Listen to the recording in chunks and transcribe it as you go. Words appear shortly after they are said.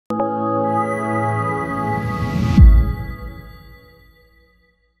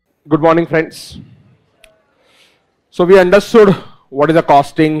Good morning, friends. So we understood what is the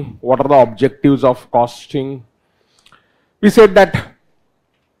costing, what are the objectives of costing. We said that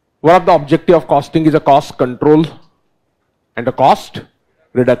one of the objective of costing is a cost control and a cost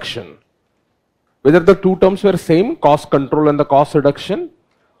reduction. Whether the two terms were same, cost control and the cost reduction,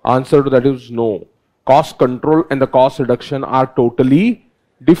 answer to that is no. Cost control and the cost reduction are totally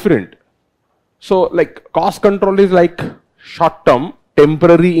different. So like cost control is like short term,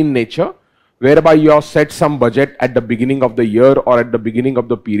 temporary in nature, whereby you have set some budget at the beginning of the year or at the beginning of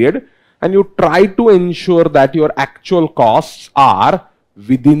the period, and you try to ensure that your actual costs are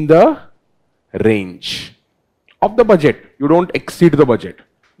within the range of the budget. You don't exceed the budget.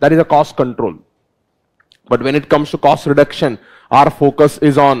 That is a cost control. But when it comes to cost reduction, our focus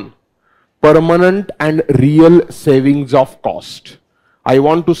is on permanent and real savings of cost. I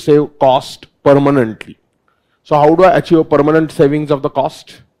want to save cost permanently. So how do I achieve a permanent savings of the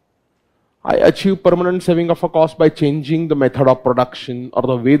cost? I achieve permanent saving of a cost by changing the method of production or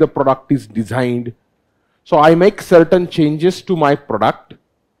the way the product is designed. So I make certain changes to my product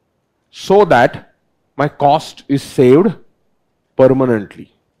so that my cost is saved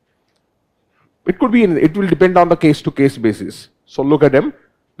permanently. It could be, it will depend on the case-to-case basis. So look at them.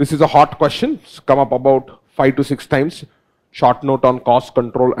 This is a hot question. It's come up about 5 to 6 times. Short note on cost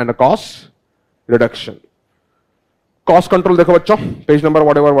control and a cost reduction. Cost control, dekho bachcho, page number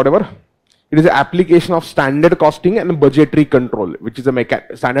whatever. It is an application of standard costing and budgetary control, which is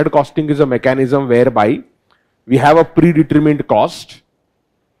a standard costing is a mechanism whereby we have a predetermined cost.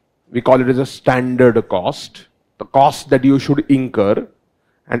 We call it as a standard cost, the cost that you should incur,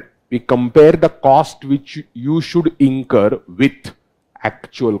 and we compare the cost which you should incur with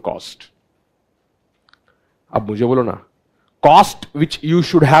actual cost. Ab mujhe bolo na. Cost which you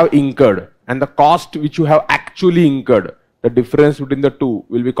should have incurred and the cost which you have actually incurred, the difference between the two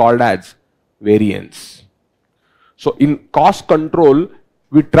will be called as variance. So in cost control,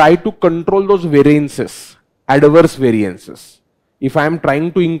 we try to control those variances, adverse variances. If I am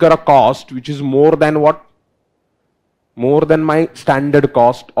trying to incur a cost which is more than what? More than my standard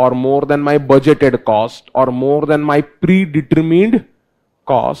cost, or more than my budgeted cost, or more than my predetermined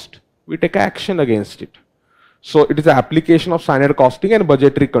cost, we take action against it. So it is an application of standard costing and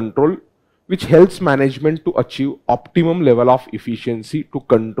budgetary control which helps management to achieve optimum level of efficiency to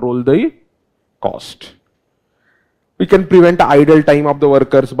control the cost. We can prevent the idle time of the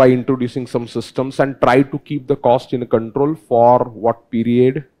workers by introducing some systems and try to keep the cost in control for what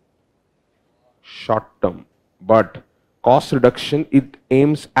period? Short term. But cost reduction, it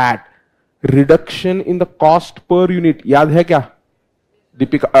aims at reduction in the cost per unit. Yaad hai kya?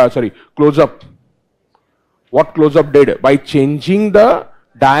 Deepika, close up. What close up did? By changing the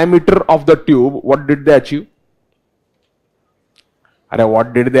diameter of the tube, what did they achieve?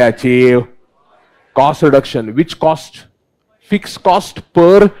 What did they achieve? Cost reduction. Which cost? Fixed cost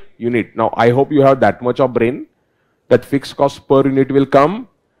per unit. Now, I hope you have that much of brain that fixed cost per unit will come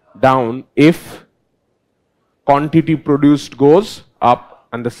down if quantity produced goes up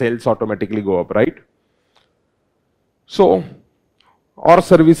and the sales automatically go up, right? So, or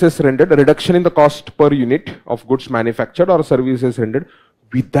services rendered, a reduction in the cost per unit of goods manufactured or services rendered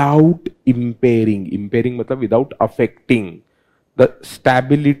without impairing matlab without affecting the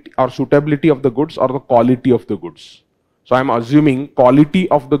stability or suitability of the goods or the quality of the goods. So I am assuming quality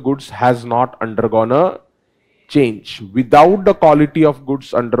of the goods has not undergone a change. Without the quality of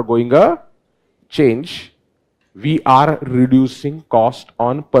goods undergoing a change, we are reducing cost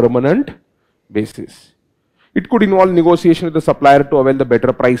on permanent basis. It could involve negotiation with the supplier to avail the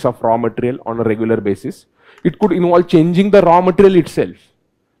better price of raw material on a regular basis. It could involve changing the raw material itself.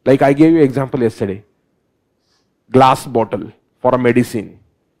 Like I gave you example yesterday. Glass bottle for a medicine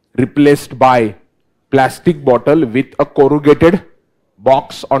replaced by plastic bottle with a corrugated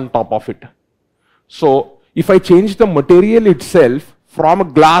box on top of it. So if I change the material itself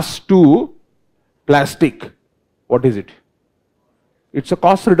from glass to plastic, what is it? It's a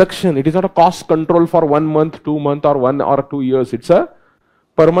cost reduction. It is not a cost control for 1 month, 2 months, or 1 or 2 years. It's a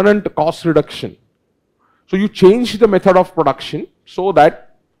permanent cost reduction. So you change the method of production so that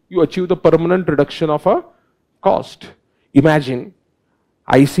you achieve the permanent reduction of a cost. Imagine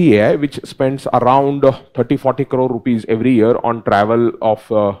ICAI, which spends around 30-40 crore rupees every year on travel of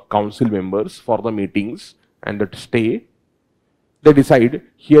council members for the meetings and the stay. They decide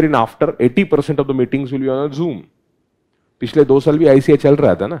here in after 80% of the meetings will be on a Zoom. पिछले 2 साल भी ICAI चल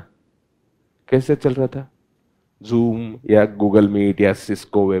रहा था ना? कैसे चल रहा था? Zoom या Google Meet या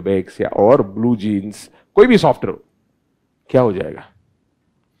Cisco WebEx या और Blue Jeans, कोई भी सॉफ्टवेयर, क्या हो जाएगा?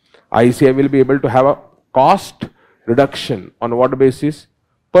 ICAI will be able to have a cost reduction on what basis?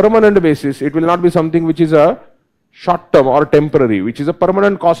 permanent basis. It will not be something which is a short term or temporary, which is a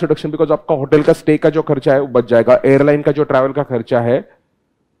permanent cost reduction, because आपका hotel का stay का जो खर्चा है वो बच जाएगा, airline का जो ट्रैवल का खर्चा है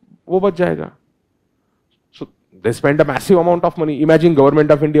वो बच जाएगा. So they spend a massive amount of money. Imagine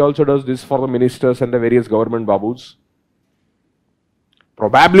government of India also does this for the ministers and the various government babus.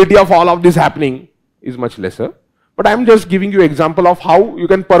 Probability of all of this happening is much lesser. But I am just giving you example of how you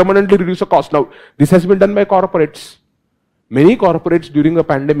can permanently reduce the cost. Now, this has been done by corporates. Many corporates during the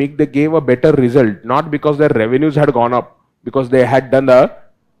pandemic, they gave a better result, not because their revenues had gone up, because they had done a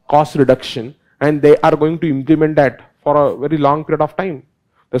cost reduction, and they are going to implement that for a very long period of time.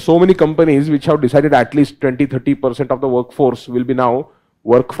 There are so many companies which have decided at least 20-30% of the workforce will be now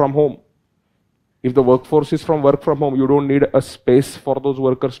work from home. If the workforce is from work from home, you don't need a space for those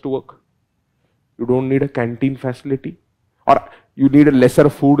workers to work. You don't need a canteen facility, or you need a lesser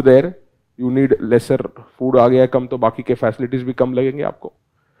food there. You need lesser food आ गया कम, तो बाकी के facilities भी कम लगेंगे आपको.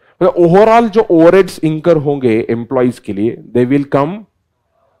 मतलब overall जो overheads incur होंगे employees के लिए, they will come.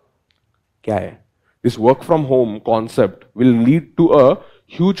 क्या है? This work from home concept will lead to a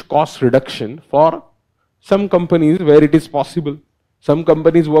huge cost reduction for some companies where it is possible. Some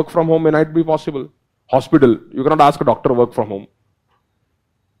companies work from home may not be possible. Hospital, you cannot ask a doctor to work from home.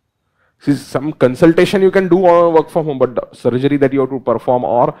 See, some consultation you can do or work from home, but the surgery that you have to perform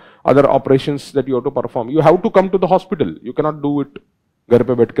or other operations that you have to perform, you have to come to the hospital. You cannot do it. घर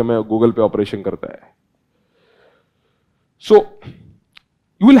पे बैठ के मैं Google पे operation करता है. So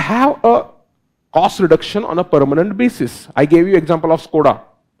you will have a cost reduction on a permanent basis. I gave you example of Skoda.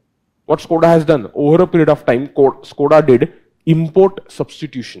 What Skoda has done over a period of time, Skoda did import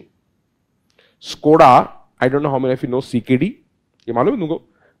substitution. Skoda, I don't know how many of you know CKD. ये मालूम है तुमको?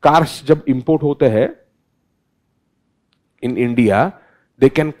 Cars जब import होते हैं in India, they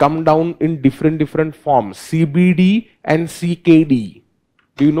can come down in different forms, CBD and CKD.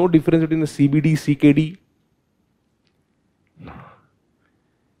 Do you know difference between the CBD, CKD?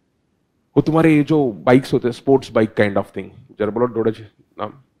 वो तुम्हारे ये जो बाइक्स होते हैं, sports bike kind of thing, जरा बोलो थोड़ा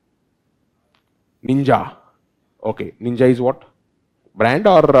नाम. Ninja. Okay, Ninja is what? Brand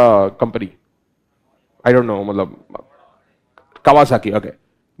और कंपनी? आई डोंट नो, मतलब कावासाकी. ओके,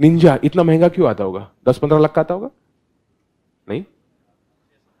 निंजा इतना महंगा क्यों आता होगा? 10-15 लाख का आता होगा? नहीं.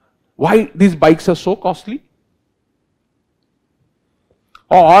 Why this bikes are so costly?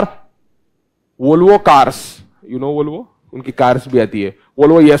 और Volvo cars, you know Volvo, उनकी कार्स भी आती है,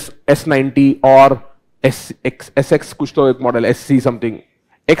 वोल्वो S90 और SX कुछ तो एक model, SC something,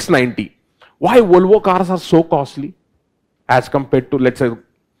 X90. Why Volvo cars are so costly as compared to, let's say,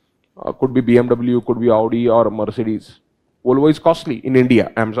 could be BMW, could be Audi or Mercedes? Volvo is costly in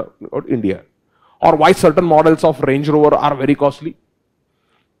India. I'm sorry, not India. Or why certain models of Range Rover are very costly?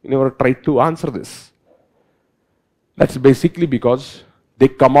 You never tried to answer this. That's basically because they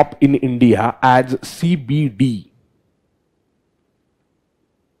come up in India as CBD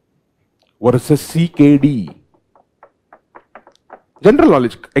versus CKD. General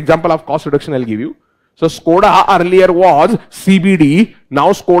knowledge. Example of cost reduction I'll give you. So Skoda earlier was CBD,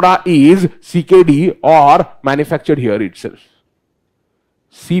 now Skoda is CKD or manufactured here itself.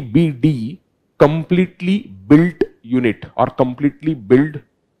 CBD, completely built unit or completely built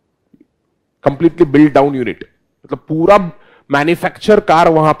down unit. मतलब पूरा manufacture car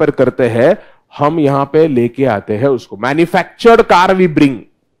वहां पर करते हैं, हम यहां पे लेके आते हैं उसको. Manufactured car we bring,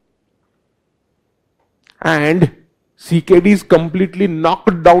 and CKD is completely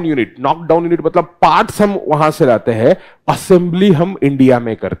knocked down unit. Knocked down unit मतलब पार्ट्स हम वहां से लाते हैं, असेंबली हम इंडिया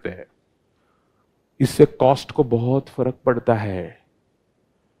में करते हैं. इससे कॉस्ट को बहुत फर्क पड़ता है.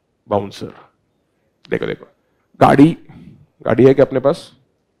 बाउंसर, देखो देखो, गाड़ी है क्या अपने पास?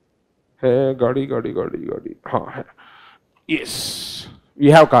 है गाड़ी, हाँ है. Yes, we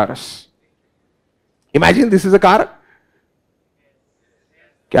have cars. Imagine this is a car.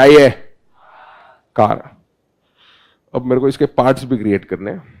 क्या ये कार? अब मेरे को इसके पार्ट्स भी क्रिएट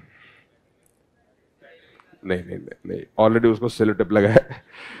करने हैं. नहीं, ऑलरेडी उसको सेलो टेप लगा है.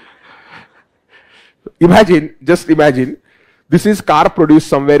 Just imagine this is car produce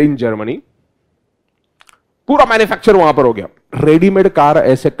somewhere in Germany. पूरा मैन्युफैक्चर वहां पर हो गया. रेडीमेड कार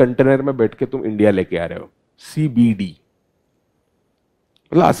ऐसे कंटेनर में बैठ के तुम इंडिया लेके आ रहे हो. CBD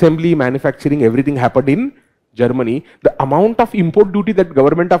मतलब assembly, manufacturing, everything happened in Germany. The amount of import duty that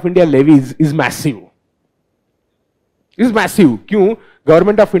government of India levies is massive. क्यों?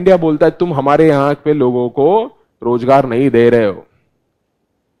 गवर्नमेंट ऑफ इंडिया बोलता है तुम हमारे यहां पे लोगों को रोजगार नहीं दे रहे हो,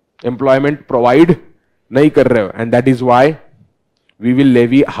 एम्प्लॉयमेंट प्रोवाइड नहीं कर रहे हो, and that is why we will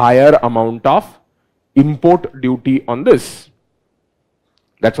levy higher amount of import duty on this.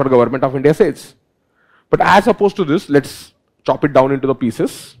 That's what government of India says. But as oppose to this, let's chop it down into the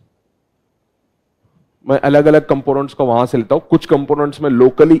pieces. मैं अलग अलग components को वहां से लेता हूं, कुछ components में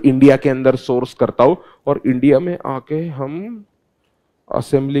लोकली इंडिया के अंदर सोर्स करता हूं और इंडिया में आके हम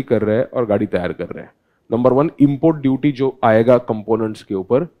असेंबली कर रहे हैं और गाड़ी तैयार कर रहे हैं. नंबर 1, इंपोर्ट ड्यूटी जो आएगा कंपोनेंट्स के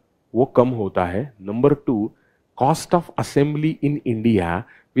ऊपर वो कम होता है. Number 2, cost of assembly in India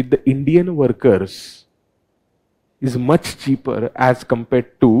with the Indian workers is much cheaper as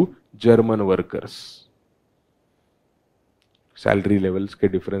compare to German workers. Salary levels के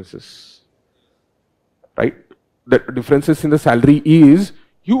differences, right? The differences in the salary is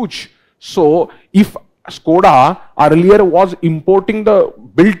huge. So if Skoda earlier was importing the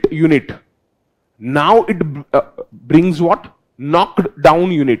built unit, now it brings what? Knocked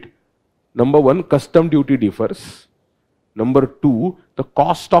down unit. Number 1, custom duty differs. Number 2, the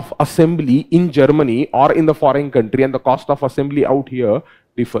cost of assembly in Germany or in the foreign country and the cost of assembly out here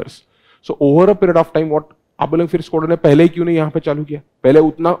differs. So over a period of time, what आप बोलेंगे फिर Skoda ने पहले क्यों नहीं यहां पे चालू किया? पहले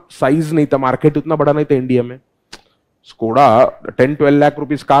उतना साइज नहीं था, मार्केट उतना बड़ा नहीं था इंडिया में. Skoda 10-12 lakh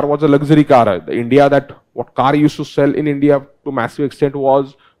rupees car was a luxury car. India that what car used to cell in India to massive extent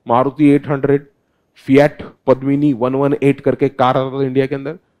was Maruti 800, fiat Padmini 118 करके कार आता था इंडिया के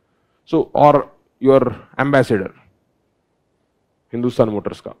अंदर. सो और योर एम्बेसडर हिंदुस्तान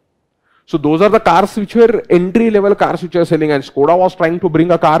मोटर्स का. So those are the cars which were entry level cars which are selling, and Skoda was trying to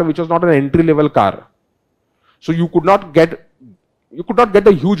bring a car which was not an entry level car. So you could not get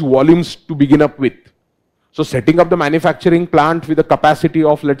the huge volumes to begin up with. So setting up the manufacturing plant with a capacity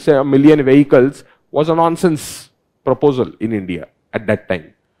of, let's say, 1 million vehicles was a nonsense proposal in India at that time.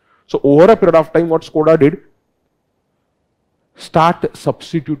 So over a period of time, what Skoda did, start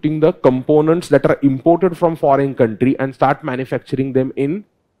substituting the components that are imported from foreign country and start manufacturing them in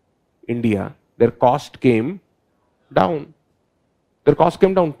India. Their cost came down.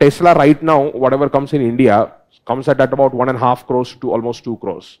 Tesla right now, whatever comes in India, comes at about 1.5 crores to almost 2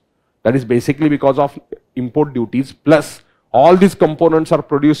 crores. That is basically because of import duties, plus all these components are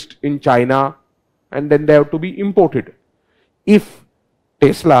produced in China and then they have to be imported. If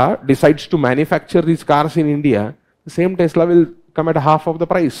Tesla decides to manufacture these cars in India, the same Tesla will come at half of the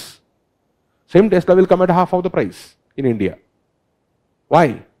price. Same Tesla will come at half of the price in India.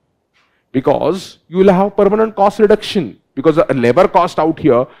 Why? Because you will have permanent cost reduction. Because the labor cost out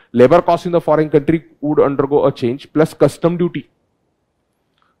here, labor cost in the foreign country would undergo a change, plus custom duty.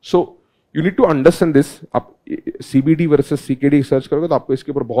 So you need to understand this. आप CBD versus CKD search करोगे तो आपको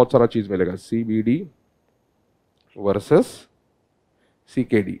इसके ऊपर बहुत सारा चीज मिलेगा. CBD versus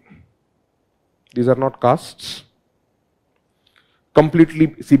CKD. These are not costs. Completely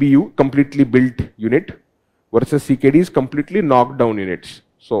CBU, completely built unit, versus CKD is completely knocked down units.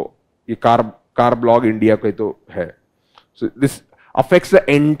 So ये car blog India का तो है. So this affects the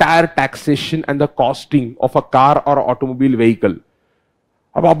entire taxation and the costing of a car or automobile vehicle.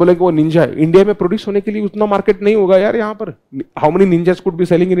 अब आप बोले कि वो Ninja है, इंडिया में प्रोड्यूस होने के लिए उतना मार्केट नहीं होगा यार यहाँ पर. How many ninjas could be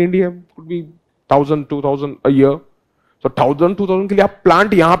selling in India? Could be 1000-2000 a year. सो 1000-2000 के लिए आप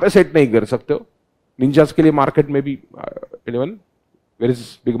प्लांट यहाँ पे सेट नहीं कर सकते हो. निंजास के लिए मार्केट में भी anyone where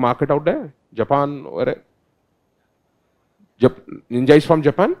is big market out there? Japan और Ninja is from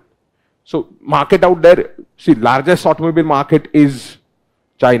Japan. So market out there, see, largest automobile market is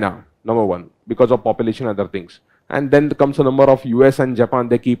China, number 1, because of population and other things. And then comes a number of US and Japan,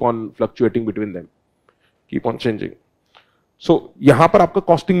 they keep on fluctuating between them, keep on changing. So यहाँ पर आपका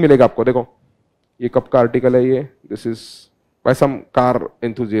costing मिलेगा आपको. देखो ये कब का article है ये? This is by some car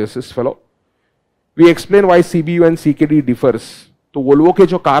enthusiast fellow. We explain why CBU and CKD differs. तो Volvo के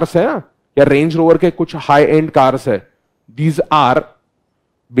जो cars है ना, या Range Rover के कुछ high end cars है, these are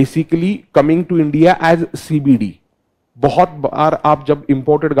basically coming to India as CBD. बहुत बार आप जब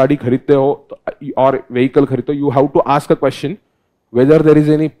इंपोर्टेड गाड़ी खरीदते हो और व्हीकल खरीदते हो, you have to ask a question whether there is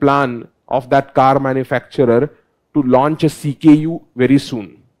any plan of that car manufacturer to launch a CKU very soon.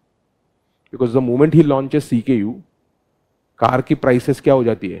 Because the moment he launch a CKU, car की prices क्या हो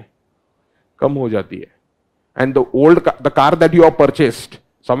जाती है? कम हो जाती है. And the car that you have purchased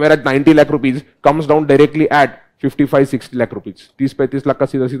somewhere eight 90 lakh rupees comes down directly at 55-60 lakh rupees. 30-35 lakh का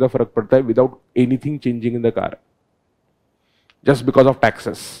सीधा सीधा फर्क पड़ता है without anything changing in the car, just because of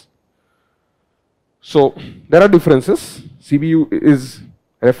taxes. So there are differences. CBU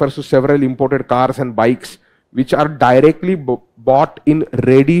refers to several imported cars and bikes which are directly bought in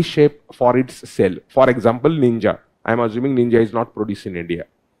ready shape for its sale. For example, Ninja. I am assuming Ninja is not produced in India.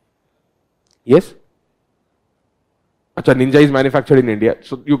 Yes? Acha, Ninja is manufactured in India.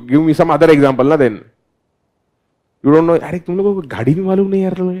 So you give me some other example na then. You don't know. अरे तुम लोगों को गाड़ी भी मालूम नहीं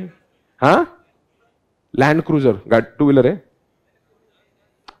यार तुम्हें? हाँ? लैंड क्रूजर, 2 व्हीलर है.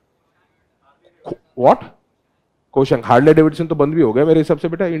 What? कोशंग, हार्ले डेविडसन तो बंद भी हो गया मेरे हिसाब से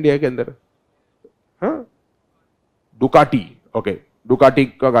बेटा इंडिया के अंदर. हाँ, डुकाटी, ओके, डुकाटी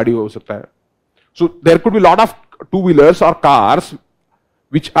का गाड़ी हो सकता है. So there could be lot of two wheelers और cars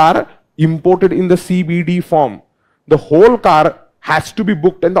which are imported in the CBD form. The whole car has to be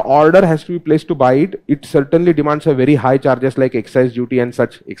booked and the order has to be placed to buy it. It certainly demands a very high charges like excise duty and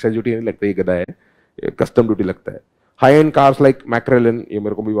such. Excise duty नहीं लगता, ये गधा है, custom duty लगता है. High end cars like McLaren, ये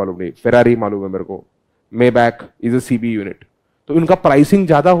मेरे को भी मालूम नहीं, Ferrari मालूम है मेरे को, Maybach is a CB unit. तो इनका pricing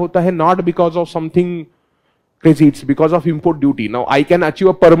ज़्यादा होता है not because of something crazy, it's because of import duty. Now I can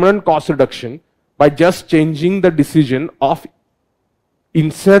achieve a permanent cost reduction by just changing the decision of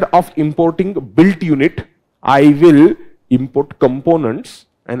instead of importing built unit, I will import components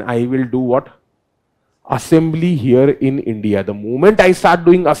and I will do what? Assembly here in India. The moment I start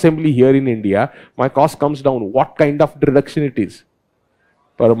doing assembly here in India, my cost comes down. What kind of reduction it is?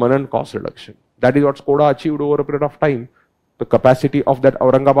 Permanent cost reduction. That is what Skoda achieved over a period of time. The capacity of that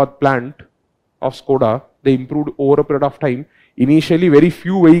Aurangabad plant of Skoda, they improved over a period of time. Initially, very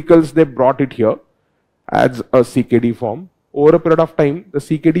few vehicles they brought it here as a CKD form. Over a period of time, the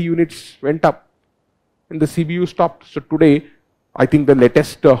CKD units went up and the CBU stopped. So today, I think the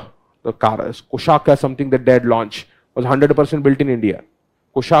latest the car, Koshak or something that they had launched was 100% built in India.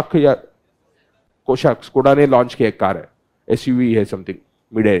 Koshak, Skoda ने launch किया एक car है, SUV है something,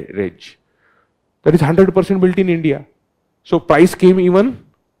 mid range. That is 100% built in India. So price came even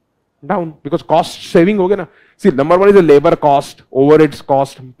down because cost saving हो गया ना. See, number one is the labor cost, overheads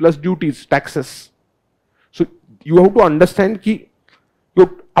cost, plus duties, taxes. So you have to understand कि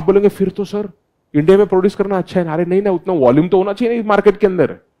आप बोलेंगे फिर तो sir India में produce करना अच्छा है. अरे नहीं ना, उतना वॉल्यूम तो होना चाहिए ना इस मार्केट के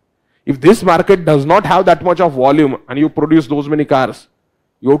अंदर. If this market does not have that much of volume and you produce those many cars,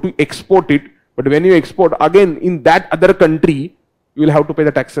 you have to export it. But when you export again in that other country, you will have to पे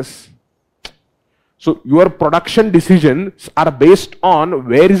the taxes. So your production decisions are based on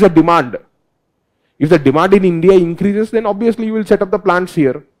where is the demand. If the demand in India increases, then obviously you will set up the plants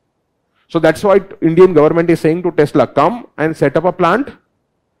here. So that's why Indian government is saying to Tesla, come and set up a plant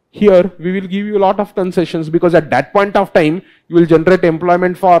here. We will give you a lot of concessions because at that point of time, you will generate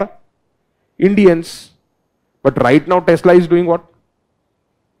employment for Indians. But right now, Tesla is doing what?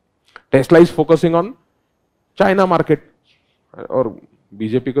 Tesla is focusing on China market. और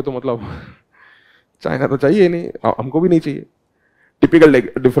BJP को तो मतलब China तो चाहिए नहीं, हमको भी नहीं चाहिए. टिपिकल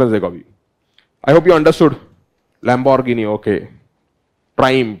डिफरेंस देखो अभी. I hope you understood. Lamborghini, okay.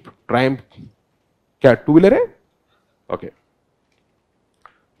 Triumph क्या टू व्हीलर है? Okay.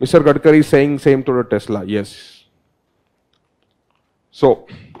 Mister Gadkari saying same to the Tesla. Yes. So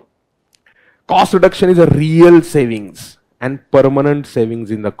cost reduction is a real savings and permanent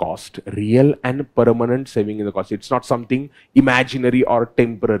savings in the cost. Real and permanent saving in the cost. It's not something imaginary or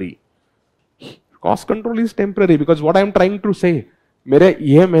temporary. Cost control is temporary because what I am trying to say, मेरे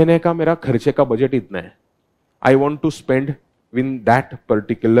ये महीने का मेरा खर्चे का budget इतना है. I want to spend within that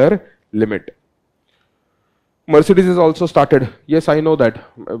particular limit. Mercedes has also started. Yes, I know that.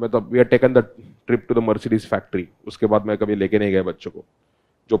 We have taken the trip to the Mercedes factory. उसके बाद मैं कभी लेके नहीं गया बच्चों को.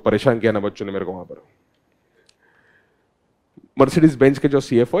 जो परेशान किया ना बच्चों ने मेरे को वहां पर. Mercedes Benz के जो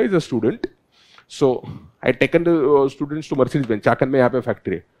CFO is a student. So I taken the students to Mercedes Benz. Chakan में यहाँ पे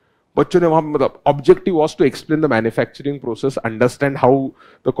फैक्ट्री है. बच्चों ने वहां मतलब objective was to explain the manufacturing process, understand how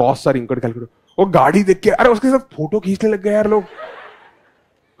the cost are incurred, calculate. वो गाड़ी देख के अरे उसके साथ फोटो खींचने लग गए यार लोग,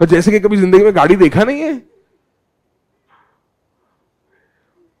 जैसे कि कभी जिंदगी में गाड़ी देखा नहीं है.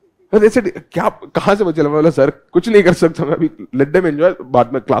 जैसे क्या कहां से बचे? बोला सर कुछ नहीं कर सकता मैं अभी, लेट देम एंजॉय,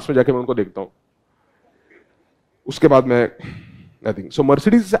 बाद में क्लास में जाके मैं उनको देखता हूं, उसके बाद मैं nothing. So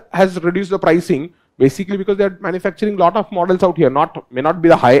Mercedes has reduced the pricing basically because they are manufacturing lot of models out here. May not be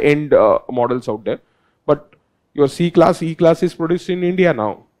the high end models out there, but your C class, E class is produced in India now,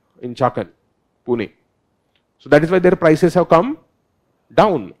 in Chakan, Pune. So that is why their prices have come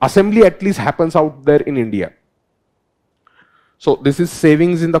down. Assembly at least happens out there in India. So this is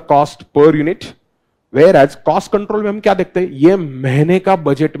savings in the cost per unit. Whereas cost control में हम क्या देखते हैं? ये महीने का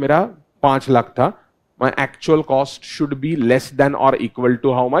budget मेरा 5 लाख था. My actual cost should be less than or equal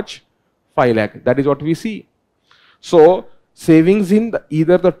to how much? 5 lakh. That is what we see. So savings in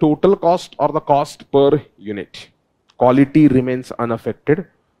either the total cost or the cost per unit. Quality remains unaffected.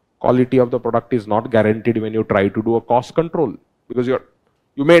 Quality of the product is not guaranteed when you try to do a cost control, because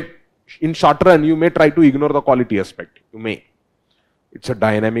you may, in short run, you may try to ignore the quality aspect. You may. It's a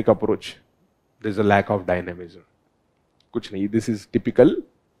dynamic approach. There is a lack of dynamism. कुछ नहीं. This is typical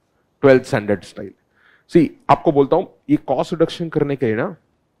 12th standard style. See, आपको बोलता हूं ये cost reduction करने के लिए ना,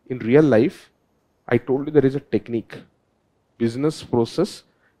 in real life, I told you there is a technique, business process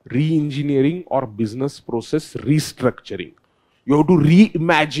re-engineering or business process restructuring. You have to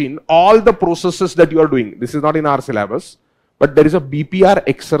reimagine all the processes that you are doing. This is not in our syllabus, but there is a BPR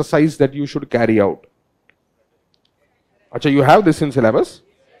exercise that you should carry out. Acha, you have this in syllabus?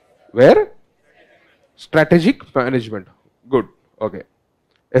 Where? Strategic management. Good. Okay.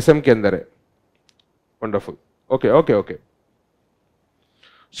 SM के अंदर है. Wonderful. Okay.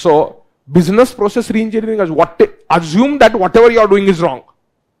 So, business process re-engineering is assume that whatever you are doing is wrong.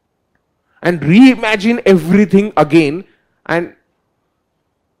 And reimagine everything again and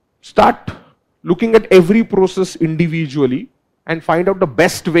start looking at every process individually and find out the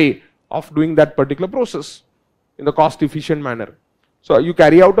best way of doing that particular process in the cost efficient manner. So you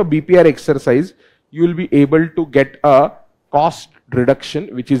carry out a BPR exercise, you will be able to get a cost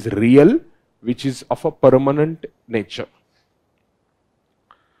reduction which is real, which is of a permanent nature.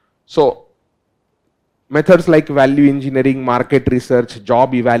 So methods like value engineering, market research,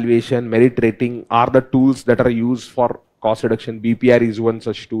 job evaluation, merit rating are the tools that are used for cost reduction. BPR is one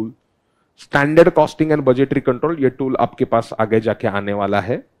such tool. Standard costing and budgetary control, ये tool आपके पास आगे जाके आने वाला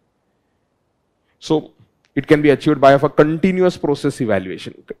है. So it can be achieved by a continuous process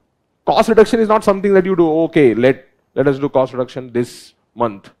evaluation. Cost reduction is not something that you do, okay, let us do cost reduction this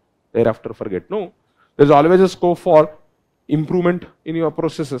month, thereafter forget. No, there's always a scope for improvement in your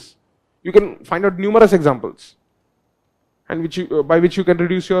processes. You can find out numerous examples and by which you can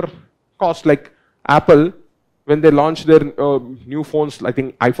reduce your cost. Like Apple, when they launch their new phones, I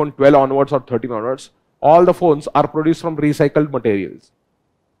think iPhone 12 onwards or 13 onwards, all the phones are produced from recycled materials.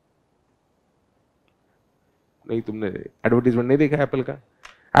 नहीं तुमने advertisement नहीं देखा Apple का?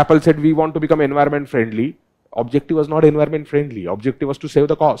 Apple said we want to become environment friendly. Objective was not environment friendly. Objective was to save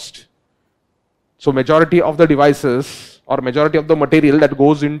the cost. So majority of the devices or majority of the material that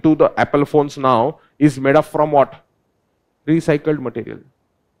goes into the Apple phones now is made up from what? Recycled material.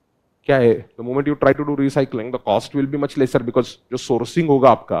 क्या है? The moment you try to do recycling, the cost will be much lesser because जो sourcing होगा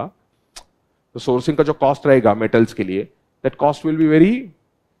आपका, the sourcing का जो cost रहेगा metals के लिए, that cost will be very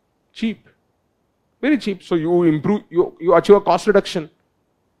cheap. Very cheap. So you improve, you achieve a cost reduction.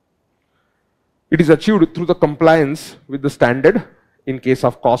 It is achieved through the compliance with the standard. In case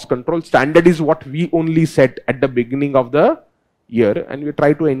of cost control, standard is what we only set at the beginning of the year, and we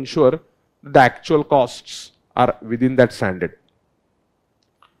try to ensure that the actual costs are within that standard.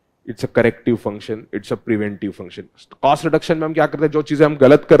 It's a corrective function, it's a preventive function. Cost reduction में हम क्या करते हैं? जो चीजें हम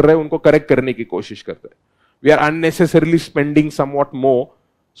गलत कर रहे हैं उनको correct करने की कोशिश करते हैं. We are unnecessarily spending somewhat more,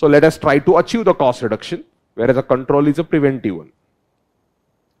 so let us try to achieve the cost reduction, whereas a control is a preventive one.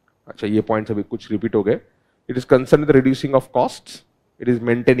 अच्छा, ये points अभी कुछ repeat हो गए. It is concerned with reducing of costs. It is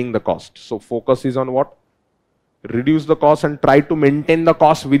maintaining the cost. So focus is on what? Reduce the cost and try to maintain the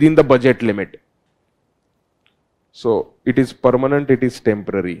cost within the budget limit. So it is permanent, it is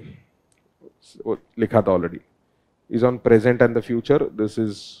temporary. So, लिखा था already. Is on present and the future. This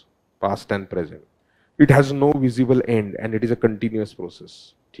is past and present. It has no visible end and it is a continuous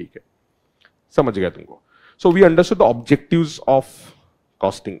process. ठीक है. समझ गया तुमको. So we understood the objectives of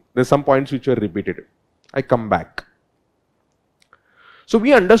costing. There's some points which were repeated. I come back. So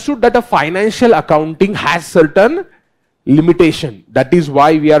we understood that a financial accounting has certain limitation. That is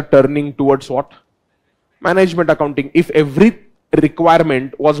why we are turning towards what? Management accounting. If every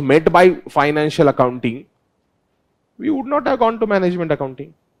requirement was met by financial accounting, we would not have gone to management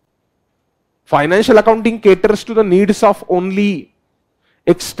accounting. Financial accounting caters to the needs of only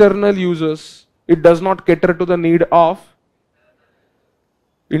external users. It does not cater to the need of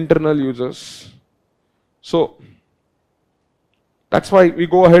internal users. So that's why we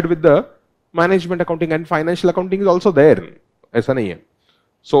go ahead with the management accounting, and financial accounting is also there. ऐसा नहीं है.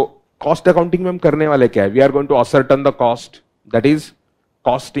 So cost accounting में हम करने वाले क्या है? We are going to ascertain the cost, that is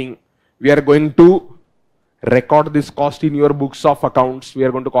costing. We are going to record this cost in your books of accounts. We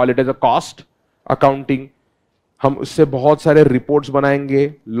are going to call it as a cost accounting. हम उससे बहुत सारे reports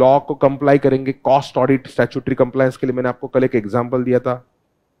बनाएंगे, law को comply करेंगे. Cost audit, statutory compliance के लिए मैंने आपको कल एक एग्जांपल दिया था.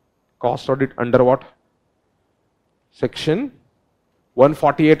 Cost audit under what? Section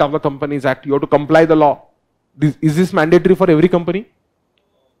 148 of the Companies Act. You have to comply the law. Is this mandatory for every company?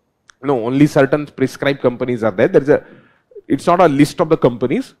 No, only certain prescribed companies are there. It's not a list of the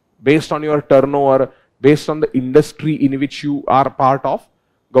companies. Based on your turnover, based on the industry in which you are part of,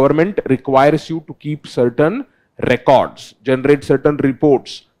 government requires you to keep certain records, generate certain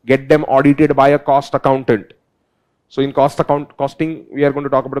reports, get them audited by a cost accountant. So in costing, we are going to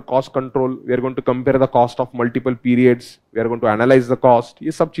talk about cost control. We are going to compare the cost of multiple periods. We are going to analyze the cost.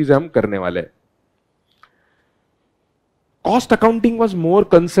 ये सब चीजें हम करने वाले हैं. Cost accounting was more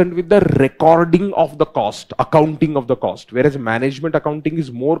concerned with the recording of the cost, accounting of the cost, whereas management accounting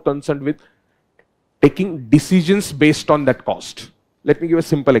is more concerned with taking decisions based on that cost. Let me give a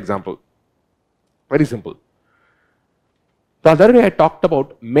simple example. Very simple. The other day I talked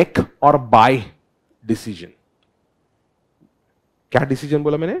about make or buy decision. क्या decision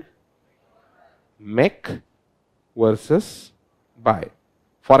बोला मैंने? Make versus buy.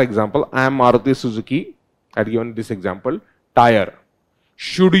 For example, I am Maruti Suzuki. I had given this example. Tire.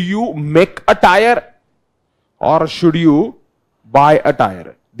 Should you make a tire or should you buy a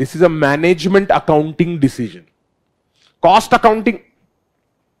tire? This is a management accounting decision. Cost accounting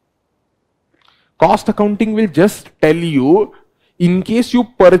will just tell you, in case you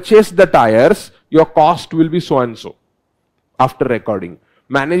purchase the tires, your cost will be so and so after recording.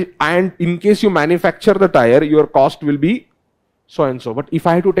 And in case you manufacture the tire, your cost will be so and so. But if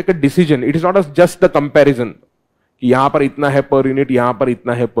I have to take a decision, it is not just the comparison. यहाँ पर इतना है per unit, यहाँ पर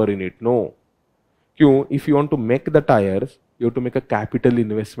इतना है per unit. No. क्यों? If you want to make the tires, you have to make a capital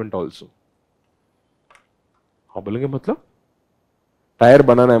investment also. हाँ बोलेंगे मतलब? टायर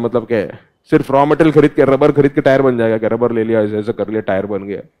बनाना है मतलब क्या है? सिर्फ रॉ मटेरियल खरीद के रबर खरीद के टायर बन जाएगा क्या? रबर ले लिया, ऐसे कर लिया, टायर बन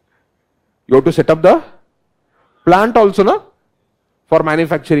गया. You have to set up the plant also ना for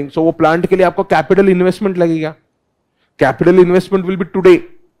manufacturing. So वो plant के लिए आपको capital investment लगेगा. Capital investment will be today,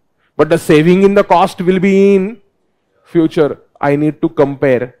 but the saving in the cost will be in future. I need to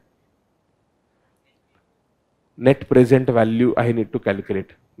compare net present value. I need to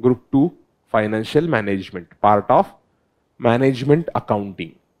calculate. Group 2, financial management, part of management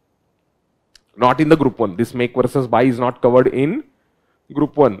accounting. Not in the group 1. This make versus buy is not covered in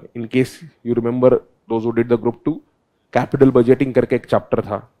group 1. In case you remember, those who did the group 2, capital budgeting करके एक chapter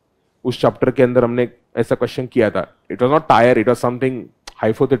था. उस chapter के अंदर हमने ऐसा question किया था. It was not tire, it was something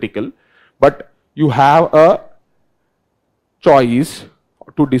hypothetical, but you have a choice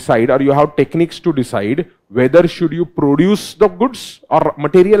to decide, or you have techniques to decide whether should you produce the goods or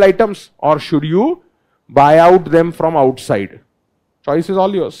material items or should you buy out them from outside. Choice is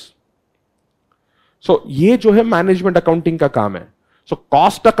all yours. So ये जो है management accounting का काम है. So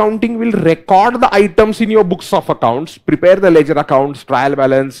cost accounting will record the items in your books of accounts, prepare the ledger accounts, trial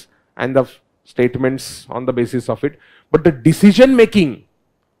balance and the statements on the basis of it. But the decision making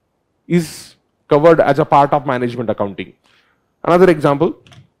is covered as a part of management accounting. Another example,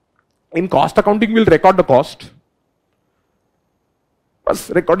 in cost accounting we'll record the cost.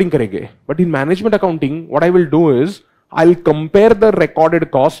 बस recording करेंगे. But in management accounting, what I will do is, I'll compare the recorded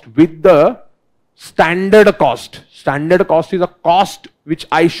cost with the standard cost. Standard cost is a cost which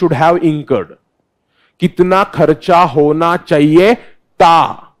I should have incurred. कितना खर्चा होना चाहिए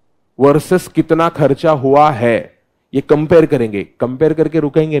था versus कितना खर्चा हुआ है. ये compare करेंगे. Compare करके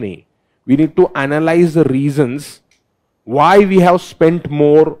रुकेंगे नहीं. We need to analyze the reasons why we have spent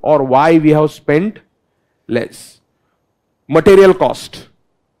more or why we have spent less. Material cost.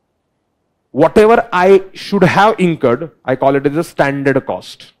 Whatever I should have incurred, I call it as a standard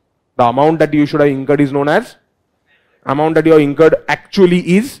cost. The amount that you should have incurred is known as amount that you have incurred actually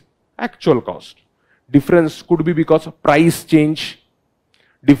is actual cost. Difference could be because of price change.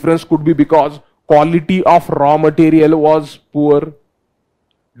 Difference could be because quality of raw material was poor.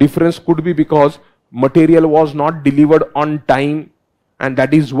 Difference could be because material was not delivered on time, and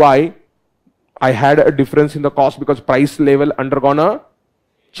that is why I had a difference in the cost because price level undergone a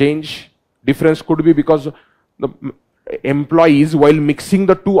change. Difference could be because the employees, while mixing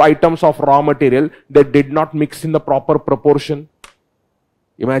the two items of raw material, they did not mix in the proper proportion.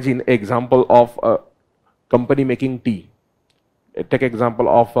 Imagine example of a company making tea. Take example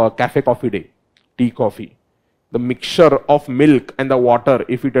of cafe coffee day, tea coffee. The mixture of milk and the water,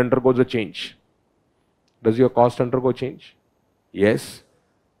 if it undergoes a change, does your cost undergo change? Yes.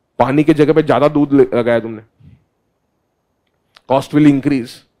 पानी के जगह पे ज्यादा दूध लगाया तुमने, cost will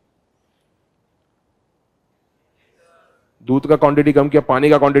increase. दूध का क्वांटिटी कम किया, पानी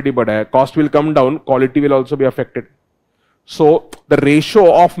का क्वांटिटी बढ़ा है, cost will come down, quality will also be affected. So the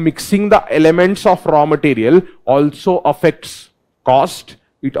ratio of mixing the elements of raw material also affects cost,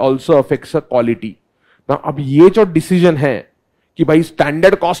 it also affects the quality. Now अब ये जो डिसीजन है कि भाई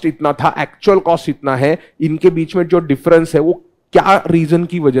स्टैंडर्ड कॉस्ट इतना था, actual cost इतना है, इनके बीच में जो डिफरेंस है वो क्या रीजन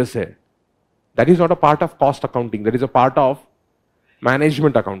की वजह से है, that is not a part of cost accounting, that is a part of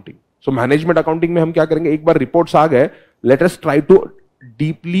management accounting. So management accounting में हम क्या करेंगे, एक बार रिपोर्ट्स आ गए, let us try to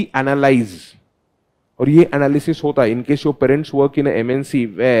deeply analyse. और ये एनालिसिस होता है in case your parents work in MNC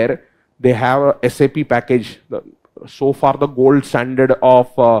where they have SAP package, so far the gold standard of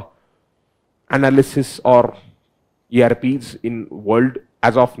analysis or ERPs in world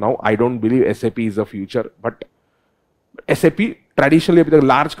as of now. I don't believe SAP is the future, but SAP traditionally अभी तक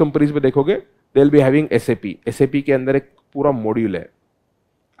large companies में देखोगे they will be having SAP. SAP के अंदर एक पूरा module है.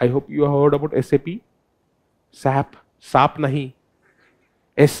 I hope you have heard about SAP. SAP नहीं,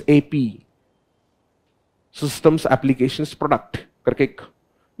 SAP सिस्टम्स एप्लीकेशंस प्रोडक्ट करके एक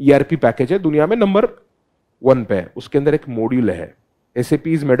ERP पैकेज है, दुनिया में नंबर 1 पे है. उसके अंदर एक मॉड्यूल है. SAP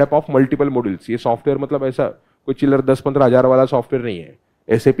is made up of multiple modules. ये सॉफ्टवेयर मतलब ऐसा कोई चिल्लर 10-15 हजार वाला सॉफ्टवेयर नहीं है.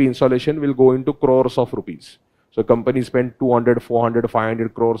 SAP installation will go into crores of rupees. So companies spend 200, 400,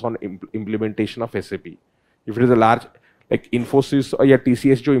 500 crores on implementation of SAP. If it is a large like Infosys या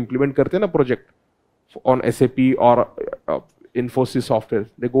TCS जो implement करते हैं ना project on SAP or Infosys software,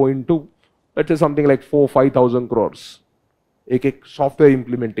 they go into let's say something like 4-5,000 crores एक software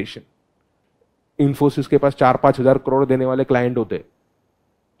implementation. Infosys के पास 4-5 हजार करोड़ देने वाले क्लाइंट होते हैं.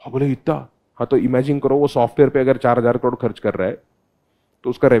 हाँ बोले इतना, हाँ तो इमेजिन करो वो सॉफ्टवेयर पे अगर 4,000 करोड़ खर्च कर रहा है तो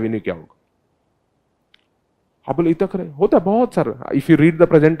उसका रेवेन्यू क्या होगा. हाँ बोले इतना करे होता है बहुत सारा. If you read the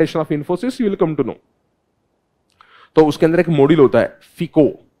presentation of Infosys you will come to know. तो उसके अंदर एक मॉड्यूल होता है FICO.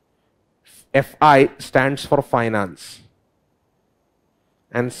 FI stands for finance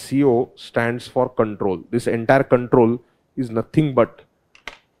and CO stands for control. This entire control is nothing but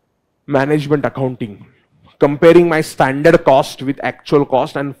management accounting, comparing my standard cost with actual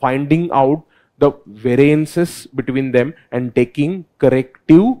cost and finding out the variances between them and taking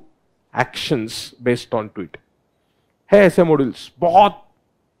corrective actions based on to it. है ऐसे modules बहुत,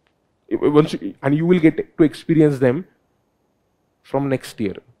 and you will get to experience them from next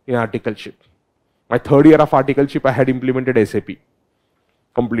year in articleship. My 3rd year of articleship I had implemented SAP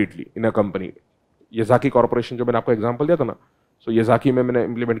completely in a company. 𝐓𝐡𝐚𝐧𝐤𝐬 corporation जो मैंने आपको example दिया था ना, सो 𝐓𝐡𝐚𝐳 में मैंने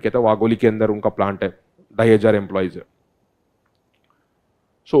इंप्लीमेंट किया था. वागोली के अंदर उनका प्लांट है, 2,500 एम्प्लॉइज है.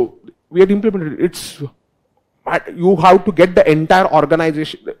 So we had implemented it. You have to get the entire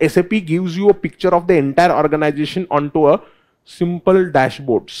organization. SAP gives you a picture of the entire organization onto a simple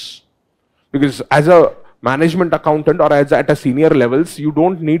dashboards. Because as a management accountant or as at a senior levels, you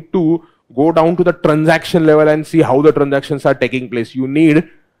don't need to go down to the transaction level and see how the transactions are taking place. You need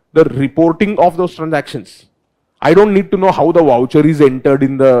the reporting of those transactions. I don't need to know how the voucher is entered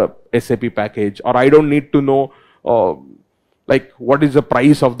in the SAP package, or I don't need to know like what is the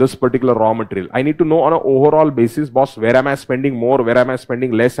price of this particular raw material. I need to know on an overall basis, boss, where am I spending more, where am I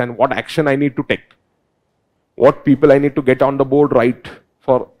spending less, and what action I need to take. What people I need to get on the board right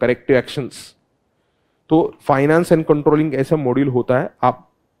for corrective actions. तो finance and controlling ऐसा module होता है. आप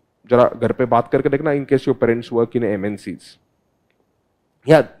जरा घर पे बात करके देखना, in case your parents work in MNCs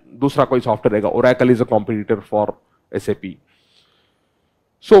या दूसरा कोई सॉफ्टवेयर रहेगा. Oracle is a competitor for SAP.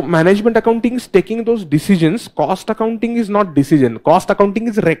 So management accounting is taking those decisions. Cost accounting is not decision. Cost accounting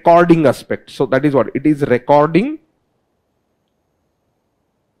is recording aspect. So that is what it is, recording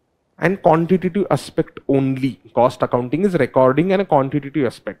and quantitative aspect only. Cost accounting is recording and a quantitative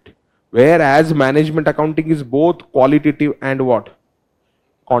aspect. Whereas management accounting is both qualitative and what?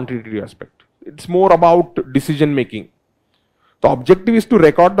 Quantitative aspect. It's more about decision making. The objective is to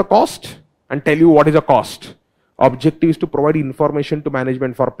record the cost and tell you what is a cost. Objective is to provide information to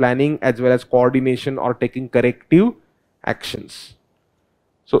management for planning as well as coordination or taking corrective actions.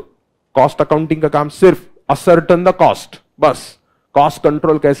 So cost accounting का काम सिर्फ ascertain the cost, बस. Cost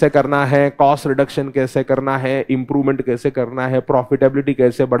control कैसे करना है, cost reduction कैसे करना है, improvement कैसे करना है, profitability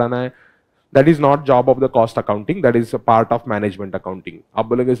कैसे बढ़ाना है. That is not job of the cost accounting. That is a part of management accounting. आप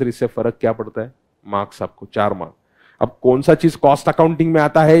बोलेंगे सर इससे फर्क क्या पड़ता है? मार्क्स आपको 4 मार्क्स. अब कौन सा चीज कॉस्ट अकाउंटिंग में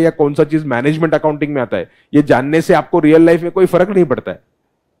आता है या कौन सा चीज मैनेजमेंट अकाउंटिंग में आता है, ये जानने से आपको रियल लाइफ में कोई फर्क नहीं पड़ता है,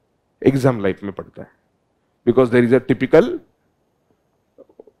 एग्जाम लाइफ में पड़ता है. Because there is a typical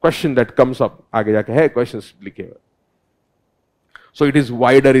question that comes up, आगे जाके है क्वेश्चंस लिखे हुए. So it is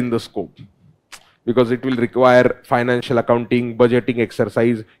wider in the scope because it will require financial accounting, budgeting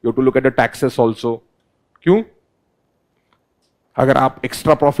exercise. You have to look at the taxes also. क्यों? अगर आप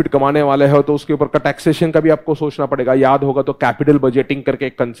extra profit कमाने वाले हो तो उसके ऊपर का टैक्सेशन का भी आपको सोचना पड़ेगा. याद होगा तो कैपिटल बजटिंग करके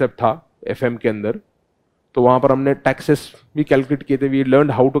एक कंसेप्ट था FM के अंदर, तो वहां पर हमने टैक्सेस भी कैलकुलेट किए थे. We learn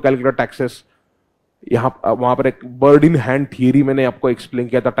how to calculate taxes. वहां पर एक बर्ड इन हैंड थियरी मैंने आपको एक्सप्लेन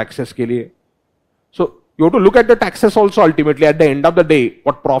किया था टैक्सेस के लिए. सो you have to look at the taxes also. Ultimately at the end of the day,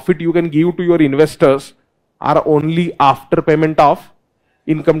 what profit you can give to your investors are only after payment of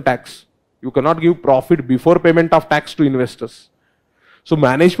income tax. You cannot give profit before payment of tax to investors. So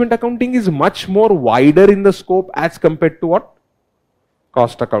management accounting is much more wider in the scope as compared to what?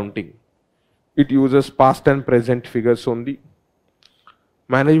 Cost accounting. It uses past and present figures only.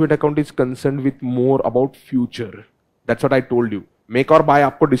 Management accounting is concerned with more about future. That's what I told you. Make or buy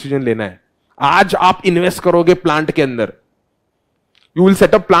आपको decision लेना है. आज आप invest करोगे plant के अंदर. You will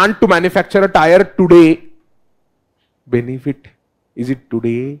set up plant to manufacture a tyre today Benefit, is it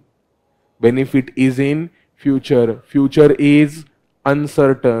today? Benefit is in future. Future is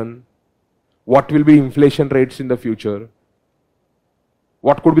uncertain. What will be inflation rates in the future?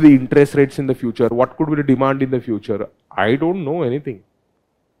 What could be the interest rates in the future? What could be the demand in the future? I don't know anything.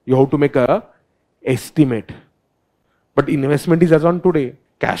 You have to make a estimate. But investment is as on today.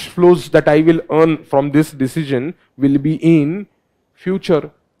 Cash flows that I will earn from this decision will be in future.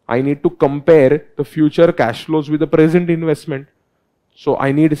 I need to compare the future cash flows with the present investment. So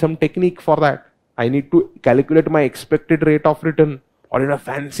I need some technique for that. I need to calculate my expected rate of return, or in a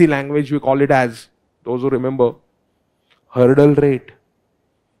fancy language we call it as, those who remember, hurdle rate.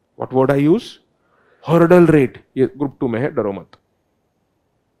 What word I use? Hurdle rate. ये group 2 में है, डरो मत.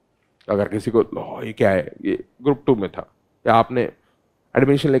 अगर किसी को ये क्या है, ये ग्रुप 2 में था, या आपने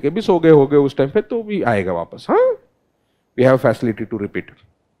एडमिशन लेके भी सो गए होगे उस टाइम पे, तो भी आएगा वापस. हाँ, we have facility to repeat.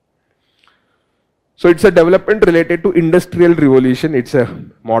 So it's a development related to industrial revolution. It's a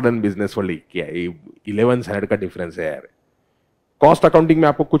modern business only. क्या 11 standard का difference है यार. Cost accounting में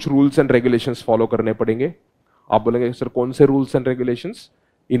आपको कुछ rules and regulations follow करने पड़ेंगे. आप बोलेंगे सर कौन से rules and regulations?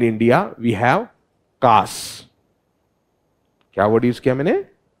 In India we have CAS. क्या word use किया मैंने?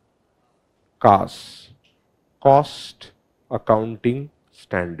 CAS. Cost Accounting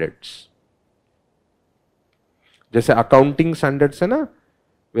Standards. जैसे accounting standards है ना,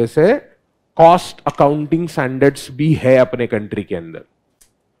 वैसे कॉस्ट अकाउंटिंग स्टैंडर्ड्स भी है अपने कंट्री के अंदर,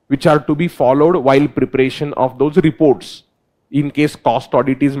 which are to be followed while preparation of those reports, in case cost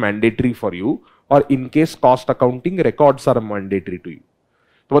audit is mandatory for you, और in case cost accounting records are mandatory to you.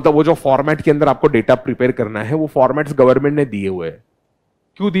 तो मतलब वो जो फॉर्मेट के अंदर आपको डेटा प्रिपेयर करना है, वो फॉर्मेट्स गवर्नमेंट ने दिए हुए हैं.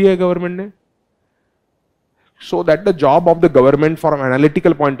 क्यों दिए है गवर्नमेंट ने? So that the job of the government from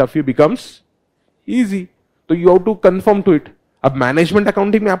analytical point of view becomes easy. तो you have to confirm to it. अब मैनेजमेंट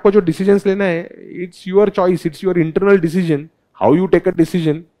अकाउंटिंग में आपको जो डिसीजंस लेना है, it's your choice, it's your internal decision. How you take a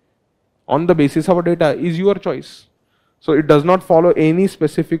decision on the basis of a data is your choice. So it does not follow any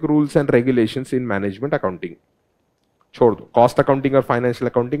specific rules and regulations in management accounting. छोड़ दो, cost accounting और financial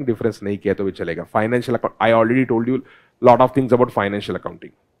accounting difference नहीं किया तो भी चलेगा. Financial account, I already told you lot of things about financial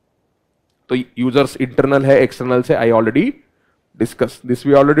accounting. तो users internal है, एक्सटर्नल से, I already discuss this,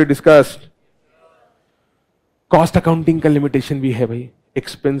 we already discussed. Cost accounting का लिमिटेशन भी है भाई,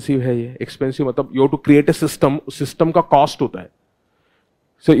 एक्सपेंसिव है ये. एक्सपेंसिव मतलब you have to create a system, system का कॉस्ट होता है.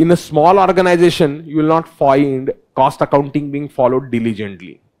 सो इन a small organisation you will not find cost accounting being followed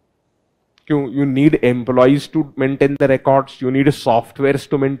diligently. क्यों? You need employees to maintain the records, you need softwares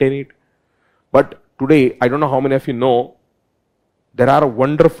to maintain it. But today I don't know how many of you know, there are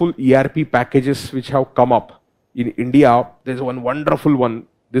wonderful ERP packages which have come up in India. There is one wonderful one.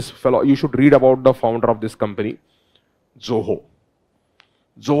 This fellow, you should read about the founder of this company, Zoho.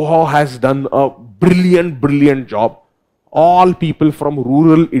 Zoho has done a brilliant job. All people from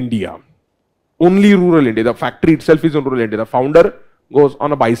rural India, only rural India. The factory itself is in rural India. The founder goes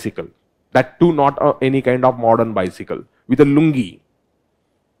on a bicycle, that too not any kind of modern bicycle, with a lungi,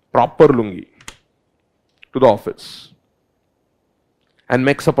 proper lungi, to the office,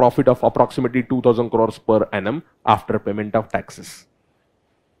 and makes a profit of approximately 2,000 crores per annum after payment of taxes.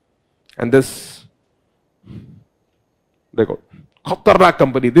 And this, देखो, खतरनाक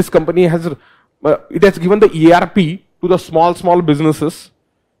company. This company has, it has given the ERP to the small businesses.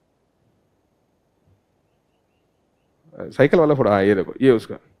 Cycle वाला फोड़ा, ये देखो, ये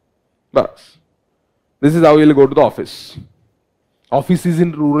उसका, बस. This is how you will go to the office. Office is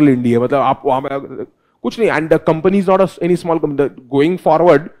in rural India. मतलब आप वहां में कुछ नहीं, and the company is not any small company. Going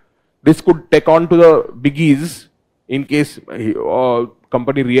forward, this could take on to the biggies in case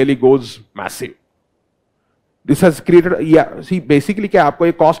company really goes massive. This has created, see basically क्या, आपको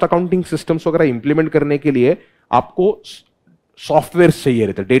ये cost accounting systems वगैरह implement करने के लिए आपको software चाहिए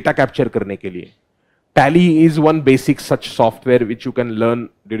रहता है डेटा कैप्चर करने के लिए. Tally is one basic such software which you can learn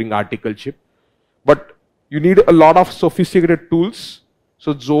during articleship, but you need a lot of sophisticated tools.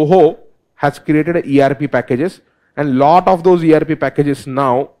 So Zoho has created ERP packages, and lot of those ERP packages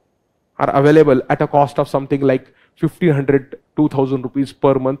now are available at a cost of something like 1,500, 2,000 rupees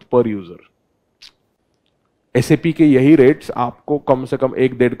per month per user. SAP के यही rates आपको कम से कम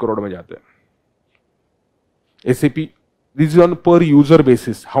 1-1.5 करोड़ में जाते हैं. SAP, this is on per user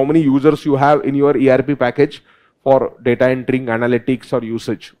basis. How many users you have in your ERP package for data entering, analytics or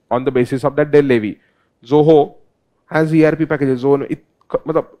usage. On the basis of that they levy. Zoho has ERP packages. Zoho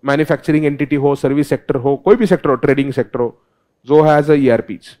मतलब manufacturing entity हो, service sector हो, कोई भी sector हो, trading sector हो, Zoho has a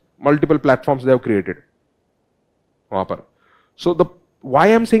ERPs. Multiple platforms they have created. वहां पर. So the why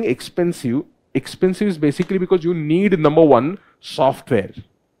I'm saying expensive is basically because you need number one software.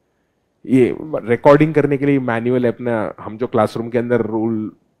 ये रिकॉर्डिंग करने के लिए मैनुअल है अपना, हम जो क्लासरूम के अंदर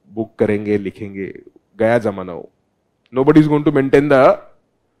रूल बुक करेंगे लिखेंगे, गया जमाना हो. Nobody is going to maintain the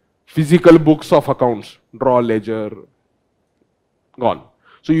physical books of accounts, draw, laser, gone.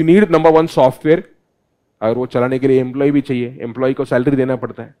 So you need number one software. अगर वो चलाने के लिए एम्प्लॉय भी चाहिए, एम्प्लॉय को सैलरी देना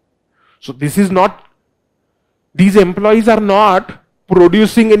पड़ता है. So this is not, these employees are not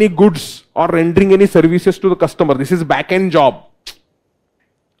producing any goods or rendering any services to the customer. This is back-end job,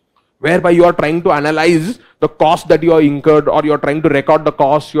 whereby you are trying to analyze the cost that you are incurred, or you are trying to record the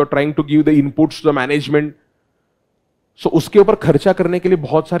cost, you are trying to give the inputs to the management. So उसके ऊपर खर्चा करने के लिए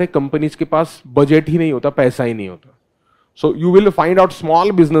बहुत सारे companies के पास budget ही नहीं होता, पैसा ही नहीं होता. So you will find out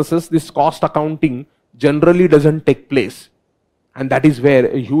small businesses, this cost accounting generally doesn't take place. And that is where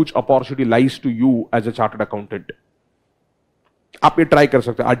a huge opportunity lies to you as a chartered accountant. आप ये ट्राई कर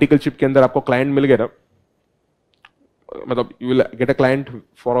सकते हैं. आर्टिकलशिप के अंदर आपको क्लाइंट मिल गया ना, मतलब you will get a client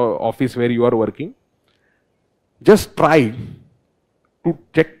for a office where you are working. Just try to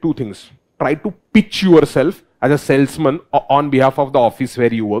check two things. Try to pitch yourself as a salesman on behalf of the office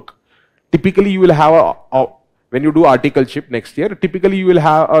where you work. Typically you will have when you do articleship next year, typically you will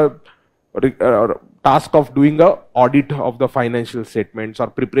have a task of doing a audit of the financial statements, or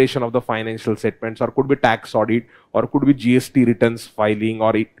preparation of the financial statements, or could be tax audit, or could be GST returns filing,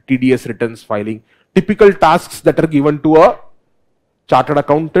 or TDS returns filing. Typical tasks that are given to a chartered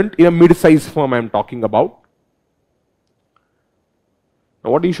accountant in a mid-sized firm I am talking about.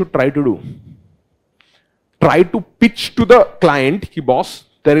 Now what you should try to do? Try to pitch to the client कि boss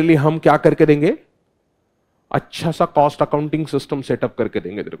तेरे लिए हम क्या करके देंगे, अच्छा सा cost accounting system setup करके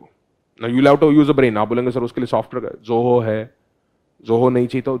देंगे तेरे को. Now you'll have to use a brain. आप बोलेंगे सर उसके लिए सॉफ्टवेयर जोहो है, जोहो नहीं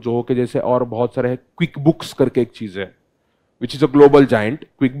चाहिए तो जोहो के जैसे और बहुत सारे हैं. क्विक बुक्स करके एक चीज है, which is a global giant.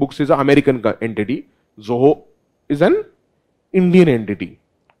 Quick books is a American entity, Zoho is an Indian entity.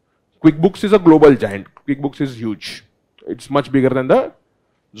 Quick books is a global giant. Quick books is huge, it's much bigger than the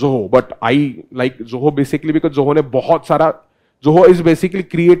Zoho. But I like Zoho basically because Zoho ने बहुत सारा, Zoho is basically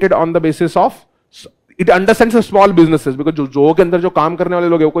created on the basis of, it understands the small businesses, because जो के अंदर जो काम करने वाले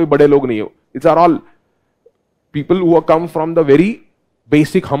लोग हैं वो कोई बड़े लोग नहीं है. It's are all people who have come from the very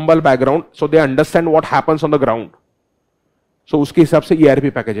basic humble background, so they understand what happens on the ground. So उसके हिसाब से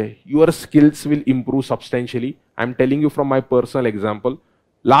ERP पैकेज है. Your skills will improve substantially. I'm telling you from my personal example.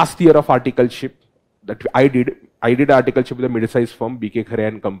 Last year of articleship that I did articleship with a mid-sized firm, BK Khare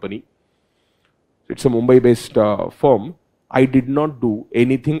and Company. It's a Mumbai-based firm. I did not do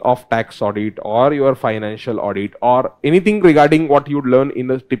anything of tax audit or your financial audit or anything regarding what you'd learn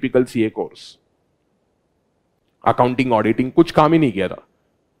in a typical CA course. Accounting, auditing, कुछ काम ही नहीं किया था.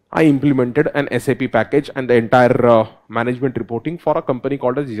 I implemented an SAP package and the entire management reporting for a company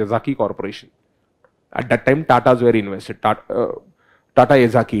called as 𝐓𝐡𝐚𝐧𝐤𝐬 Corporation. At that time, Tata's were invested. Tata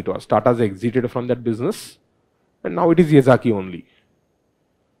𝐓𝐡𝐚𝐧𝐤𝐬 it was. Tata's exited from that business, and now it is 𝐓𝐡𝐚𝐧𝐤𝐬 only.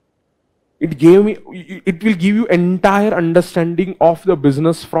 It will give you entire understanding of the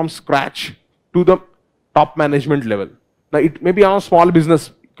business from scratch to the top management level. Now it may be a small business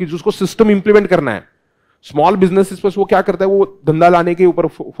कि जिसको system implement करना है. Small businesses पर वो क्या करता है, वो धंधा लाने के ऊपर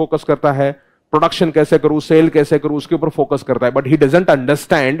फोकस करता है, प्रोडक्शन कैसे करूँ, सेल कैसे करूँ, उसके ऊपर फोकस करता है. But he doesn't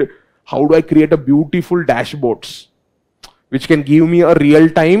understand how do I create a beautiful dashboards which can give me a real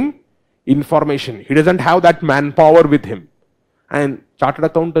time information. He doesn't have that manpower with him. And chartered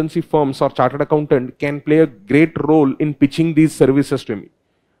accountancy firms or chartered accountant can play a great role in pitching these services to me.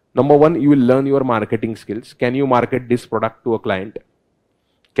 Number one, you will learn your marketing skills. Can you market this product to a client?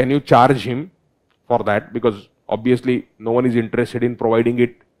 Can you charge him for that? Because obviously no one is interested in providing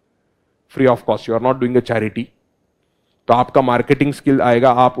it free of cost. You are not doing a charity. तो आपका marketing skill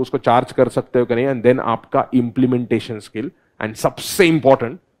आएगा, आप उसको charge कर सकते हो कि नहीं, and then आपका implementation skill, and सबसे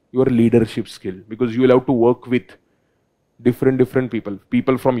important your leadership skill, because you will have to work with different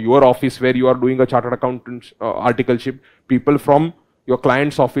people from your office where you are doing a chartered accountant articleship, people from your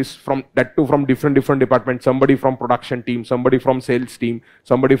client's office, from that too from different departments, somebody from production team, somebody from sales team,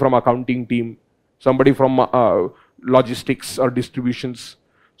 somebody from accounting team, somebody from logistics or distributions.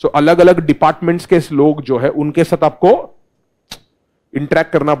 So अलग-अलग departments के लोग जो है उनके साथ आपको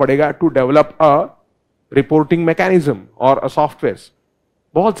interact करना पड़ेगा to develop a reporting mechanism or a softwares.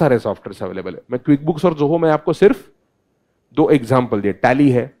 बहुत सारे सॉफ्टवेयर अवेलेबल है. मैं क्विकबुक्स और जोहो में आपको सिर्फ दो एग्जाम्पल दिए. टैली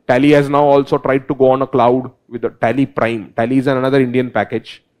है, tally has now also tried to go on a cloud with tally prime. Tally is another Indian package.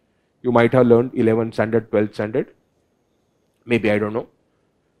 You might have learned 11th standard, 12th standard, maybe, I don't know.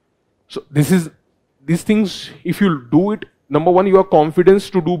 So these things, if you do it, number one, your confidence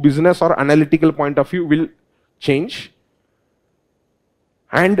to do business or analytical point of view will change,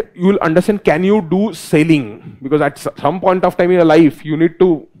 and you will understand, can you do selling, because at some point of time in your life you need to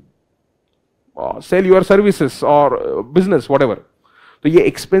sell your services और business whatever. तो ये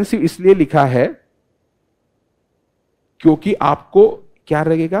expensive इसलिए लिखा है क्योंकि आपको क्या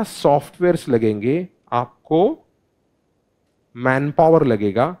लगेगा, सॉफ्टवेयर्स लगेंगे, आपको मैन पावर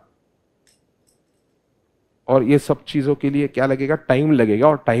लगेगा, और ये सब चीजों के लिए क्या लगेगा, टाइम लगेगा,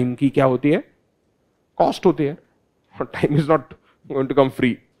 और टाइम की क्या होती है, कॉस्ट होती है। Time is not going to come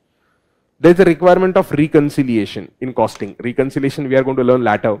free. There is a requirement of reconciliation in costing. Reconciliation we are going to learn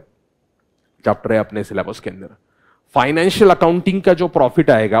letter, chapter है अपने सिलेबस के अंदर। फाइनेंशियल अकाउंटिंग का जो प्रॉफिट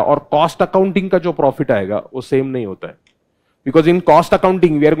आएगा और कॉस्ट अकाउंटिंग का जो प्रॉफिट आएगा वो सेम नहीं होता है, because in cost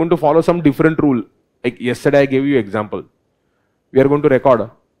accounting we are going to follow some different rule. Like yesterday I gave you example. We are going to record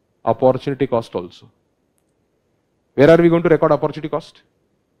opportunity cost also. Where are we going to record opportunity cost?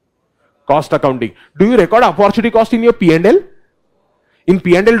 Cost accounting. Do you record opportunity cost in your P&L? In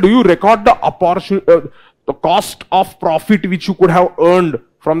P&L, do you record the the cost of profit which you could have earned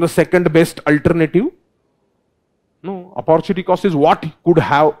from the second best alternative? No. Opportunity cost is what could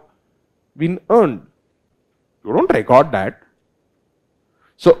have been earned. You don't record that.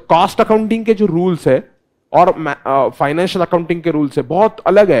 So cost accounting के जो rules है और financial accounting के rules है बहुत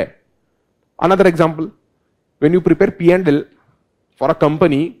अलग है. Another example, when you prepare P&L for a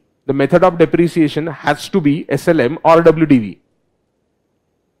company, the method of depreciation has to be SLM or WDV.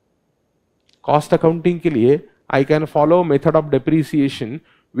 Cost accounting के लिए I can follow method of depreciation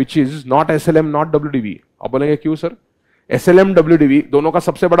which is not SLM, not WDV. आप बोलेंगे क्यों sir? SLM, WDV दोनों का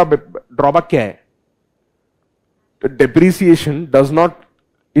सबसे बड़ा drawback क्या है? Depreciation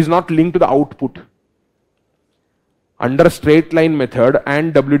is not linked to the output. Under straight line method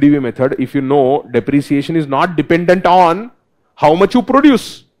and WDV method, if you know, depreciation is not dependent on how much you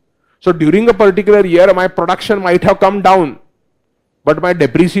produce. So during a particular year, my production might have come down, but my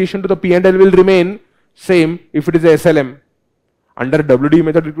depreciation to the P&L will remain same if it is a SLM. Under WDV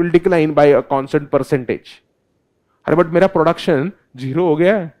method, it will decline by a constant percentage. अरे but मेरा production 0 हो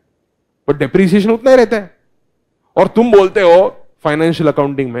गया है, but depreciation उतना ही रहता है. और तुम बोलते हो फाइनेंशियल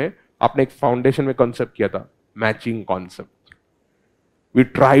अकाउंटिंग में, आपने एक फाउंडेशन में कॉन्सेप्ट किया था, matching concept. We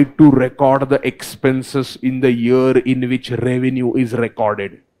try to record the expenses in the year in which revenue is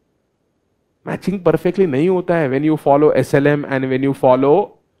recorded. Matching perfectly नहीं होता है when you follow SLM and when you follow,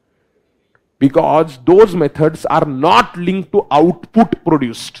 because those methods are not linked two output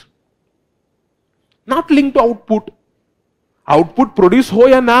produced. Not linked two output. Output produce हो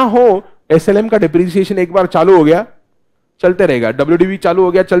या ना हो, SLM का depreciation एक बार चालू हो गया चलते रहेगा, डब्ल्यूडीवी चालू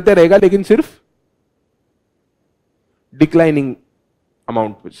हो गया चलते रहेगा, लेकिन सिर्फ डिक्लाइनिंग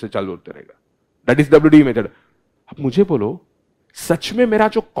अमाउंट से चालू होते रहेगा. That is WDV method. अब मुझे बोलो, सच में मेरा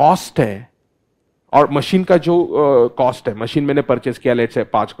जो कॉस्ट है और मशीन का जो कॉस्ट है, मशीन मैंने परचेस किया लेट्स से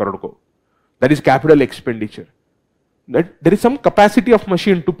 5 करोड़ को, that is capital expenditure. There is some capacity of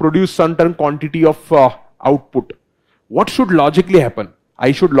machine to produce certain quantity of output. What should logically happen? I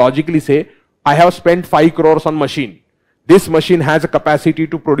should logically say, I have spent 5 crores on machine. This machine has a capacity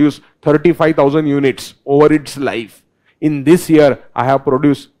to produce 35,000 units over its life. In this year, I have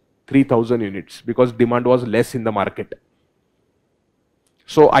produced 3,000 units because demand was less in the market.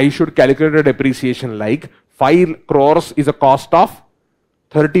 So I should calculate a depreciation like 5 crores is a cost of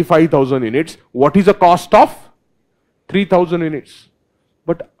 35,000 units. What is the cost of 3,000 units?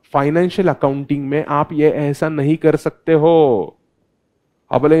 But financial accounting में आप ये ऐसा नहीं कर सकते हो.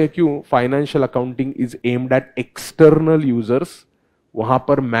 अब बोलेंगे क्यों? Financial accounting is aimed at external users. वहां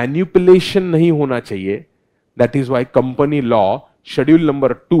पर मैन्युपुलेशन नहीं होना चाहिए. That is why company law schedule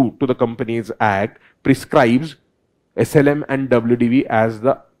number 2 to the companies act prescribes SLM and WDV as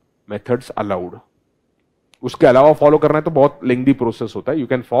the methods allowed. उसके अलावा फॉलो करना है तो बहुत लेंथी प्रोसेस होता है. You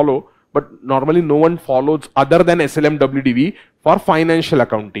can follow, but normally no one follows other than SLM WDV for financial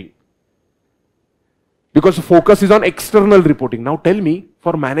accounting. Because focus is on external reporting. Now tell me,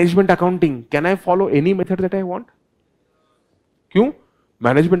 for management accounting, can I follow any method that I want? क्यों?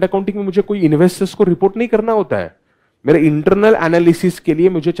 Management accounting में मुझे कोई investors को report नहीं करना होता है. मेरे इंटरनल एनालिसिस के लिए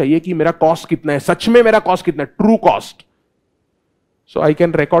मुझे चाहिए कि मेरा कॉस्ट कितना है, सच में मेरा कॉस्ट कितना है, true cost. So I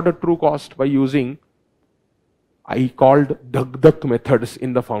can record a true cost by using I called धक मेथड्स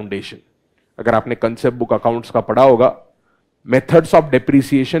इन द फाउंडेशन. अगर आपने कंसेप्ट बुक अकाउंट्स का पढ़ा होगा, methods of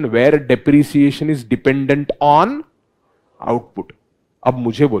depreciation where depreciation is dependent on output. अब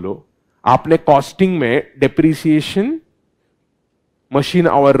मुझे बोलो, आपने कॉस्टिंग में depreciation machine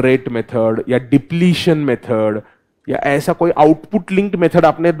hour rate method या डिप्लीशन मेथड या ऐसा कोई आउटपुट लिंक्ड मेथड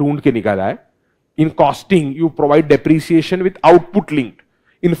आपने ढूंढ के निकाला है. In costing you provide depreciation with output linked.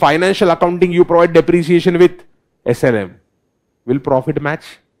 In financial accounting you provide depreciation with SLM. Will profit match?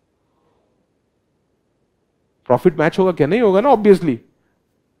 Profit match होगा क्या? नहीं होगा ना, obviously.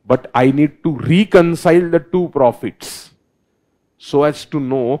 but I need to reconcile the two profits so as to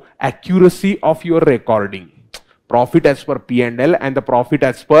know accuracy of your recording. Profit as per P&L and the profit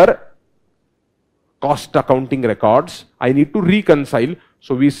as per cost accounting records. I need to reconcile.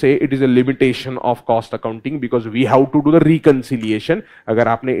 So we say it is a limitation of cost accounting because we have to do the reconciliation. अगर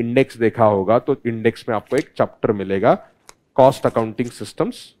आपने index देखा होगा तो index में आपको एक chapter मिलेगा cost accounting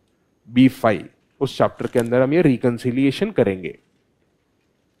systems B5. उस चैप्टर के अंदर हम ये रिकंसिलिएशन करेंगे.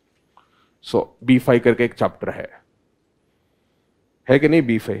 सो B5 करके एक चैप्टर है कि नहीं?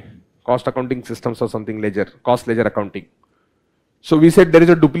 B5 कॉस्ट अकाउंटिंग सिस्टम्स और something laser, cost ledger accounting. So we said there is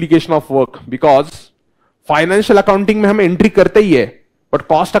a duplication of work because financial accounting में हम एंट्री करते ही है, बट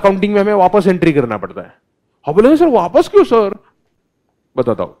कॉस्ट अकाउंटिंग में हमें वापस एंट्री करना पड़ता है. हम बोले सर वापस क्यों सर?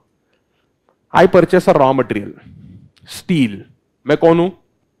 बताता हूं. I purchase a raw material steel. मैं कौन हूं?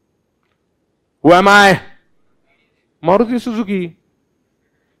 Who am I? Maruti Suzuki.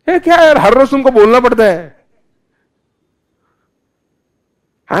 क्या यार हर रोज तुमको बोलना पड़ता है.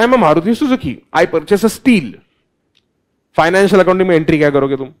 I am a Maruti Suzuki. I purchase a steel. Financial accounting में एंट्री क्या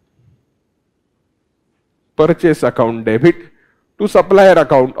करोगे तुम? Purchase account debit to supplier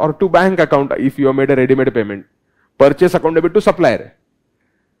account और to bank account if you made a readymade payment. Purchase account debit to supplier.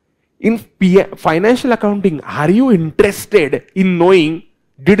 In financial accounting, are you interested in knowing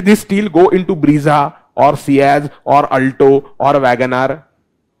did this steel go into Brezza or Ciaz or Alto or WagonR?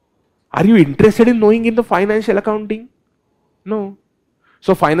 Are you interested in knowing in the financial accounting? No.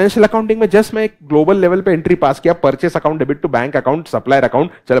 So financial accounting में just मैं एक global level पे entry पास किया, purchase account debit to bank account supplier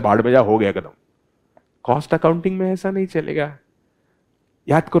account, चलो भाड़ में जा, हो गया खत्म. कॉस्ट अकाउंटिंग में ऐसा नहीं चलेगा.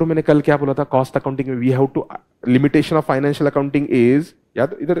 याद करो मैंने कल क्या बोला था. कॉस्ट अकाउंटिंग में we have to limitation of financial accounting is,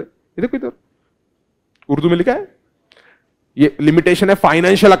 याद इधर इधर उर्दू में लिखा है, ये लिमिटेशन है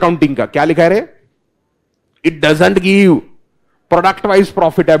फाइनेंशियल अकाउंटिंग का. क्या लिखा है रे? It doesn't give product wise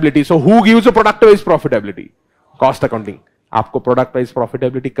profitability. So who gives a product wise profitability? Cost accounting. आपको प्रोडक्ट वाइज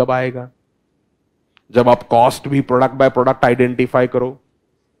प्रॉफिटेबिलिटी कब आएगा? जब आप कॉस्ट भी प्रोडक्ट बाय प्रोडक्ट आइडेंटिफाई करो.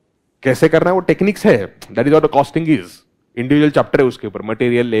 कैसे करना है वो टेक्निक्स है. That is what the costing is. Individual chapter है उसके ऊपर,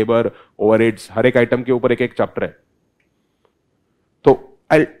 मटेरियल, लेबर, ओवरहेड्स, हर एक आइटम के ऊपर एक एक चैप्टर है. तो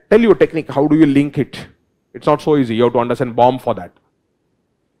I'll tell you a technique. How do you link it? It's not so easy. You have to understand BOM for that.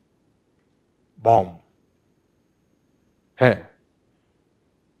 BOM है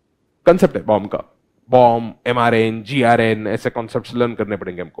कंसेप्ट है BOM का. BOM, MRN, GRN ऐसे कॉन्सेप्ट्स लर्न करने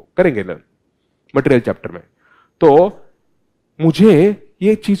पड़ेंगे हमको. करेंगे लर्न मटेरियल चैप्टर में. तो मुझे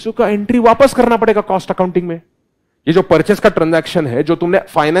ये चीजों का एंट्री वापस करना पड़ेगा कॉस्ट अकाउंटिंग में. ये जो परचेस का ट्रांजैक्शन है जो तुमने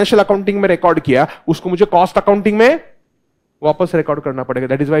फाइनेंशियल अकाउंटिंग में रिकॉर्ड किया, उसको मुझे कॉस्ट अकाउंटिंग में वापस रिकॉर्ड करना पड़ेगा.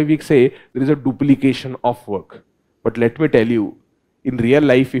 दैट इज व्हाई वी से there is a duplication of work. But let me tell you, in real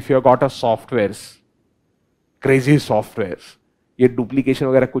life if you got a software, crazy software, ये डुप्लीकेशन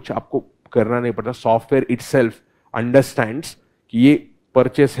वगैरह कुछ आपको करना नहीं पड़ता. सॉफ्टवेयर इटसेल्फ अंडरस्टैंड्स कि ये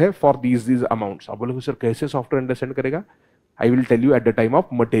परचेस है फॉर दीज अमाउंट्स. आप बोलोगे सर कैसे सॉफ्टवेयर अंडरस्टैंड करेगा? I will tell you at the time of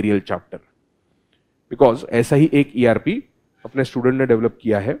material chapter. Because ऐसा ही एक ERP अपने स्टूडेंट ने डेवलप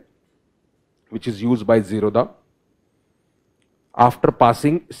किया है which is used by Zerodha. After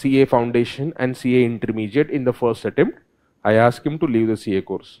passing CA Foundation and CA Intermediate in the first attempt, I asked him to leave the CA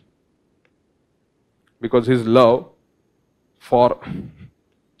course because his love for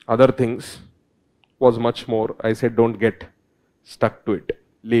other things was much more. I said, don't get stuck to it.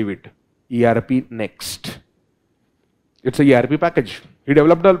 Leave it. ERP next. It's a ERP package. He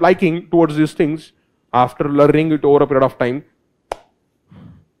developed a liking towards these things after learning it over a period of time.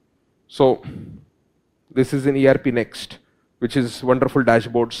 So, this is in ERP next, which is wonderful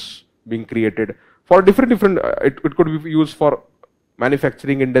dashboards being created for different it could be used for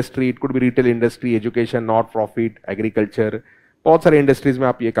manufacturing industry, it could be retail industry, education, not profit, agriculture. बहुत सारे industries में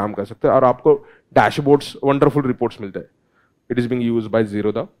आप ये काम कर सकते हैं और आपको डैशबोर्ड्स, वंडरफुल रिपोर्ट्स मिलते हैं. It is being used by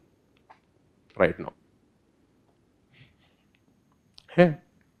Zerodha right now. है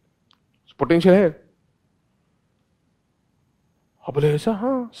पोटेंशियल है. अब बोले ऐसा?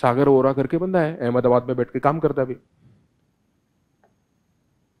 हाँ, सागर ओरा करके बंदा है, अहमदाबाद में बैठ के काम करता है अभी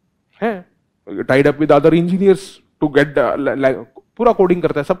है. Tied up with other engineers to get, पूरा कोडिंग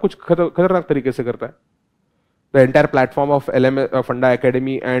करता है, सब कुछ खतरनाक तरीके से करता है. The entire platform of LM फंडा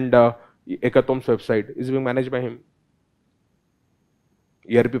academy and 𝐂𝐚𝐧𝐤𝐬 website is being managed by him.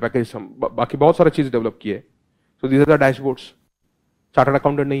 ERP package, बाकी बहुत सारी चीज डेवलप की है. So these are the dashboards. Chartered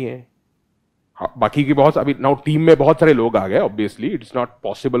accountant नहीं है. बाकी की बहुत, अभी नाउ टीम में बहुत सारे लोग आ गए. Obviously it is not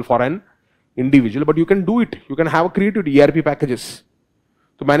possible for an individual, but you can do it. You can have created ERP packages.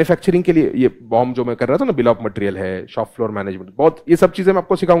 तो मैन्युफैक्चरिंग के लिए ये बॉम जो मैं कर रहा था ना, बिल ऑफ मटेरियल है, शॉप फ्लोर मैनेजमेंट, बहुत ये सब चीजें मैं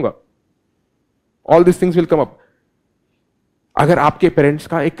आपको सिखाऊंगा. All this things will come up. अगर आपके पेरेंट्स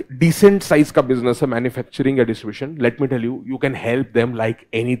का एक डिसेंट साइज का बिजनेस है, मैन्युफैक्चरिंग या distribution, let me tell you, you can help them like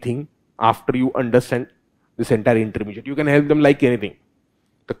anything after you understand this entire intermediate. You can help them like anything.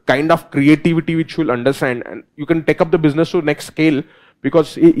 The kind of creativity which you'll understand, and you can take up the business to next scale, because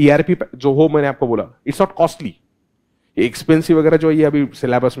ERP जो हो मैंने आपको बोला, it's not costly. ये expensive वगैरह जो ये अभी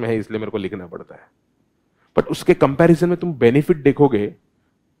सिलेबस में है इसलिए मेरे को लिखना पड़ता है. बट उसके कंपैरिजन में तुम बेनिफिट देखोगे,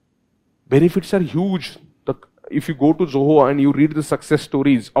 benefits are huge. If you go to Zoho and you read the success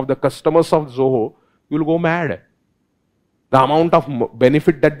stories of the customers of Zoho, you'll go mad. The amount of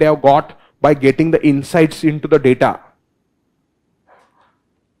benefit that they have got by getting the insights into the data.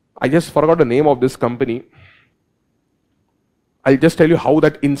 I just forgot the name of this company. I'll just tell you how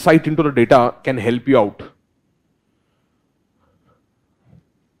that insight into the data can help you out.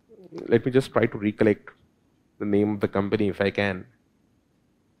 Let me just try to recollect the name of the company if I can.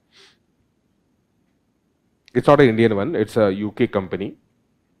 It's not an Indian one, it's a UK company.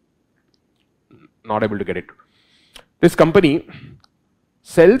 Not able to get it. This company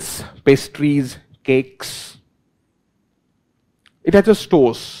sells pastries, cakes. It has a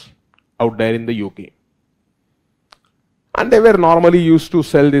stores out there in the UK. And they were normally used to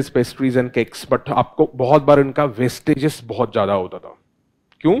sell these pastries and cakes, but आपको बहुत बार इनका vestiges बहुत ज्यादा होता था.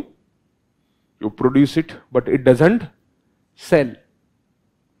 क्यों? You produce it, but it doesn't sell.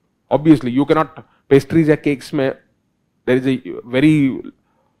 Obviously, you cannot pastries या cakes में there is a very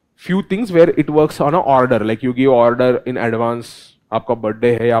few things where it works on an order. Like you give order in advance. आपका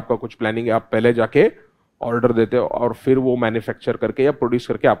birthday है, आपका कुछ planning है, आप पहले जाके ऑर्डर देते हो और फिर वो मैन्युफैक्चर करके या प्रोड्यूस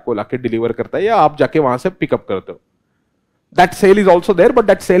करके आपको लाके डिलीवर करता है, या आप जाके वहां से पिकअप करते हो. That cell is also there, but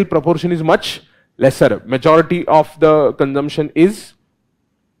that cell proportion is much laser. Majority of the consumption is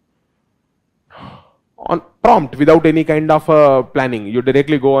on prompt without any kind of planning. You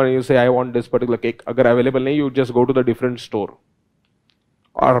directly go and you से I want this particular cake. अगर available नहीं, you just go to the different store.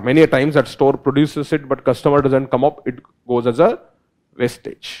 और many times that store produces it, but customer doesn't come up, it goes as a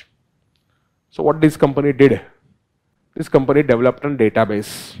wastage. So what this company did? This company developed a database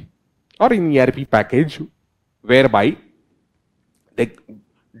or an ERP package whereby they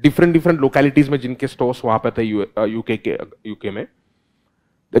different localities में जिनके stores वहाँ पे थे UK में,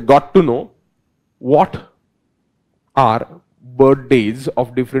 they got to know what are birthdays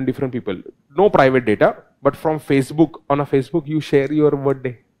of different people. No private data, but from Facebook, on a Facebook you share your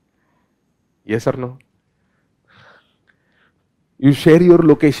birthday. Yes or no? You share your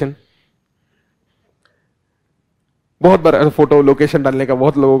location. बहुत बार photo location डालने का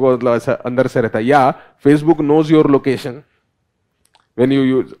बहुत लोगों को मतलब ऐसा अंदर से रहता है. या Facebook knows your location when you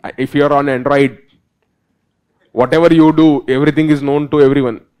use. If you are on Android, what ever you do, everything is known to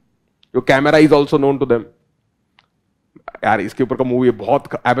everyone. Your camera is also known to them. यार इसके ऊपर का मूवी है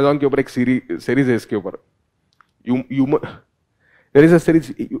बहुत, अमेजॉन के ऊपर एक सीरीज है इसके ऊपर. There is a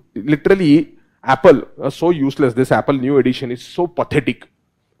series, literally Apple so useless. This Apple new addition is so pathetic.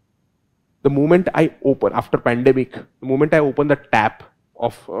 The moment I open, after pandemic, the moment I open the tap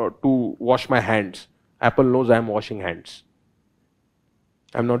of to wash my hands, Apple knows I am washing hands.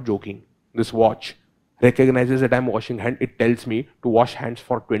 I'm not joking. This watch recognizes that I'm washing hands. It tells me to wash hands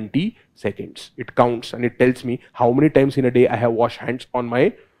for 20 seconds. It counts and it tells me how many times in a day I have washed hands on my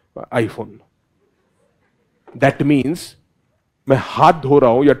iPhone. That means मैं हाथ धो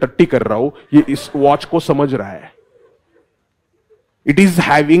रहा हूं या टट्टी कर रहा हूं, ये इस वॉच को समझ रहा है. It is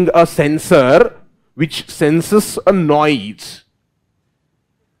having a sensor which senses a noise.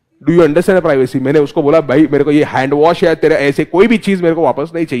 Do you understand the privacy? मैंने उसको बोला भाई मेरे को ये हैंड वॉश या तेरा ऐसे कोई भी चीज मेरे को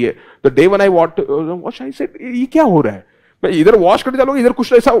वापस नहीं चाहिए. The day when I wash, I said ये क्या हो रहा है? मैं इधर वॉश करते चलोगे, इधर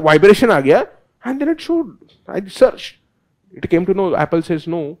कुछ ऐसा वाइब्रेशन आ गया, and then it showed. I searched. It came to know. Apple says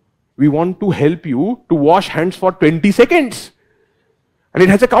no. We want to help you to wash hands for 20 seconds, and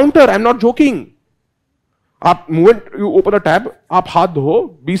it has a counter. I'm not joking. आप moment you open the tab, आप हाथ धो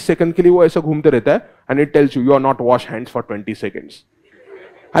 20 second के लिए वो ऐसा घूमते रहता है and it tells you are not wash hands for 20 seconds.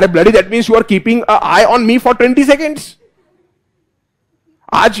 अरे bloody that means you are keeping a I on me for 20 seconds.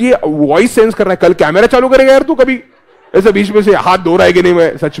 आज ये वॉइस सेंस कर रहा है, कल कैमरा चालू करेगा यार तू कभी ऐसे बीच में से हाथ धो रहा है कि नहीं.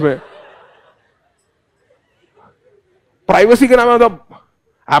 मैं सच में प्राइवेसी के नाम में मतलब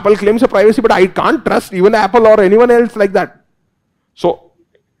Apple claims privacy, but I can't trust even Apple और anyone else like that. So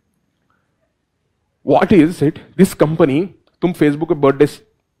what is it? This company, तुम Facebook पे birthdays,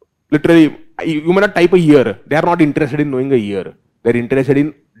 literally, you may not type a year. They are not interested in knowing a year. They're interested in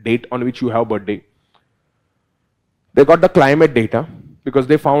date on which you have birthday. They got the climate data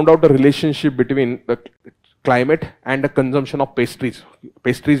because they found out the relationship between the climate and the consumption of pastries.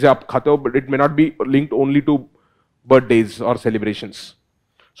 Pastries आप खाते हो, but it may not be linked only to birthdays or celebrations.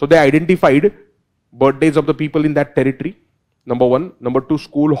 So they identified birthdays of the people in that territory. Number 1, number 2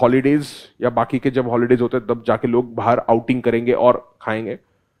 school holidays या बाकी के जब holidays होते हैं तब जाके लोग बाहर आउटिंग करेंगे और खाएंगे.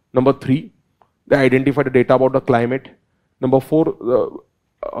 Number 3, they identify the data about the climate. Number 4,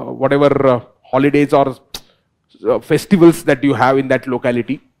 whatever holidays or festivals that you have in that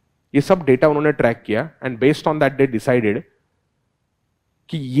locality. ये सब डेटा उन्होंने ट्रैक किया and based on that they decided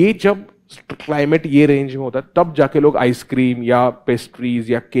कि ये जब क्लाइमेट ये रेंज में होता है तब जाके लोग आइसक्रीम या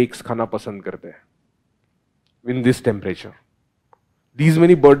पेस्ट्रीज या केक्स खाना पसंद करते हैं. In this temperature these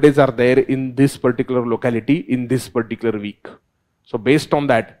many birthdays are there in this particular locality in this particular week. So based on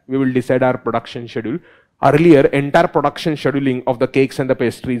that, we will decide our production schedule. Earlier, entire production scheduling of the cakes and the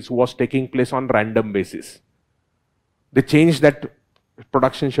pastries was taking place on random basis. They changed that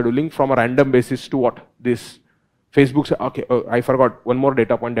production scheduling from a random basis to what? This. Facebook said, okay, I forgot one more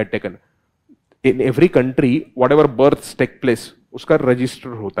data point that taken. In every country, whatever births take place, उसका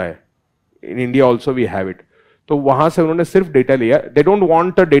register होता है. In India also we have it. तो वहां से उन्होंने सिर्फ data लिया. They don't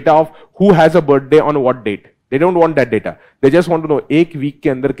want the data of who has a birthday on what date. They don't want that data. They just want to know एक week के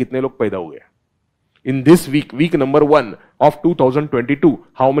अंदर कितने लोग पैदा हुए. In this week, week number 1 of 2022,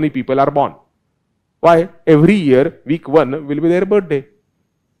 how many people are born? Why? Every year, week 1 will be their birthday.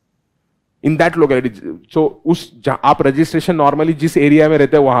 In that locality. So उस आप registration normally जिस एरिया में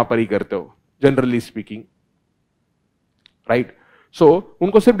रहते हो वहां पर ही करते हो, जनरली स्पीकिंग, राइट? सो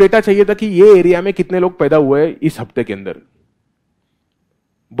उनको सिर्फ डेटा चाहिए था कि ये एरिया में कितने लोग पैदा हुए इस हफ्ते के अंदर.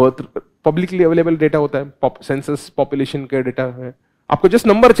 बर्थ पब्लिकली अवेलेबल डेटा होता है, सेंसस पॉपुलेशन का डेटा है. आपको जस्ट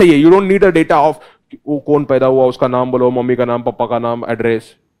नंबर चाहिए. You don't need a data of वो कौन पैदा हुआ, उसका नाम बोलो, मम्मी का नाम, पापा का नाम,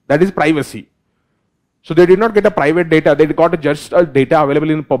 address. That is privacy. So they did not get a private data, they got just a data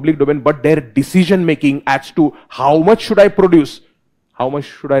available in public domain, but their decision making as to how much should I produce, how much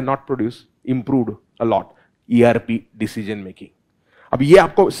should I not produce, improved a lot. ERP decision making. अब ये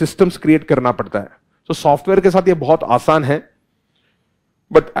आपको systems create करना पड़ता है. So software के साथ ये बहुत आसान है,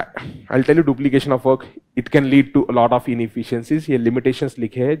 but I'll tell you duplication of work, it can lead to a lot of inefficiencies. ये limitations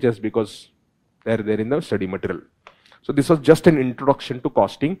लिखे हैं just because they're there in the study material. So this was just an introduction to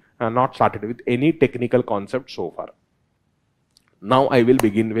costing and not started with any technical concept so far. Now I will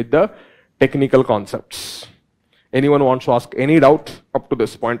begin with the technical concepts. Anyone wants to ask any doubt up to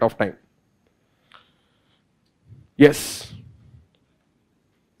this point of time? Yes.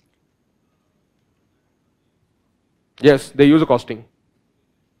 Yes, they use a costing.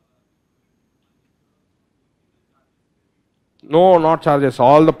 No, not charges.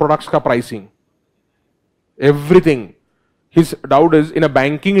 All the products ka pricing. Everything. His doubt is, in a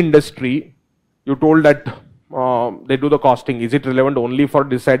banking industry, you told that they do the costing. Is it relevant only for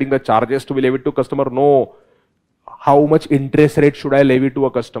deciding the charges to be levied to customer? No. How much interest rate should I levy to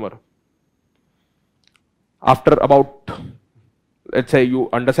a customer? After about, let's say you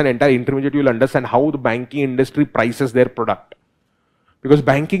understand entire intermediate, you will understand how the banking industry prices their product. Because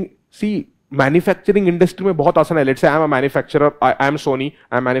banking, see, manufacturing industry में बहुत आसान है. Let's say I am a manufacturer, I am Sony,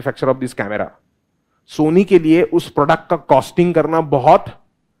 I am manufacturer of this camera. Soni के लिए उस product का costing करना बहुत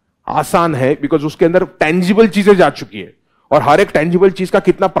आसान है, बिकॉज उसके अंदर टेंजिबल चीजें जा चुकी है और हर एक टेंजिबल चीज का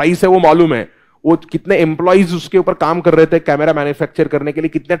कितना प्राइस है वो मालूम है. वो कितने एम्प्लॉइज उसके ऊपर काम कर रहे थे कैमरा मैन्युफैक्चर करने के लिए,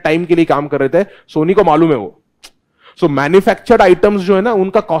 कितने टाइम के लिए काम कर रहे थे, सोनी को मालूम है वो. सो मैन्युफैक्चर्ड आइटम्स जो है ना,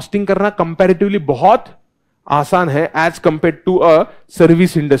 उनका कॉस्टिंग करना कंपैरेटिवली बहुत आसान है as compare to a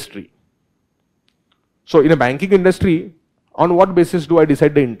service industry. So in a banking industry, on what basis do I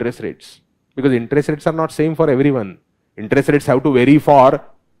decide the interest rates? Because interest rates are not same for everyone. Interest rates have to vary for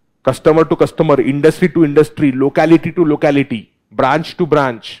customer to customer, industry to industry, locality to locality, branch to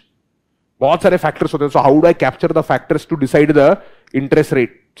branch. बहुत सारे factors होते हैं. So how do I capture the factors to decide the interest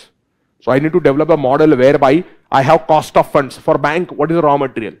rate? So I need to develop a model whereby I have cost of funds. For bank, what is the raw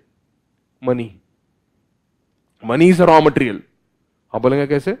material? Money. Money is a raw material. आप बोलेंगे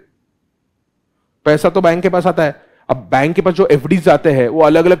कैसे? पैसा तो bank के पास आता है. अब bank के पास जो एफडीज आते हैं वो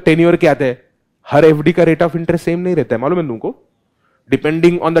अलग अलग टेन्योर के आते हैं. हर एफडी का रेट ऑफ इंटरेस्ट सेम नहीं रहता है, मालूम है तुमको?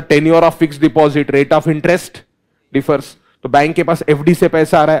 Depending on the tenure of fixed deposit, rate of interest differs. तो बैंक के पास एफडी से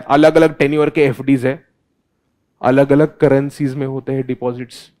पैसा आ रहा है, अलग अलग टेन्योर के एफडीज है, अलग अलग करेंसीज में होते हैं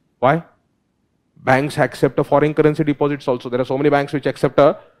deposits. Why? Banks accept a foreign currency deposits also. There are so many banks which accept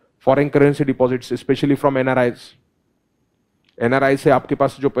a foreign currency deposits, specially from NRIs. NRI से आपके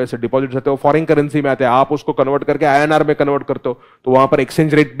पास जो पैसे डिपॉजिट रहते हैं वो फॉरेन करेंसी में आते हैं, आप उसको कन्वर्ट करके आईएनआर में कन्वर्ट करते हो, तो वहां पर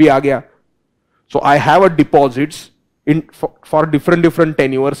एक्सचेंज रेट भी आ गया. सो I have a deposits in for different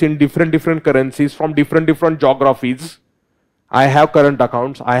tenures in different currencies from different geographies. I have current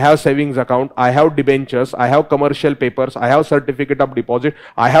accounts, I have savings account, I have debentures, I have commercial papers, I have certificate of deposit,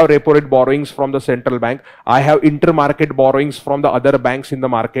 I have repo rate borrowings from the central bank, I have intermarket borrowings from the other banks in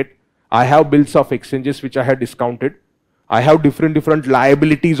the market, I have bills of exchanges which I have discounted. I have different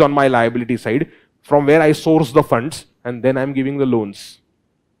liabilities on my liability side from where I source the funds and then I'm giving the loans.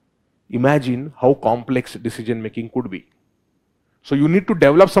 Imagine how complex decision making could be. So you need to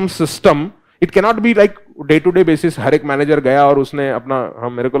develop some system. It cannot be like day to day basis हर एक manager गया और उसने अपना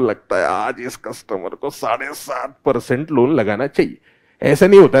हम मेरे को लगता है आज इस कस्टमर को 7.5% लोन लगाना चाहिए. ऐसा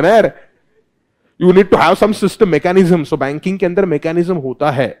नहीं होता ना यार. You need to have some system mechanism. So banking के अंदर mechanism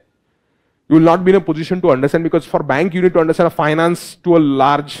होता है. You will not be in a position to understand because for bank you need to understand finance to a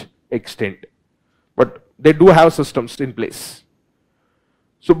large extent. But they do have systems in place.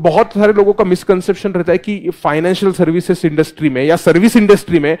 So बहुत सारे लोगों का misconception रहता है कि financial services industry में या service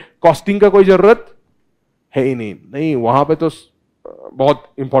industry में कॉस्टिंग का कोई जरूरत है ही नहीं. नहीं, वहां पे तो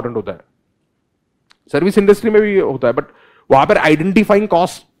बहुत इंपॉर्टेंट होता है. सर्विस इंडस्ट्री में भी होता है, बट वहां पर identifying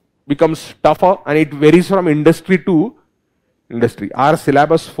cost becomes tougher and it varies from industry to industry. Our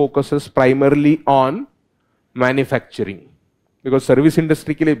syllabus focuses primarily on manufacturing because service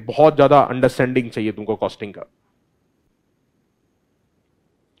industry के लिए बहुत ज्यादा अंडरस्टैंडिंग चाहिए तुमको कॉस्टिंग का.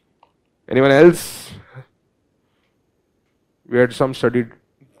 Anyone else? We had some studied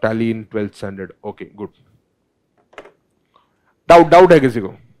tally in 12th standard. Okay, good. Doubt है किसी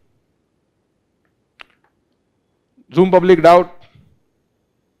को? Zoom public doubt?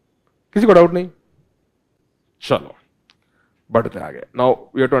 किसी को डाउट नहीं? चलो बढ़ते आगे. Now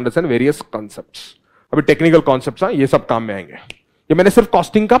we have to understand various concepts. अभी टेक्निकल कॉन्सेप्ट्स हैं, ये सब काम में आएंगे. ये मैंने सिर्फ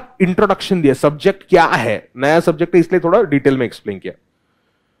कॉस्टिंग का इंट्रोडक्शन दिया. सब्जेक्ट क्या है, नया सब्जेक्ट है इसलिए थोड़ा डिटेल में एक्सप्लेन किया.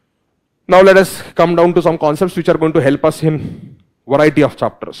 Now let us come down to some concepts which are going to help us in variety of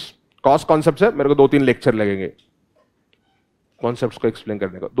chapters. Cost concepts है, मेरे को 2-3 लेक्चर लगेंगे कॉन्सेप्ट्स को एक्सप्लेन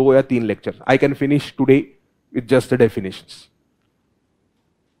करने का. 2 या 3 lecture. I can finish today with just the definitions.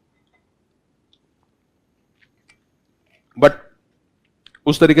 But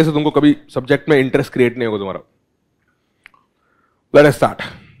उस तरीके से तुमको कभी सब्जेक्ट में इंटरेस्ट क्रिएट नहीं होगा तुम्हारा. Let us start.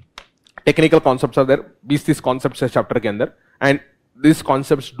 Technical concepts are there. 20-30 concepts है चैप्टर के अंदर and this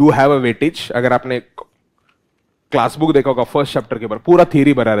concepts do have a weightage. अगर आपने क्लास बुक देखा होगा फर्स्ट चैप्टर के ऊपर पूरा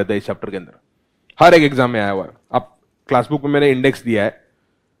थियरी भरा रहता है इस चैप्टर के अंदर. हर एक एग्जाम में आया हुआ है. आप क्लास बुक में मैंने इंडेक्स दिया है.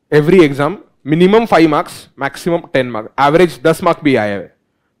 Every exam minimum 5 marks, maximum 10 marks, average 10 marks भी आया है.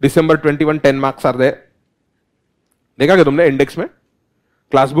 December 21 10 marks are there. देखा क्या तुमने इंडेक्स में?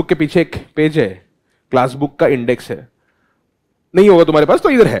 क्लास बुक के पीछे एक पेज है, क्लास बुक का इंडेक्स है. नहीं होगा तुम्हारे पास तो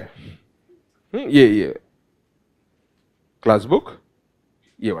इधर है. ये क्लास बुक,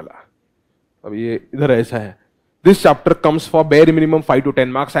 ये वाला. अब ये इधर ऐसा है. This chapter comes for bare minimum 5 to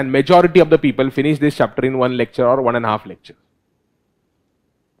 10 marks and majority of the people finish this chapter in 1 lecture और 1.5 लेक्चर.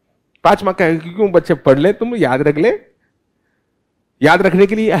 5 मार्क्स का क्यों बच्चे पढ़ ले, तुम याद रख ले. याद रखने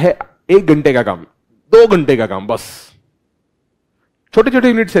के लिए है 1 घंटे का काम, 2 घंटे का काम बस. छोटे छोटे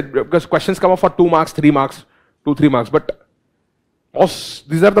यूनिट्स है because questions come up for 2 marks, 3 marks, 2-3 marks, but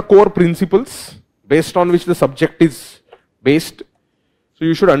these are the core principles based on which the subject is based. So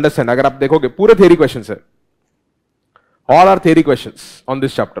you should understand. अगर आप देखोगे पूरे theory questions है, all are theory questions on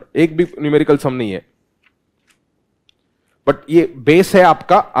this chapter. एक भी numerical sum नहीं है, but ये base है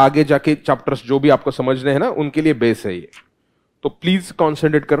आपका. आगे जाके chapters जो भी आपको समझने हैं ना उनके लिए base है ये. तो प्लीज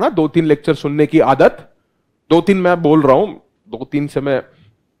कॉन्सेंट्रेट करना. 2-3 लेक्चर सुनने की आदत. 2-3 मैं बोल रहा हूं, 2-3 से मैं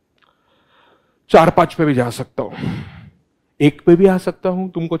 4-5 पे भी जा सकता हूं, 1 पे भी आ सकता हूं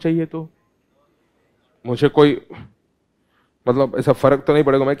तुमको चाहिए तो. मुझे कोई मतलब ऐसा फर्क तो नहीं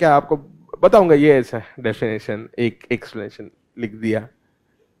पड़ेगा. मैं क्या आपको बताऊंगा ये ऐसा डेफिनेशन, एक एक्सप्लेनेशन लिख दिया,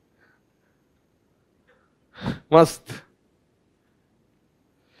 मस्त.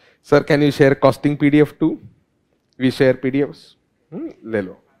 Sir can you share costing PDF to? We share PDFs. ले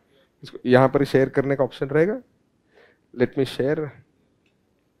लो इसको. यहां पर शेयर करने का ऑप्शन रहेगा. Let me share.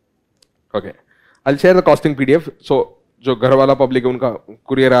 Okay, I share the costing PDF. सो जो घर वाला पब्लिक है उनका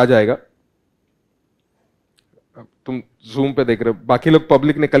कुरियर आ जाएगा. तुम जूम पे देख रहे हो, बाकी लोग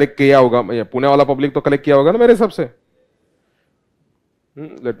पब्लिक ने कलेक्ट किया होगा, पुणे वाला पब्लिक तो कलेक्ट किया होगा ना मेरे हिसाब से.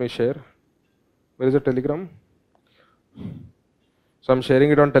 Let me share. Where is a Telegram? So I am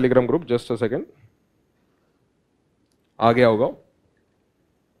sharing it on Telegram group. Just a second. आ गया होगा.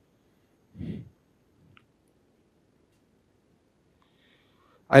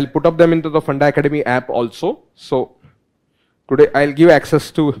 I'll put up them into the Funda Academy app also. So today I'll give access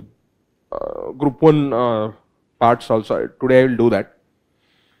to group 1 parts also. Today I will do that.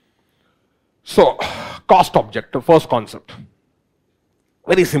 So cost object, first concept.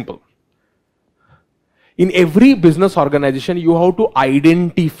 Very simple. In every business organization you have to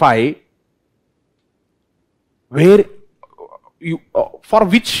identify where you for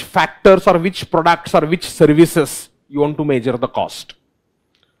which factors or which products or which services you want to measure the cost.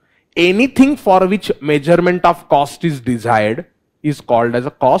 anything for which measurement of cost is desired is called as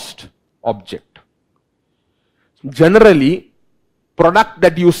a cost object. Generally, product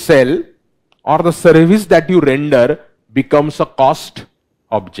that you sell or the service that you render becomes a cost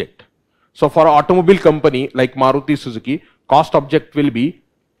object. So for an automobile company like Maruti Suzuki, cost object will be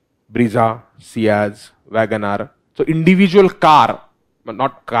Brezza, Ciaz, WagonR. So individual car,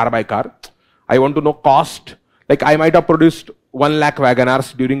 not car by car. I want to know cost. Like I might have produced 1 lakh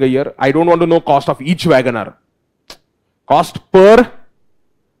WagonRs during a year. I don't want to know cost of each WagonR. Cost per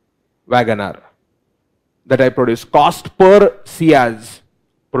WagonR that I produce. Cost per Ciaz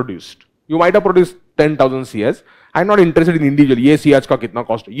produced. You might have produced 10,000 Ciaz. I'm not interested in individual. ये Ciaz का कितना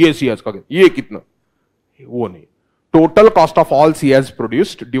cost? ये Ciaz का कितना? ये कितना? वो नहीं. Total cost of all Ciaz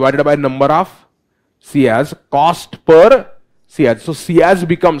produced divided by number of Ciaz, cost per Ciaz. So Ciaz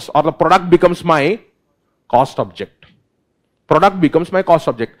becomes, or the product becomes my cost object. Product becomes my cost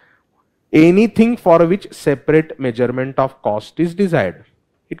object. Anything for which separate measurement of cost is desired.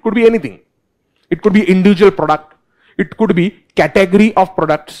 It could be anything. It could be individual product. It could be category of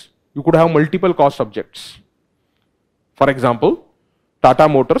products. You could have multiple cost objects. For example, Tata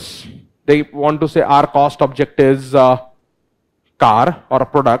Motors, they want to say our cost object is car or a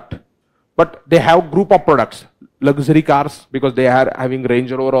product, but they have group of products, luxury cars, because they are having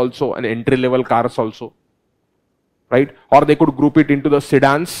Range Rover also and entry level cars also, right? Or they could group it into the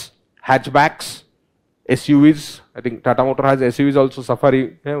sedans, hatchbacks, SUVs. I think Tata Motor has SUVs also.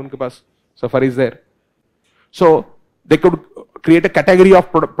 Safari, yeah, unke paas Safari is there. So they could create a category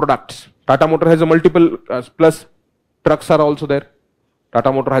of products. Tata Motor has a multiple plus trucks are also there.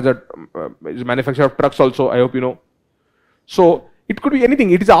 Tata Motor has a is manufacturer of trucks also. I hope you know. So it could be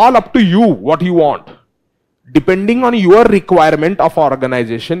anything. It is all up to you what you want. Depending on your requirement of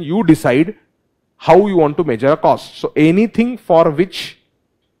organization, you decide how you want to measure a cost. So anything for which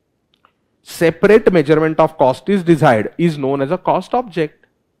separate measurement of cost is desired is known as a cost object.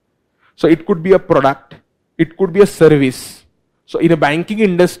 So it could be a product, it could be a service. So in a banking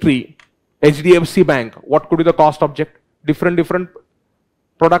industry, HDFC Bank, what could be the cost object? Different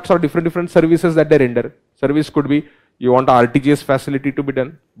products or different services that they render. Service could be, you want RTGS facility to be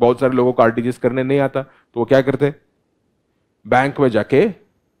done. बहुत सारे लोगों को RTGS करने नहीं आता, तो वो क्या करते? बैंक में जाके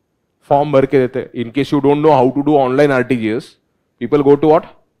फॉर्म भर के देते. In case you don't know how to do online RTGS, people go to what?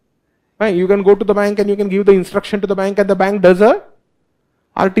 You can go to the bank and you can give the instruction to the bank and the bank does a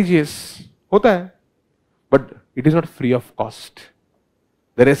RTGS. होता है. But it is not free of cost.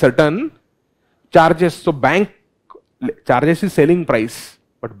 There is certain charges. So bank charges is selling price,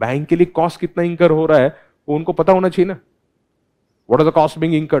 but bank के लिए cost कितना incur हो रहा है वो उनको पता होना चाहिए ना. What are the costs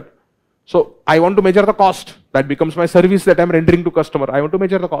being incurred? So I want to measure the cost. That becomes my service that I am rendering to customer. I want to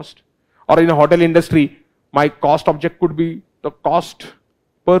measure the cost. Or in a hotel industry, my cost object could be the cost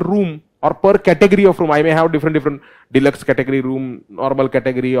per room or per category of room. I may have different deluxe category room, normal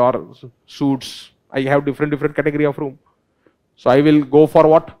category, or suites. I have different category of room. So I will go for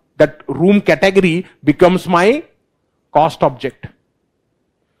what? That room category becomes my cost object.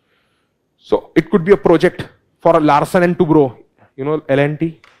 So it could be a project for Larsen and Toubro, you know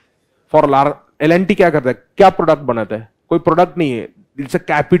L&T. For L&T क्या करता है? क्या product बनाता है? कोई product नहीं है. It's a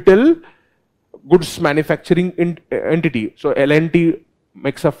capital goods manufacturing entity. So L&T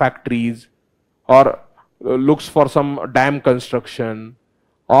makes a factories or looks for some dam construction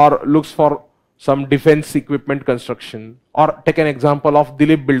or looks for some defense equipment construction. और take an example of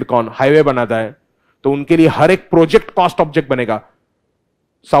Dilip Buildcon, highway बनाता है, तो उनके लिए हर एक project cost object बनेगा.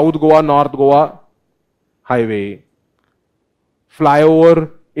 South Goa, north Goa highway, flyover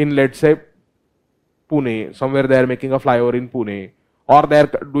in, let's say, Pune, somewhere they are making a flyover in Pune, or they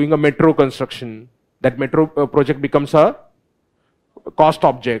are doing a metro construction. That metro project becomes a cost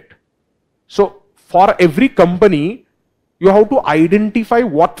object. So for every company, you have to identify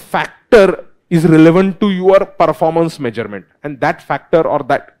what factor is relevant to your performance measurement, and that factor or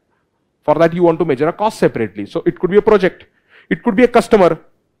that, for that you want to measure a cost separately. So it could be a project, it could be a customer.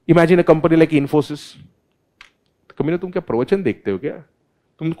 Imagine a company like Infosys. कभी ना तुम क्या प्रवचन देखते हो क्या?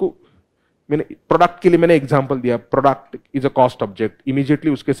 तुमको मैंने प्रोडक्ट के लिए मैंने एग्जांपल दिया. Product is a cost object.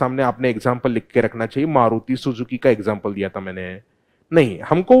 Immediately उसके सामने आपने एग्जांपल लिख के रखना चाहिए. मारुति सुजुकी का एग्जांपल दिया था मैंने. नहीं,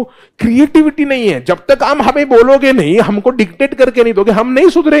 हमको क्रिएटिविटी नहीं है. जब तक आप हमें बोलोगे नहीं, हमको डिक्टेट करके नहीं दोगे, हम नहीं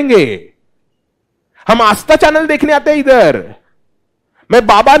सुधरेंगे. हम आस्था चैनल देखने आते हैं इधर. मैं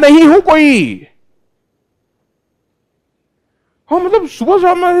बाबा नहीं हूं कोई. हाँ, मतलब सुबह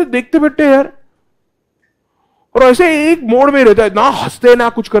शाम देखते बैठे यार, और ऐसे एक मोड में रहता है, ना हंसते ना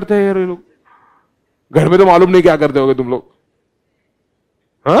कुछ करते हैं यार ये लोग. घर में तो मालूम नहीं क्या करते होगे तुम लोग.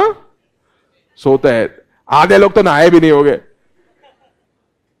 हाँ, सोते हैं. आधे लोग तो नहाए भी नहीं होगे.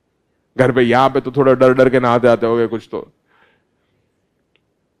 घर पे, यहां पे तो थोड़ा डर डर के नहाते आते होगे कुछ तो।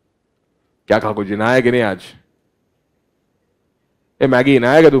 क्या खा कुछ नहाया कि नहीं आज? ए मैगी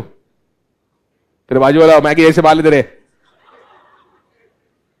नहाया क्या तू? तेरे बाजू वाला मैगी ऐसे बाल तेरे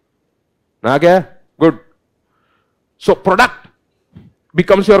ना क्या? Good. So product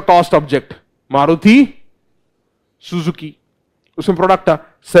becomes your cost object. Maruti Suzuki, उसमें प्रोडक्ट था।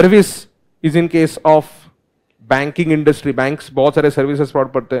 Service is in case of banking industry, banks बहुत सारे सर्विसेज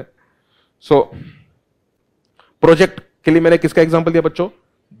प्रोवाइड करते हैं। सो प्रोजेक्ट के लिए मैंने किसका एग्जांपल दिया बच्चों?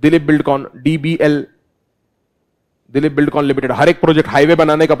 Dilip Buildcon, DBL, Dilip Buildcon limited. हर एक प्रोजेक्ट, हाईवे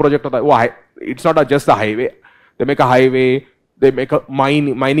बनाने का प्रोजेक्ट होता है वो, it's not just the highway, they make a highway, they make a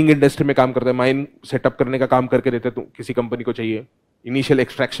mining industry में काम करते हैं, माइन सेटअप करने का काम करके देते हैं। तो किसी कंपनी को चाहिए इनिशियल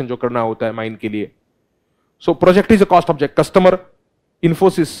एक्सट्रैक्शन जो करना होता है माइन के लिए। So project is a cost object. Customer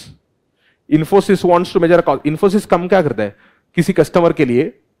Infosys wants to major cost. Infosys कम क्या करता है? किसी कस्टमर के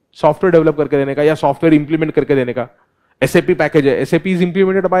लिए सॉफ्टवेयर डेवलप करके देने का या सॉफ्टवेयर इंप्लीमेंट करके देने का। एसएपी पैकेज है, SAP is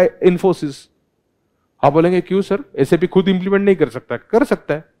implemented bye Infosys. आप बोलेंगे क्यों सर? एसएपी खुद इंप्लीमेंट नहीं कर सकता? कर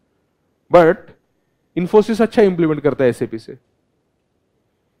सकता है, बट इन्फोसिस अच्छा इंप्लीमेंट करता है एसएपी से।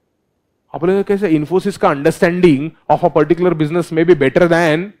 आप बोलेंगे कैसे? इन्फोसिस का understanding of a particular business में be better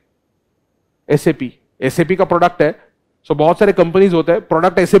than SAP. SAP का प्रोडक्ट है, सो बहुत सारे कंपनीज होते हैं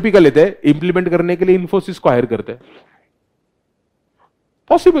प्रोडक्ट एसएपी का लेते हैं, इंप्लीमेंट करने के लिए इन्फोसिस को हायर करते हैं।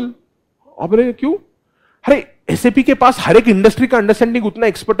 पॉसिबल। आप बोलेंगे क्यों? अरे एसएपी के पास हर एक इंडस्ट्री का अंडरस्टैंडिंग उतना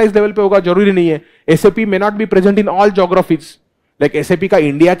एक्सपर्टाइज लेवल पे होगा, जरूरी नहीं है। SAP may not be present in all geographies. Like SAP का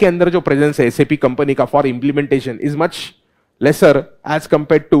इंडिया के अंदर जो प्रेजेंस है एसएपी कंपनी का for implementation is much laser as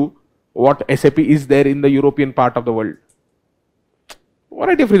compare to what SAP is there in the European part of the world.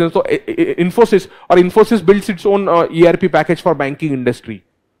 Variety of reasons. So Infosys builds its own ERP package for banking industry.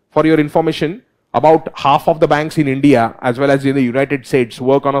 For your information, about half of the banks in India as well as in the United States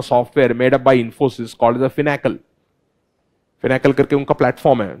work on a software made up by Infosys called the Finacle. Finacle करके उनका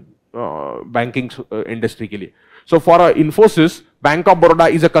platform है banking industry के लिए। So for Infosys, Bank of Baroda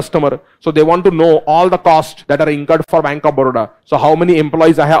is a customer, so they want to know all the costs that are incurred for Bank of Baroda. So how many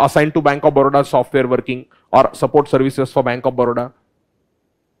employees I have assigned to Bank of Baroda software working or support services for Bank of Baroda?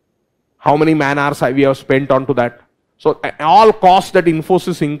 How many man hours we have spent onto that? So all costs that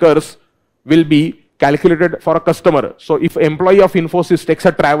Infosys incurs will be calculated for a customer. So if employee of Infosys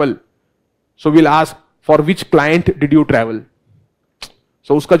takes a travel, so we'll ask for which client did you travel?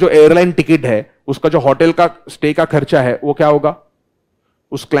 So उसका जो airline ticket है, उसका जो hotel का stay का खर्चा है, वो क्या होगा?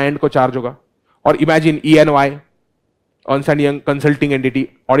 उस क्लाइंट को चार्ज होगा। और imagine EY, Ernst and young consulting entity,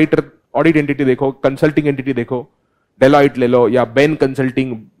 audit entity देखो, कंसल्टिंग एंटिटी देखो, डेलॉइट ले लो या Ben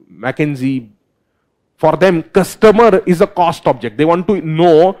consulting, McKenzie. For them customer is a cost object, they want to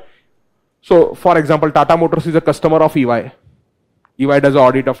know. So for example Tata Motors is a customer of EY does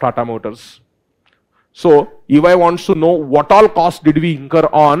audit of Tata Motors. So EY wants to know what all costs did we incur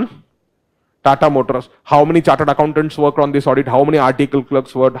on Tata Motors, how many chartered accountants worked on this audit, how many article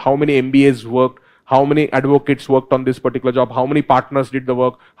clerks worked, how many MBAs worked, how many advocates worked on this particular job, how many partners did the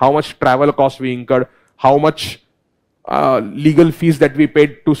work, how much travel costs we incurred, how much legal fees that we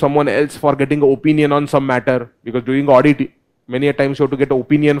paid to someone else for getting an opinion on some matter, because during audit many a times you have to get an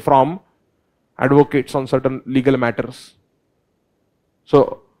opinion from advocates on certain legal matters. So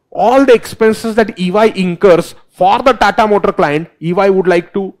all the expenses that EY incurs for the Tata Motor client, EY would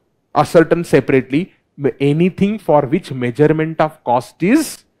like to ascertain separately. Anything for which measurement of cost is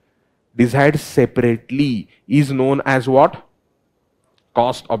desired separately is known as what?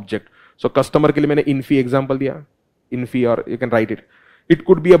 Cost object. So customer के लिए मैंने Infi example दिया, Infi, or you can write it. It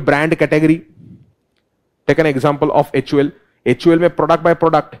could be a brand category. Take an example of HUL. HUL में product by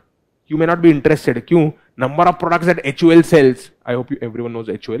product you may not be interested. क्यों? Number of products that HUL sells. I hope everyone knows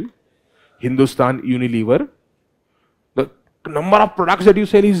HUL. Hindustan Unilever. The number of products that you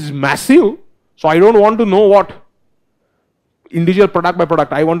sell is massive. So I don't want to know what individual product by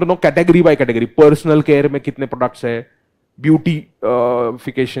product. I want to know category by category. Personal care में कितने products है,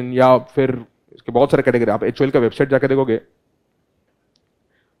 beautification या फिर इसके बहुत सारे category. आप HUL का वेबसाइट जाके देखोगे,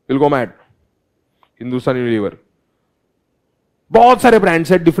 you'll go mad. Hindustan Unilever. बहुत सारे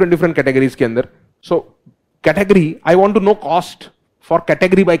ब्रांड्स है डिफरेंट कैटेगरीज के अंदर। So category, I want to know cost for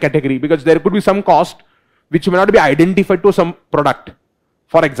category by category, because there could be some cost which may not be identified to some product.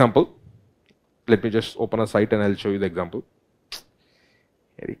 For example, let me just open a site and I'll show you the example.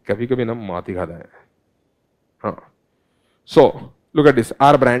 कभी कभी ना मात ही खाता है। हाँ, so look at this,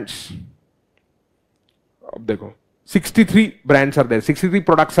 our brands. अब देखो 63 brands are there, 63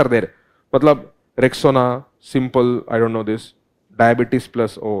 products are there. मतलब Rexona, Simple, I don't know this, Diabetes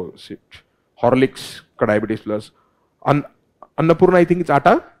Plus, oh shit, Horlicks का Diabetes Plus, Annapurna, I think it's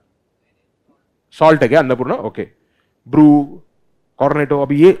Atta, salt है क्या Annapurna? Okay, Bru, Cornetto,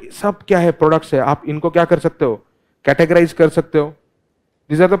 अभी ये सब क्या है? प्रोडक्ट्स है। आप इनको क्या कर सकते हो? कैटेगराइज कर सकते हो।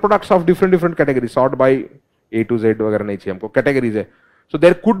 These are the products of different different category, sort by A to Z वगैरह नहीं चाहिए हमको, कैटेगरीज है। So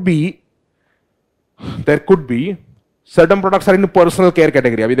there could be certain products are in personal care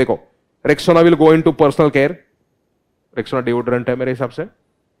category. अभी देखो, Rexona will go into personal care. Rexona deodorant है मेरे हिसाब से।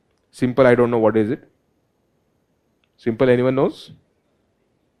 Simple, I don't know what is it. Simple, anyone knows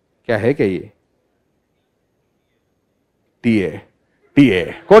क्या है? क्या ये टी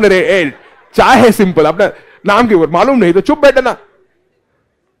है? कौन है रे? चाय है सिंपल, अपना नाम के ऊपर मालूम नहीं तो चुप बैठे ना।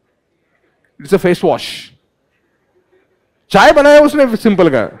 It's a face wash. चाय बनाया उसने सिंपल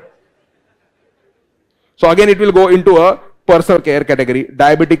का। So again it will go into a personal care category.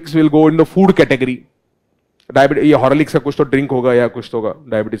 Diabetics will go in the food category. Diabetic, ये हॉर्लिक्स का कुछ तो ड्रिंक होगा या कुछ तो होगा,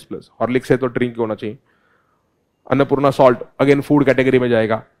 डायबिटीज प्लस हॉर्लिक्स है तो ड्रिंक होना चाहिए। Annapurna salt again food category में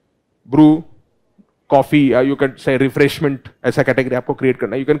जाएगा। Bru, coffee, you can say refreshment, ऐसा कैटेगरी आपको क्रिएट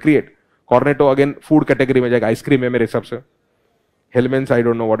करना है, you can create. Cornetto again food category में जाएगा। आइसक्रीम है मेरे हिसाब से। हेलमेंस, I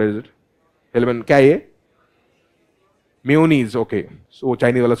don't know what is it. हेलमेन क्या है ये? मेयोनीज, ओके, वो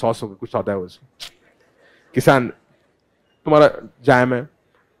चाइनीज वाला सॉस होगा, कुछ आता है उसमें। किसान, तुम्हारा जैम है।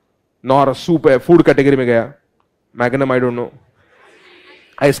 नॉर सूप है, फूड कैटेगरी में गया। Magnum, I don't know.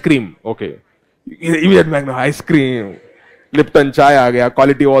 Ice cream, okay, immediate magnum ice cream. Lipton चाय आ गया।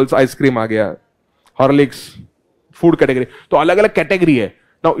 क्वालिटी वॉल्स आइसक्रीम आ गया। Horlicks food category. तो अलग अलग कैटेगरी है।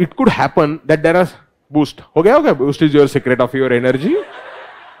 Now it could happen that there are boost हो गया। Boost is your secret of your energy.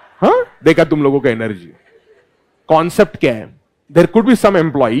 हाँ, देखा तुम लोगों का एनर्जी। कॉन्सेप्ट क्या है? There could be some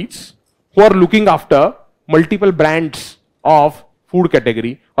employees who are looking after multiple brands of food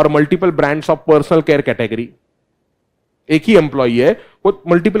category और multiple brands of personal care category. एक ही एम्प्लॉई है, वो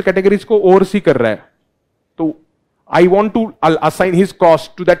मल्टीपल कैटेगरीज को ओवरसी कर रहा है। तो I want to assign his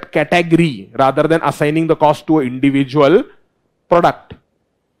cost to that category rather than assigning the cost to an individual product.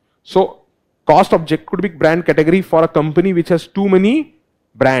 So, cost object could be brand category for a company which has too many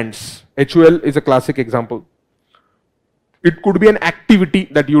brands. HUL is a classic example. It could be an activity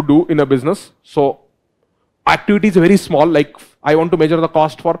that you do in a business. So, activity is very small, like I want to measure the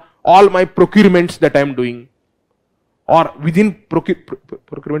cost for all my procurements that I am doing. Or within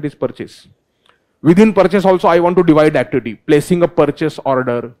procurement is purchase. Within purchase also, I want to divide activity. Placing a purchase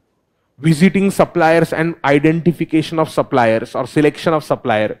order, visiting suppliers and identification of suppliers or selection of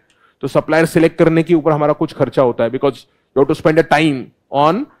supplier. तो supplier select करने के ऊपर हमारा कुछ खर्चा होता है because you have to spend a time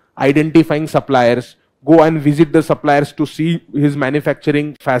on identifying suppliers. Go and visit the suppliers to see his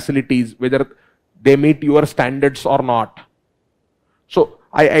manufacturing facilities, whether they meet your standards or not. So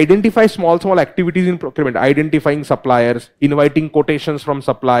I identify small activities in procurement. Identifying suppliers, inviting quotations from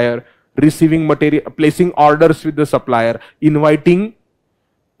supplier, receiving material, placing orders with the supplier, inviting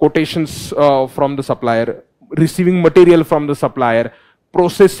quotations from the supplier, receiving material from the supplier,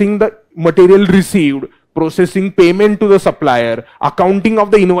 processing the material received, processing payment to the supplier, accounting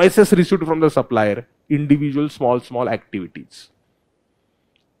of the invoices received from the supplier. Individual small activities.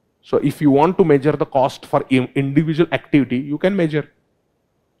 So if you want to measure the cost for individual activity, you can measure.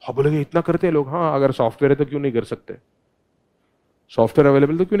 हाँ बोलेंगे इतना करते हैं लोग। हाँ, अगर software है तो क्यों नहीं कर सकते? सॉफ्टवेयर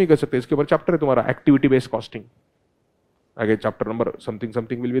अवेलेबल तो क्यों नहीं कर सकते? इसके ऊपर चैप्टर है तुम्हारा, एक्टिविटी बेस्ड कॉस्टिंग। आगे chapter number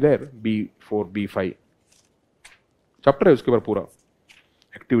something will be there, B4 B5 chapter है उसके ऊपर पूरा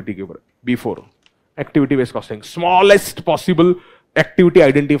एक्टिविटी के ऊपर। B4 activity based costing. Smallest possible activity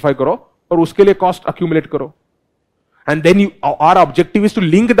identify करो और उसके लिए कॉस्ट अक्यूमुलेट करो। And then our objective is to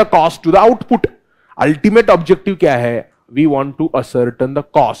link the cost to the output. Ultimate objective क्या है? We want to ascertain the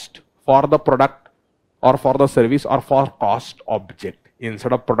cost for the product or for the service or for cost object.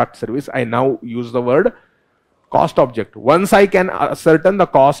 Instead of product service, I now use the word cost object. Once I can ascertain the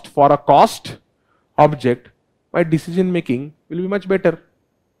cost for a cost object, my decision making will be much better.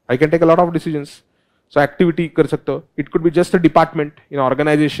 I can take a lot of decisions. So activity कर सकते हो. It could be just a department in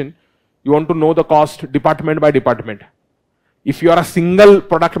organization. You want to know the cost department by department. If you are a single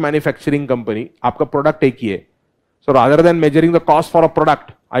product manufacturing company, आपका product एक ही है. So rather than measuring the cost for a product,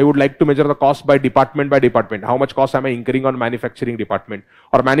 I would like to measure the cost by department. How much cost am I incurring on manufacturing department?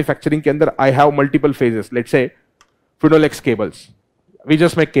 और manufacturing के अंदर I have multiple phases. Let's say Phenolics cables. We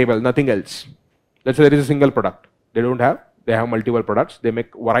just make cable, nothing else. Let's say there is a single product. They have multiple products. They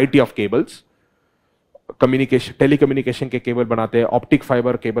make variety of cables. Communication, telecommunication के cable बनाते हैं. Optic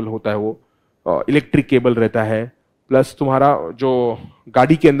fiber cable होता है वो. Electric cable रहता है. Plus तुम्हारा जो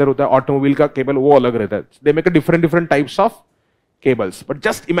गाड़ी के अंदर होता है ऑटोमोबाइल का केबल, वो अलग रहता है. They make a different types of cables. But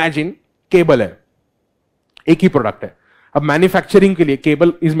just imagine cable है, एक ही प्रोडक्ट है. अब मैन्युफैक्चरिंग के लिए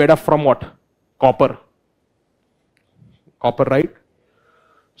cable is made up from what? Copper, right?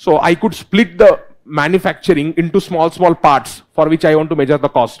 So I could split the manufacturing into small parts for which I want to measure the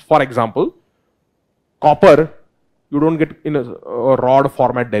cost. For example, copper, you don't get in a rod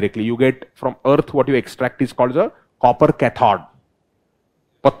format directly. You get from earth, what you extract is called the copper cathode.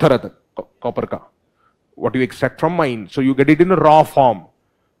 Patthar copper ka. What you extract from mine. So you get it in a raw form.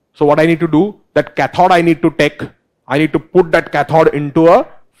 So what I need to do, that cathode I need to take, I need to put that cathode into a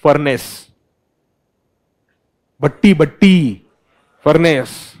furnace. Batti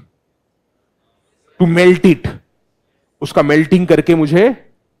furnace. To melt it. उसका melting करके मुझे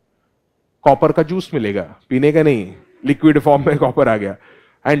copper का juice मिलेगा, पीने का नहीं, liquid form में copper आ गया.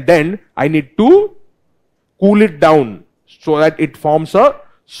 And then I need to cool it down so that it forms a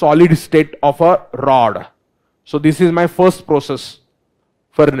solid state of a rod. So this is my first process,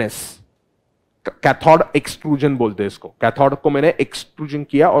 furnace. Cathode extrusion बोलते हैं इसको. Cathode को मैंने extrusion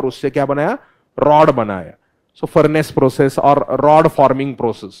किया और उससे क्या बनाया, रॉड बनाया. सो फर्नेस प्रोसेस और rod forming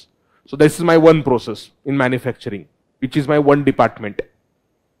process. So this is my one process in manufacturing which is my one department.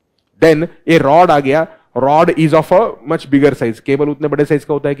 Then ये रॉड आ गया. Rod is of a much bigger size. Cable उतने बड़े साइज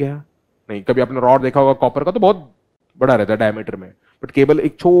का होता है क्या? नहीं. कभी आपने रॉड देखा होगा कॉपर का तो बहुत बड़ा रहता है डायमीटर में, बट केबल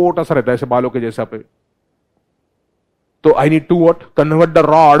एक छोटा सा रहता है ऐसे बालों के जैसा पे. तो I need to what, convert the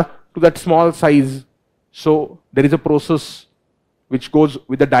rod to that small size. So there is a process which goes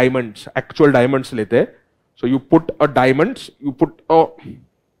with the diamonds. Actual diamonds लेते हैं. So you put a diamonds, you put a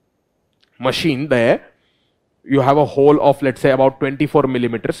machine there. You have a hole of let's say about 24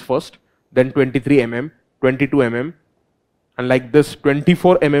 millimeters first, then 23 mm, 22 mm, and like this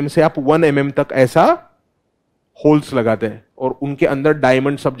 24 mm से आप 1 mm तक ऐसा holes लगाते हैं और उनके अंदर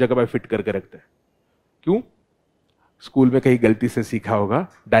डायमंड सब जगह पे फिट करके रखते हैं. क्यों? स्कूल में कहीं गलती से सीखा होगा,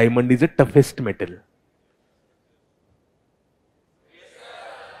 diamond is a toughest metal.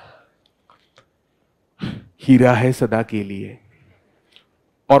 हीरा है सदा के लिए.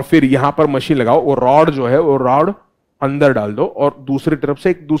 और फिर यहां पर मशीन लगाओ, वो रॉड जो है वो रॉड अंदर डाल दो और दूसरी तरफ से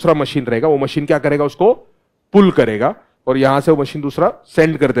एक दूसरा मशीन रहेगा. वो मशीन क्या करेगा, उसको पुल करेगा और यहां से वो मशीन दूसरा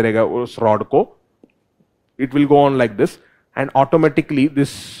सेंड करते रहेगा उस रॉड को. It will go on like this and automatically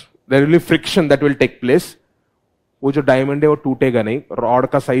this there will be friction that will take place. वो जो डायमंड है वो टूटेगा नहीं. रॉड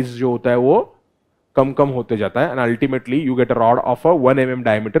का साइज जो होता है वो कम कम होते जाता है and ultimately you get a rod of a 1 mm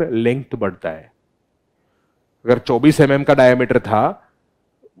diameter. Length बढ़ता है. अगर 24 mm का डायमीटर था,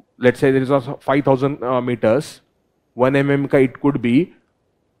 let's say there is 5000 meters, 1 mm का it could be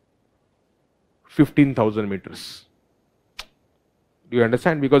 15,000 meters. Do you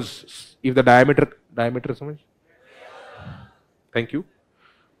understand? Because if the diameter समझ? Thank you.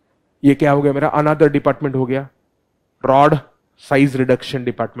 ये क्या हो गया मेरा, another department हो गया, rod size reduction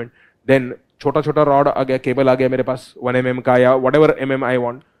department. Then छोटा छोटा rod आ गया, केबल आ गया मेरे पास 1 mm का या whatever mm I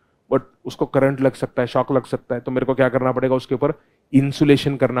want. But उसको करंट लग सकता है, शॉक लग सकता है, तो मेरे को क्या करना पड़ेगा, उसके ऊपर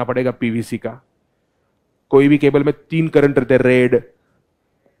इंसुलेशन करना पड़ेगा पीवीसी का. कोई भी केबल में 3 करंट रहते हैं, रेड,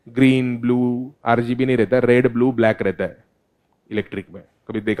 ग्रीन, ब्लू, आरजीबी नहीं रहता है, रेड, ब्लू, ब्लैक रहता है इलेक्ट्रिक में.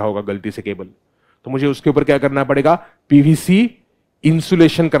 कभी देखा होगा गलती से केबल. तो मुझे उसके ऊपर क्या करना पड़ेगा, पीवीसी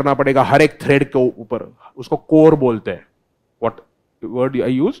इंसुलेशन करना पड़ेगा हर एक थ्रेड के ऊपर. उसको कोर बोलते हैं. What word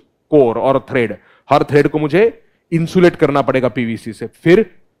I use, core और थ्रेड. हर थ्रेड को मुझे इंसुलेट करना पड़ेगा पीवीसी से. फिर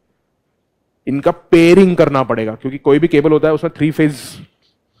इनका पेयरिंग करना पड़ेगा, क्योंकि कोई भी केबल होता है उसमें 3 फेज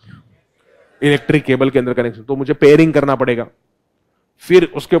इलेक्ट्रिक केबल के अंदर कनेक्शन, तो मुझे पेयरिंग करना पड़ेगा. फिर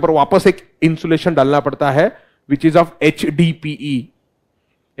उसके ऊपर वापस एक इंसुलेशन डालना पड़ता है विच इज ऑफ HDPE.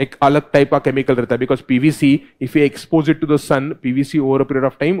 एक अलग टाइप का केमिकल रहता है, because PVC if you expose it to the sun, PVC over a period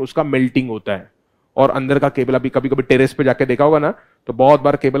of time उसका मेल्टिंग होता है. और अंदर का केबल, अभी कभी कभी टेरेस पे जाके देखा होगा ना, तो बहुत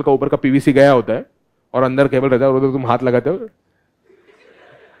बार केबल का ऊपर का पीवीसी गया होता है और अंदर केबल रहता है, और उधर तुम हाथ लगाते हो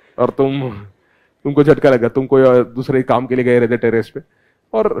और तुमको झटका लगा, तुम कोई दूसरे काम के लिए गए रहते टेरेस पे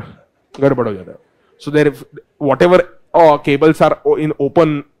और गड़बड़ हो जाता है. So there whatever cables are in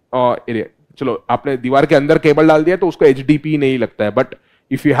open area. चलो आपने दीवार के अंदर केबल डाल दिया तो उसको HDPE नहीं लगता है, but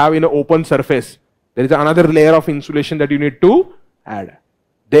if you have in open surface there is another layer of insulation that you need to add.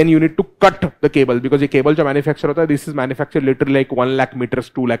 Then you need to cut the cable, because ये केबल जो मैन्युफैक्चर होता है, this is manufacture literally like 1 lakh meters,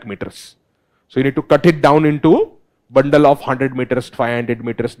 2 lakh meters. So you need to cut it down into bundle of 100 meters, 500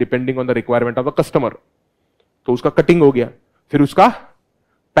 meters, depending on the requirement of the customer. तो उसका cutting हो गया. फिर उसका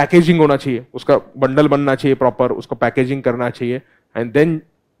packaging होना चाहिए, उसका बंडल बनना चाहिए प्रॉपर, उसको पैकेजिंग करना चाहिए, and then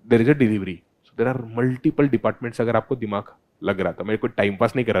there is a delivery. So there are multiple departments. अगर आपको दिमाग लग रहा था, मेरे को टाइम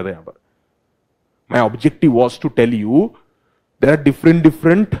पास नहीं कर रहा था यहाँ पर. My objective was to tell you there are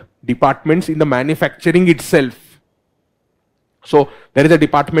different departments in the manufacturing itself. So there is a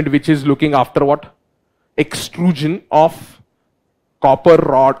department which is looking after what? Extrusion of copper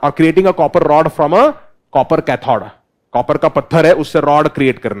rod or creating a copper rod from a copper cathode. Copper का पत्थर है, उससे rod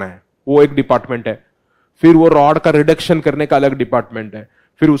create करना है, वो एक department है। फिर वो रॉड का रिडक्शन करने का अलग डिपार्टमेंट है।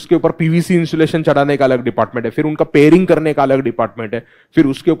 फिर उसके ऊपर पीवीसी इंसुलेशन चढ़ाने का अलग डिपार्टमेंट है। फिर उनका पेयरिंग करने का अलग डिपार्टमेंट है। फिर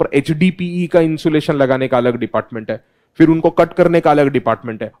उसके ऊपर एचडीपीई का इंसुलेशन लगाने का अलग डिपार्टमेंट है। फिर उनको कट करने का अलग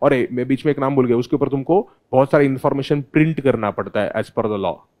डिपार्टमेंट है। और मैं बीच में एक नाम भूल गया, उसके ऊपर तुमको बहुत सारा इंफॉर्मेशन प्रिंट करना पड़ता है एज पर द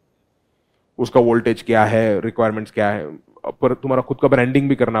लॉ। उसका वोल्टेज क्या है, रिक्वायरमेंट्स क्या है, पर तुम्हारा खुद का ब्रांडिंग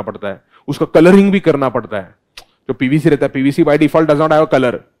भी करना पड़ता है, उसका कलरिंग भी करना पड़ता है। जो पीवीसी रहता है, PVC by default does not have a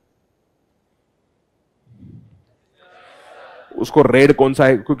colour. उसको रेड कौन सा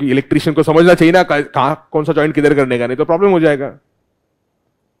है, क्योंकि इलेक्ट्रिशियन को समझना चाहिए ना कहां कौन सा जॉइंट किधर करने का, नहीं तो प्रॉब्लम हो जाएगा।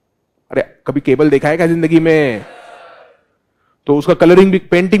 अरे कभी केबल देखा है क्या जिंदगी में? तो उसका कलरिंग भी,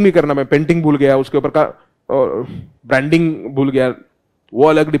 पेंटिंग भी करना, मैं पेंटिंग भूल गया, उसके ऊपर का ब्रांडिंग भूल गया, वो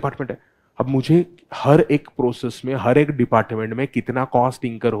अलग डिपार्टमेंट है। अब मुझे हर एक प्रोसेस में, हर एक डिपार्टमेंट में कितना कॉस्ट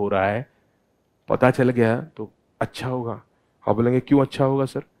इंकर हो रहा है पता चल गया तो अच्छा होगा। आप बोलेंगे क्यों अच्छा होगा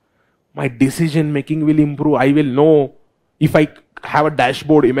sir? My decision making will improve. I will know if I have a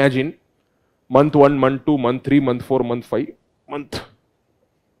dashboard. Imagine month 1, month 2, month 3, month 4, month 5,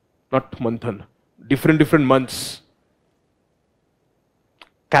 not month, different months.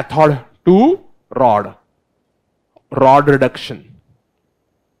 Cathode to rod reduction,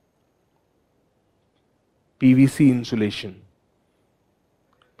 PVC insulation,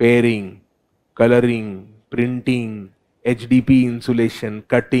 pairing, coloring, printing, HDP insulation,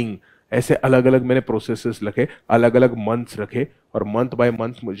 cutting, ऐसे अलग अलग मैंने processes रखे, अलग अलग months रखे, और month by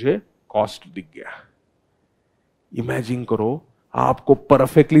month मुझे कॉस्ट दिख गया। इमेजिन करो, आपको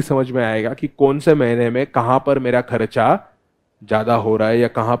परफेक्टली समझ में आएगा कि कौन से महीने में कहां पर मेरा खर्चा ज्यादा हो रहा है या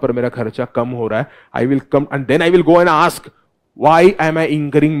कहां पर मेरा खर्चा कम हो रहा है। I will come and then I will go and ask why am I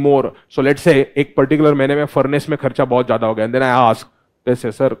incurring more. So let's say एक पर्टिकुलर महीने में फर्नेस में खर्चा बहुत ज्यादा हो गया, एंड देन आई आस्क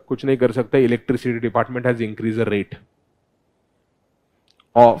वैसे सर कुछ नहीं कर सकते, electricity department has increase the rate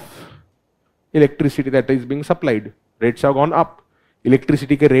of electricity that is being supplied, rates have gone up.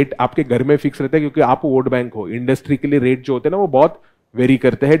 Electricity के रेट आपके घर में फिक्स रहते हैं क्योंकि आप वोट बैंक हो। इंडस्ट्री के लिए रेट जो होते हैं ना वो बहुत वेरी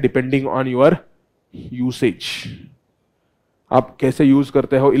करते हैं डिपेंडिंग ऑन योर यूसेज। आप कैसे यूज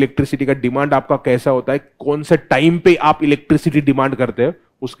करते हो, इलेक्ट्रिसिटी का डिमांड आपका कैसा होता है, कौन से टाइम पे आप इलेक्ट्रिसिटी डिमांड करते हो,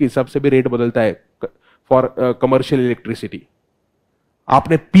 उसके हिसाब से भी रेट बदलता है फॉर कमर्शियल इलेक्ट्रिसिटी।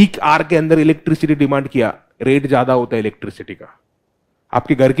 आपने पीक आवर के अंदर इलेक्ट्रिसिटी डिमांड किया, रेट ज्यादा होता है इलेक्ट्रिसिटी का।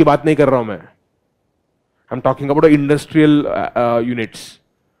 आपके घर की बात नहीं कर रहा हूं मैं, I am talking about industrial units.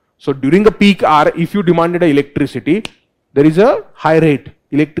 So during a peak hour if you demanded electricity there is a high rate.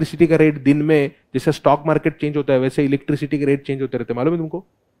 Electricity का रेट दिन में जैसे स्टॉक मार्केट चेंज होता है वैसे इलेक्ट्रिसिटी के रेट चेंज होते रहते हैं, मालूम है तुमको?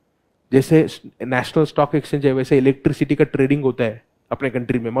 जैसे नेशनल स्टॉक एक्सचेंज है वैसे इलेक्ट्रिसिटी का ट्रेडिंग होता है अपने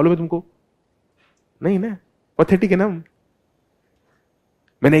कंट्री में, मालूम है तुमको? नहीं ना, पैथेटिक है ना।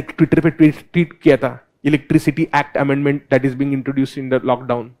 मैंने एक ट्विटर पे ट्वीट किया था, electricity act amendment that is being introduced in the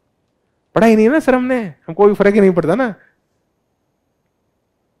lockdown. पढ़ा ही नहीं है ना सर हमने, हमको कोई फर्क ही नहीं पड़ता ना।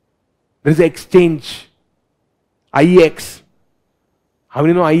 There is exchange IEX, how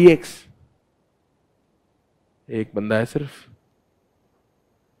many no IEX? एक बंदा है सिर्फ,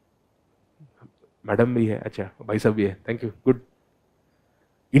 मैडम भी है, अच्छा भाई साहब भी है, thank you, good.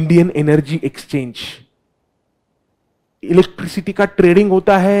 Indian energy exchange, electricity का ट्रेडिंग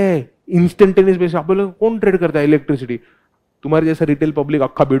होता है इंस्टेंटेनियस बेसिस। आप बोले कौन ट्रेड करता है इलेक्ट्रिसिटी? तुम्हारे जैसा रिटेल पब्लिक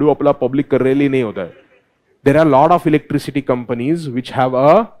अक्खा बेड़ू अपना पब्लिक कर रहे नहीं होता है। There are lot of electricity companies which have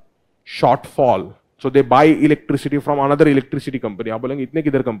a shortfall, so they bye electricity from another electricity company. आप बोलेंगे इतने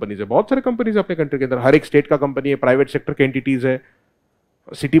किधर कंपनीज है? बहुत सारे कंपनीज अपने कंट्री के अंदर, हर एक स्टेट का कंपनी है, प्राइवेट सेक्टर के एंटिटीज है,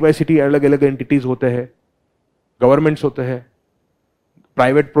 सिटी बाय सिटी अलग अलग एंटिटीज होते हैं, गवर्नमेंट्स होते हैं,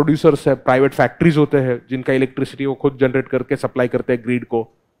 प्राइवेट प्रोड्यूसर्स है, प्राइवेट फैक्ट्रीज होते हैं जिनका इलेक्ट्रिसिटी वो खुद जनरेट करके सप्लाई करते हैं ग्रिड को।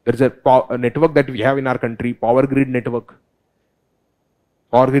 There is a network that we have in our country, power grid network.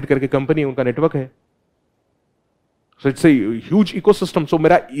 Power grid करके कंपनी उनका नेटवर्क है। So it's a huge ecosystem. सो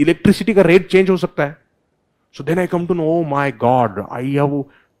मेरा इलेक्ट्रिसिटी का रेट चेंज हो सकता है। So then I come to know, oh my God, I have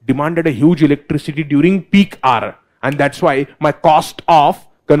demanded a huge electricity during peak hour and that's why my cost of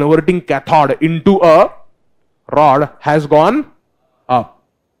converting cathode into a rod has gone up.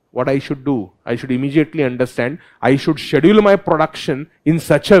 What I should do? I should immediately understand. I should schedule my production in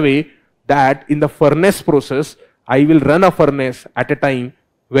such a way that in the furnace process, I will run a furnace at a time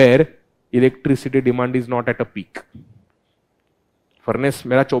where electricity demand is not at a peak. Furnace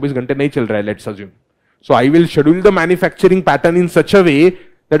मेरा 24 घंटे नहीं चल रहा है, let's assume. So I will schedule the manufacturing pattern in such a way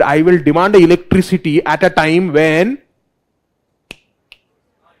that I will demand electricity at a time when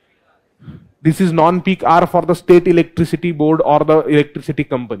this is non-peak hour for the state electricity board or the electricity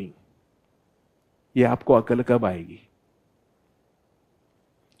company. ये आपको अकल कब आएगी?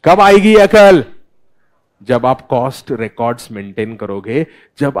 कब आएगी अकल? जब आप कॉस्ट रिकॉर्ड्स मेंटेन करोगे,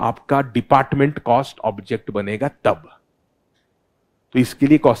 जब आपका डिपार्टमेंट कॉस्ट ऑब्जेक्ट बनेगा तब। तो इसके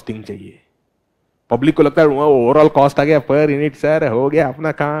लिए कॉस्टिंग चाहिए। पब्लिक को लगता है ओवरऑल कॉस्ट आ गया पर यूनिट सर, हो गया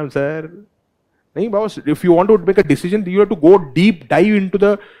अपना काम सर। नहीं boss, if you want to make a decision you have to go deep dive into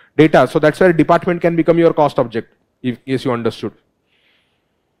the data, so that's where department can become your cost object. If yes, you understood.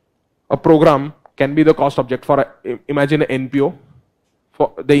 A program can be the cost object for imagine an NPO. For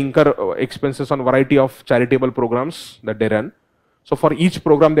they incur expenses on variety of charitable programs that they run. So for each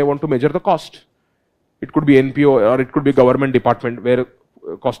program they want to measure the cost. It could be NPO or it could be government department where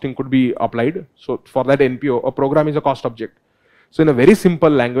costing could be applied. So for that NPO, a program is a cost object. So in a very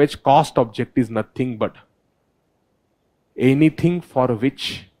simple language, cost object is nothing but anything for which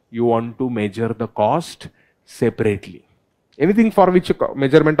you want to measure the cost separately. Anything for which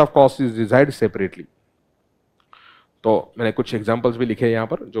measurement of cost is desired separately. तो मैंने कुछ examples भी लिखे हैं यहाँ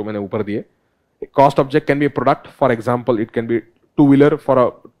पर जो मैंने ऊपर दिए. Cost object can be a product. For example, it can be two-wheeler for a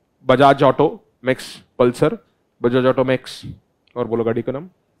Bajaj Auto Max Pulsar. Bajaj Auto Max. और बोलो गाड़ी का नाम.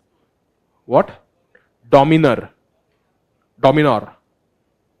 What? Dominar.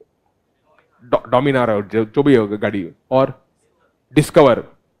 जो भी होगा गाड़ी. और डिस्कवर,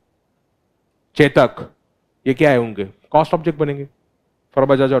 चेतक, ये क्या है उनके कॉस्ट ऑब्जेक्ट बनेंगे for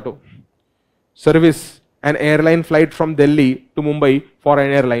Bajaj auto. Service, N airline flight from Delhi to Mumbai for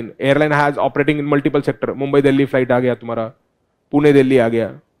an airline. Airline has operating in multiple sector. Mumbai Delhi flight आ गया तुम्हारा, पुणे दिल्ली आ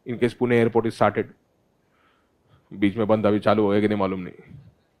गया in case Pune airport is started. बीच में बंद, अभी चालू होगा कि नहीं मालूम नहीं,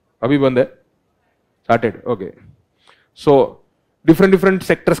 अभी बंद है, started. Okay, so different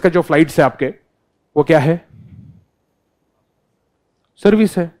sectors का जो फ्लाइट्स है आपके वो क्या है,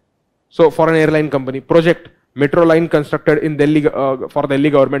 सर्विस है. So for an airline company, project, metro line constructed in Delhi for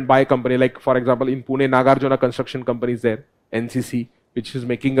Delhi government by a company like for example in Pune, Nagarjuna construction company is there, NCC, which is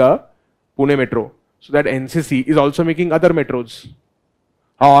making a Pune metro. So that NCC is also making other metros.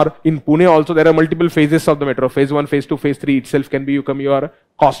 Or in Pune also there are multiple phases of the metro. Phase 1, phase 2, phase 3 itself can become your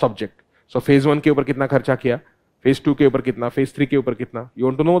cost object. So phase 1 के ऊपर कितना खर्चा किया, phase 2 के ऊपर कितना, phase 3 के ऊपर कितना.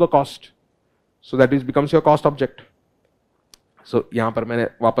 You want to know the cost. So that is becomes your cost object. So यहाँ पर मैंने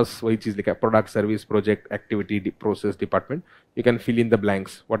वापस वही चीज लिखा है, product, service, project, activity, process, department. You can fill in the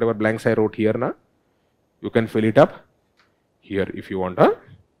blanks. What ever blanks I wrote here ना, you can fill it up here if you want. I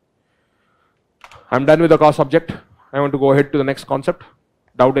am done with the cost object. I want to go ahead to the next concept.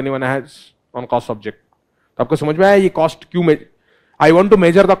 Doubt anyone has on cost object? तो आपको समझ में आया ये cost क्यों? I want to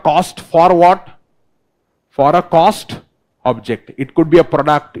measure the cost for what? For a cost object. It could be a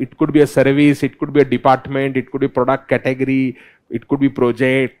product, it could be a service, it could be a department, it could be product category, it could be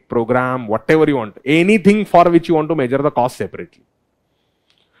project, program, whatever you want. Anything for which you want to measure the cost separately.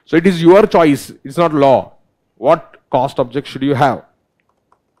 So it is your choice, it's not law. What cost object should you have?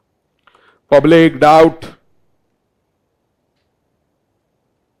 Public doubt?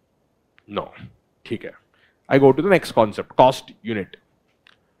 No. ठीक है. I go to the next concept, cost unit.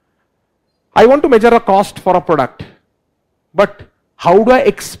 I want to measure a cost for a product. But how do I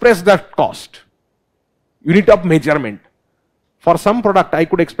express that cost? Unit of measurement. For some product, I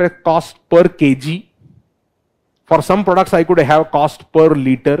could express cost per kg. For some products, I could have cost per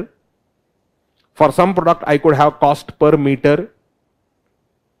liter. For some product, I could have cost per meter.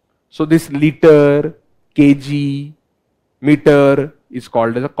 So this liter, kg, meter is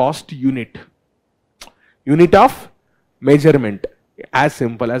called as a cost unit. Unit of measurement. As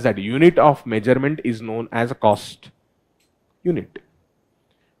simple as that. Unit of measurement is known as a cost unit.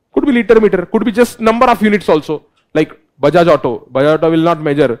 Could be liter, meter, could be just number of units also. Like Bajaj Auto. Bajaj Auto will not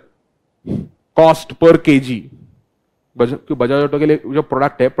measure cost per kg. Bajaj Auto के लिए जो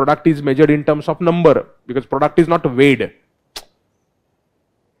product है, product is measured in terms of number because product is not weighed.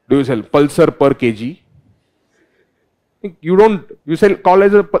 Do you sell Pulsar per kg? You don't. You sell call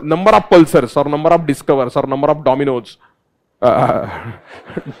as a number of Pulsars or number of Discovers or number of Dominos,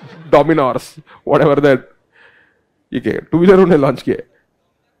 Dominors, whatever that. ठीक है, two wheeler उन्हें launch किया,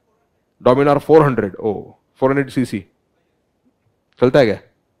 डोमिनार 400. ओ 400 CC चलता है क्या?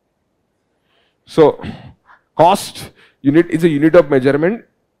 So cost unit is a unit of measurement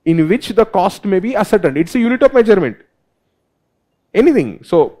in which the cost में B ascertain. It's a unit of measurement. Anything.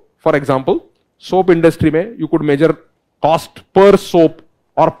 So for example soap industry में you could major cost per soap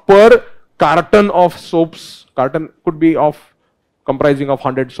और पर carton of soaps. Carton could be of comprising of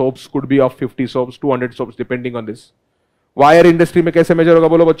 100 soaps, could be of 50 soaps, 200 soaps, depending on this. Wire industry में कैसे measure होगा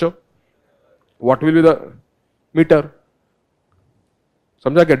बोलो बच्चों? What will be the meter?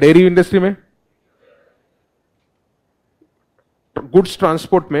 समझा क्या? Dairy industry में, goods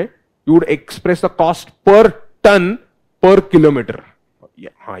transport में, you would express the cost per ton per kilometer.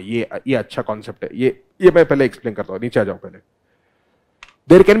 हाँ ये अच्छा कॉन्सेप्ट है, ये मैं पहले एक्सप्लेन करता हूं, नीचे आ जाओ पहले.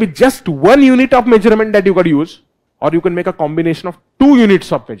 There can be just one unit of measurement that you can use, or you can make a combination of two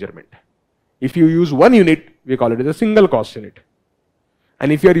units of measurement. If you use one unit, we call it as a single cost unit.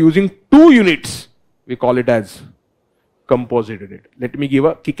 And if you are using two units, we call it as composite unit. Let me give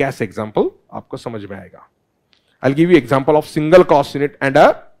a kick-ass example. आपको समझ में आएगा. I'll give you example of single cost unit and a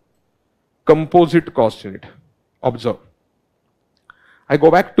composite cost unit. Observe. I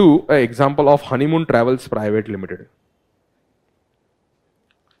go back to an example of Honeymoon Travels Private Limited.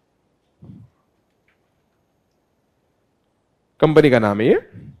 Company का नाम है ये.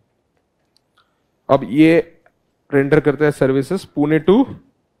 अब ये रेंडर करते हैं services Pune to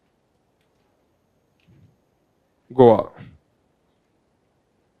Goa.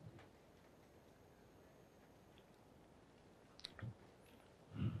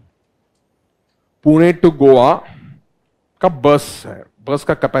 Pune to Goa का बस है, बस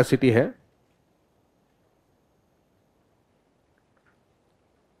का कैपेसिटी है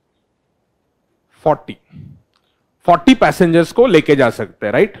 40 पैसेंजर्स को लेके जा सकते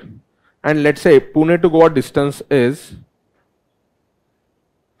हैं, right. And let's say Pune to Goa distance is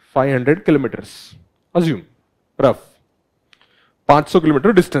 500 kilometres. Assume rough 500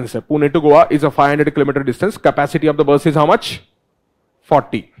 kilometre distance है. Pune to Goa is a 500 kilometre distance. Capacity of the bus is how much?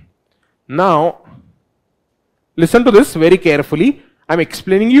 40. Now listen to this very carefully. I'm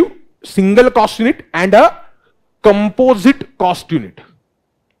explaining you single cost unit and a composite cost unit.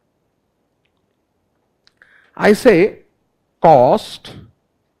 I say cost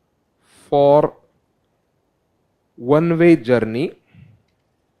for one-way journey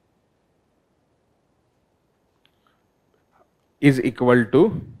is equal to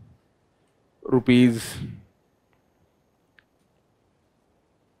rupees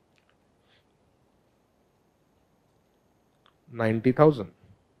 90,000.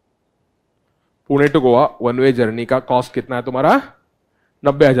 Pune to Goa one way journey का cost कितना है तुम्हारा?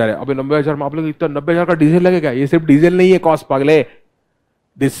 90,000 है. अभी 90,000 में आप लोग इतना 90,000 का डीजल लगेगा? ये सिर्फ डीजल नहीं है कॉस्ट पागले.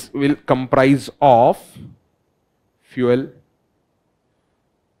 This will comprise of fuel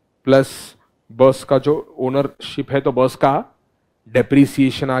plus बस का जो ओनरशिप है, तो बस का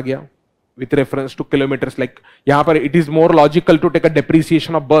डेप्रीसिएशन आ गया with reference to kilometres. Like यहां पर it is more logical to take a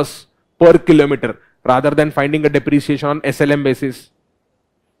depreciation of बस पर kilometre rather than finding a depreciation on SLM basis.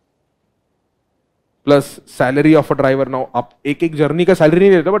 Plus salary of a driver. Now आप एक जर्नी का salary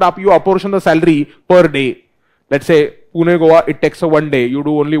नहीं देते, but आप you apportion the salary per day. Let's say Pune Goa it takes a one day, you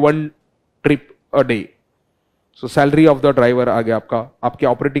do only one trip a day. So salary of the driver आ गया आपका, आपके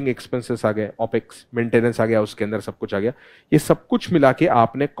operating expenses आ गए, OPEX, maintenance आ गया, उसके अंदर सब कुछ आ गया. ये सब कुछ मिला के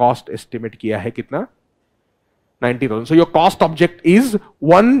आपने cost estimate किया है कितना? 90,000. So your cost object is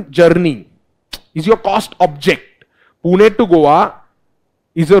one journey. Is your cost object. Pune to Goa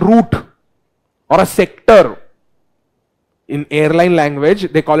is a route or a sector. In airline language,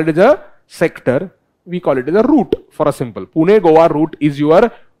 they call it as a sector. We call it as a route for a simple. Pune Goa route is your,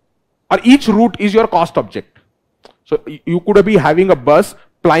 or each route is your cost object. So you could be having a bus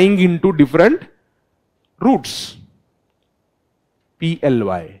plying into different routes.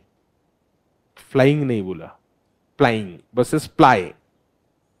 PLY. Flying नहीं बोला. Plying. Buses ply.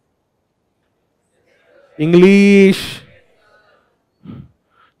 English.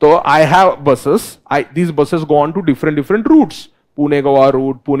 So I have buses. These buses go on to different routes. Pune Goa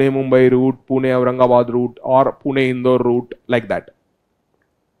route, Pune Mumbai route, Pune Aurangabad route, or Pune Indore route, like that.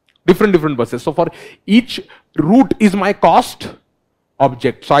 Different buses. So for each route is my cost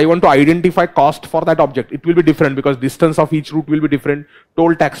object. So I want to identify cost for that object. It will be different because distance of each route will be different.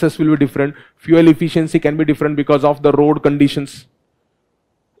 Toll taxes will be different. Fuel efficiency can be different because of the road conditions.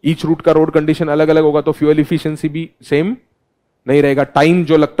 Each root का road condition अलग अलग होगा, तो fuel efficiency भी same नहीं रहेगा. Time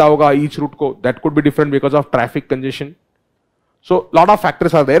जो लगता होगा ईच रूट को, that could be different because of traffic congestion. So lot of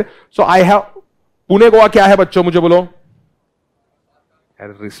factors are there. So I have Pune Goa क्या है बच्चों, मुझे बोलो.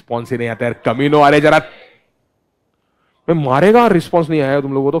 यार रिस्पॉन्स ही नहीं आता यार. कमीनो आ रहे जरा. मैं मारेगा, रिस्पॉन्स नहीं आया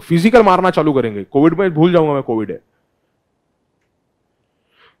तुम लोगों तो फिजिकल मारना चालू करेंगे. कोविड में भूल जाऊंगा मैं कोविड है.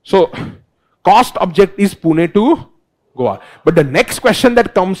 So cost object is Pune to Goa. But the next question that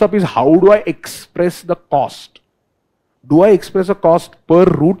comes up is how do I express the cost? Do I express a cost per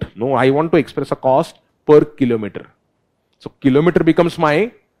route? No, I want to express a cost per kilometer. So kilometer becomes my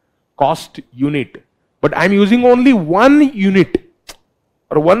cost unit. But I'm using only one unit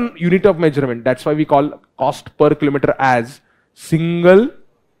or one unit of measurement. That's why we call cost per kilometer as single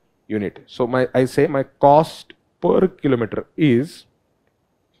unit. So I say my cost per kilometer is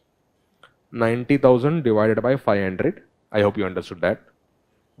 90,000 divided by 500. I hope you understood that.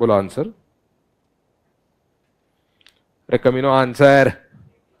 Bolo answer. Recomino answer.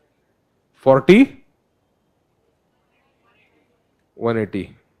 40 180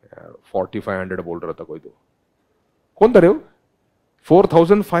 4500 बोल रहा था कोई, तो कौन था रे वो?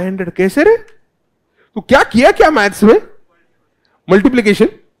 4500 कैसे रे? तू क्या किया क्या मैथ्स में? मल्टीप्लीकेशन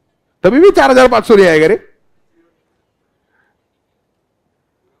तभी भी 4500 नहीं आएगा रे।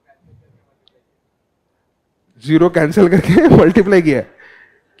 जीरो कैंसिल करके मल्टीप्लाई किया।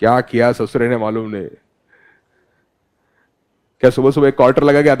 क्या किया ससुरे ने मालूम नहीं। क्या सुबह सुबह एक क्वार्टर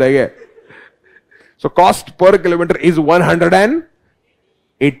लगा के आता है क्या? So cost per kilometre is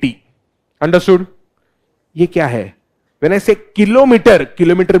 180। Understood? ये क्या है? व्हेन आई से kilometre,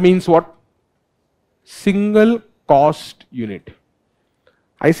 kilometre means what? Single cost unit.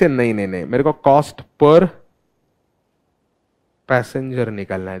 आई से नहीं नहीं नहीं, मेरे को कॉस्ट पर पैसेंजर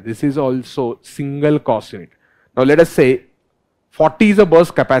निकालना है। This is also single cost unit. Now let us से 40 is a bus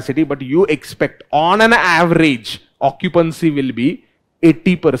capacity, but you expect on an average occupancy will be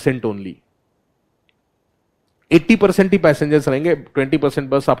 80% only. 80% he passengers रहेंगे, 20%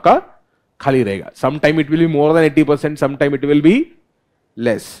 बस आपका खाली रहेगा। Sometime it will be more than 80%, sometime it will be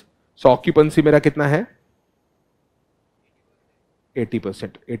less. So occupancy मेरा कितना है?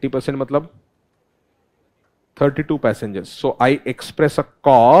 80%. 80% मतलब 32 passengers. So I express a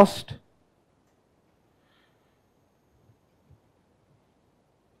cost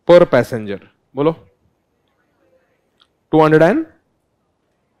per passenger. बोलो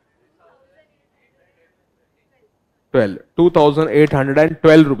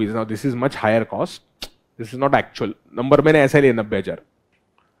 2,812 rupees. Now this is much higher cost. This is not actual number. मैंने ऐसा लिया 90,000.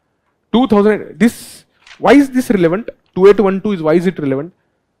 2,000. This, why is this relevant? 2812 is, why is it relevant?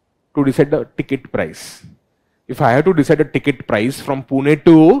 To decide the ticket price. If I have to decide a ticket price from Pune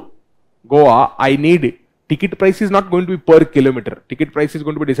to Goa, I need, ticket price is not going to be per kilometer. Ticket price is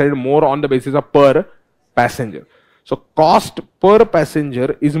going to be decided more on the basis of per passenger. So cost per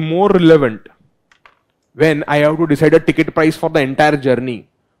passenger is more relevant when I have to decide a ticket price for the entire journey.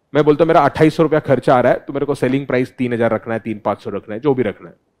 मैं बोलता हूं मेरा 2800 रुपया खर्चा आ रहा है, तो मेरे को सेलिंग प्राइस 3000 रखना है, 3500 रखना है, जो भी रखना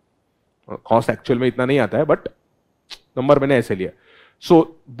है। कॉस्ट एक्चुअल में इतना नहीं आता है, बट नंबर मैंने ऐसे लिया।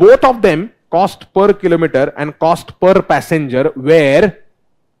 So both of them, cost per kilometer and cost per passenger, were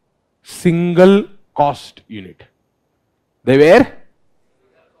single cost unit. They were?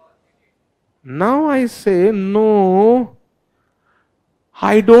 Now I say no,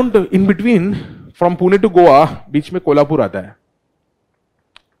 I don't, in between from Pune to Goa, बीच में कोल्हापुर आता है।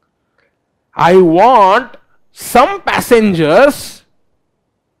 I want some passengers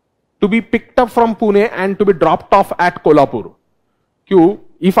to be picked up from Pune and to be dropped off at Kolhapur. क्यों?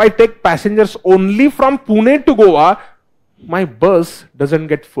 If I take passengers only from Pune to Goa, my bus doesn't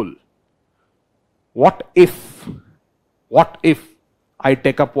get full. What if I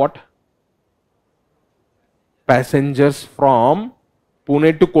take up what? Passengers from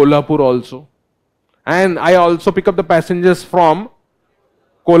Pune to Kolhapur also. And I also pick up the passengers from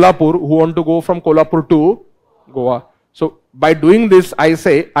Kolhapur who want to go from Kolhapur to Goa. So by doing this, I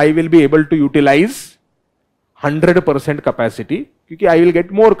say I will be able to utilize 100% capacity, because I will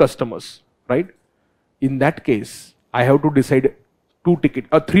get more customers, right? In that case, I have to decide 3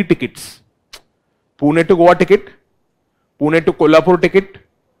 tickets. Pune to Goa ticket, Pune to Kolhapur ticket,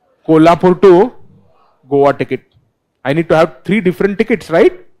 Kolhapur to Goa ticket. I need to have 3 different tickets,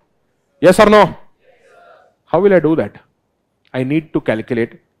 right? Yes or no? Yes, how will I do that? I need to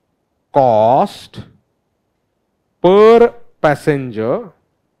calculate cost per passenger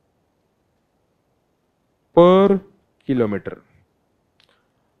per kilometer.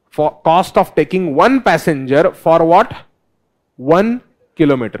 For cost of taking one passenger for what? 1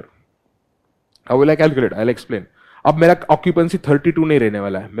 kilometer. How will I calculate? I'll explain. अब मेरा occupancy 32 नहीं रहने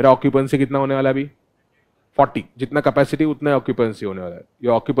वाला है, मेरा occupancy कितना होने वाला है अभी? 40. जितना कैपेसिटी उतना ऑक्यूपेंसी होने वाला है।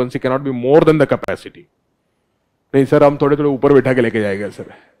 Your occupancy can not be more than the capacity. नहीं सर, हम थोड़े थोड़े ऊपर बैठा के लेके जाएंगे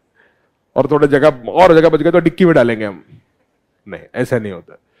सर, और थोड़ा जगह बच गया तो डिक्की में डालेंगे हम। नहीं, ऐसा नहीं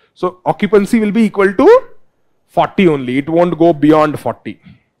होता। सो occupancy will be equal to 40 only. It won't go beyond 40.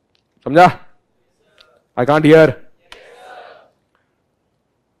 समझा? I can't hear.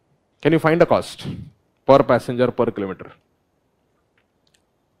 Can you find the cost per passenger per kilometer?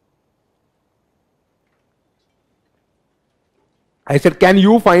 I said, can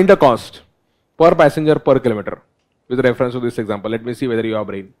you find the cost per passenger per kilometer with reference to this example? Let me see whether you have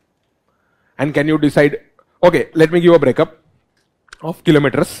brain. And can you decide? Okay, let me give a breakup of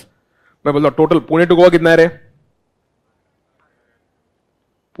kilometers. मैं बोलता हूँ total Pune to Goa कितना है रे?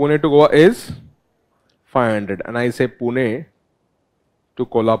 Pune to Goa is 500, and I say Pune to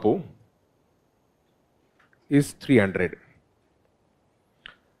Kolhapur is 300.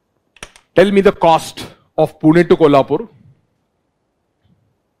 Tell me the cost of Pune to Kolhapur.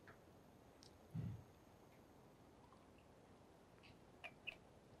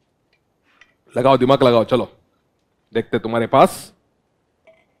 लगाओ दिमाग लगाओ, चलो देखते तुम्हारे पास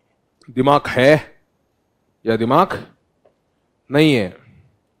दिमाग है या दिमाग नहीं है।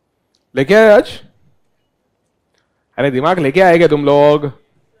 लेके आए आज? अरे दिमाग लेके आएगे तुम लोग?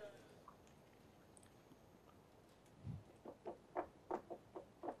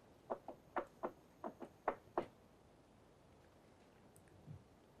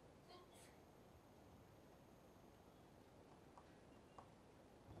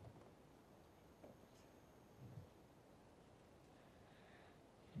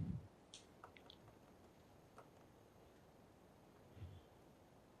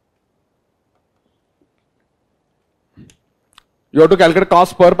 You have to calculate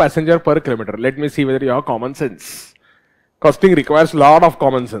cost per passenger per kilometer. Let me see whether you have common sense. Costing requires a lot of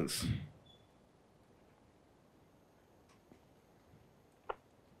common sense.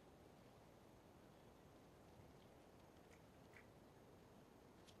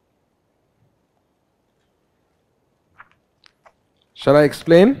 Shall I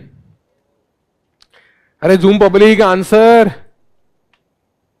explain? अरे Zoom public answer.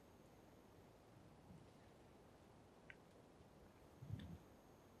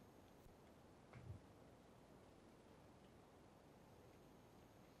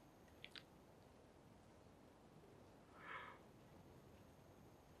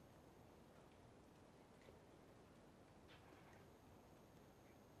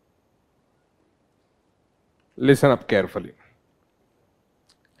 Listen up carefully.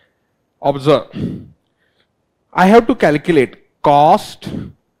 Observe. I have to calculate cost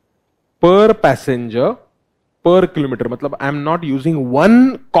per passenger per kilometer. मतलब I am not using one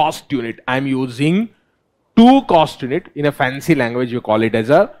cost unit. I am using two cost unit. In a fancy language, you call it as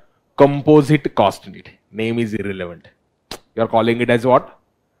a composite cost unit. Name is irrelevant. You are calling it as what?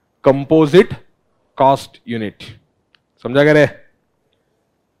 Composite cost unit. समझा क्या रे?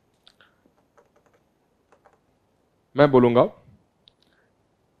 मैं बोलूंगा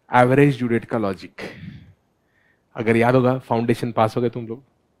average due date का logic. अगर याद होगा, foundation पास हो गए तुम लोग,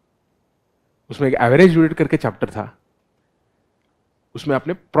 उसमें एक एवरेज ड्यू डेट करके चैप्टर था, उसमें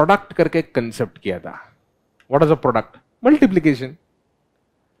आपने प्रोडक्ट करके कंसेप्ट किया था। What is a product? Multiplication.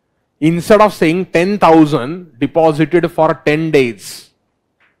 Instead of saying 10,000 deposited for 10 days,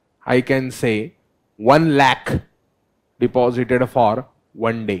 I can say 1 lakh deposited for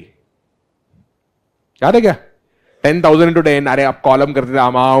 1 day। याद है क्या? 10,000 into 10, अरे आप कॉलम करते थे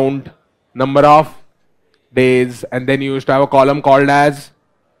amount, number of days, and then you used to have a column called as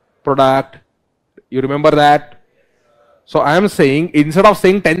product. You remember that? So I am saying, instead of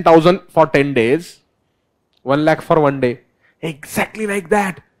saying 10,000 for 10 days, 1 lakh for 1 day, exactly like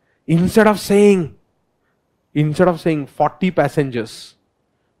that. Instead of saying 40 passengers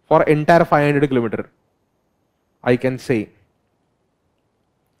for entire 500 kilometer, I can say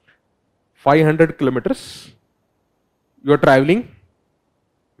 500 kilometers. You are traveling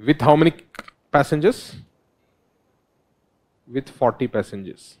with how many passengers? With 40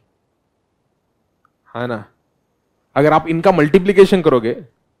 passengers, है ना? अगर आप इनका multiplication करोगे,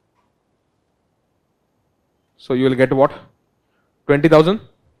 so you will get what? 20,000.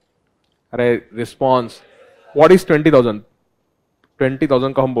 अरे response, what is 20,000?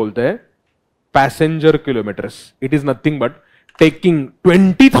 20,000 को हम बोलते हैं passenger kilometres. It is nothing but taking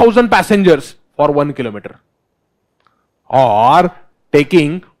 20,000 passengers for 1 kilometer. Or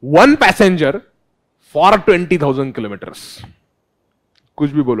taking 1 passenger for 20,000 kilometers.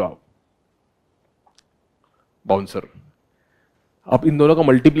 कुछ भी बोलो आप, बाउंसर. अब इन दोनों का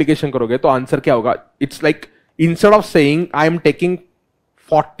मल्टीप्लीकेशन करोगे तो आंसर क्या होगा? It's like, instead of saying I am taking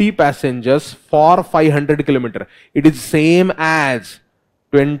 40 passengers for 500 kilometer, it is same as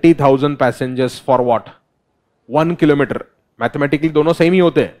 20,000 passengers for what? 1 kilometer. Mathematically दोनों सेम ही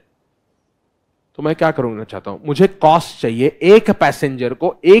होते हैं. तो मैं क्या करूंगा चाहता हूं, मुझे कॉस्ट चाहिए एक पैसेंजर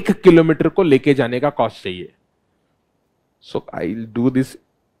को 1 किलोमीटर को लेके जाने का कॉस्ट चाहिए. सो I will do this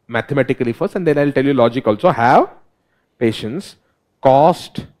mathematically first and then I will tell you logic also. Have patience.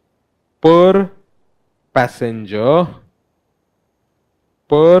 Cost per passenger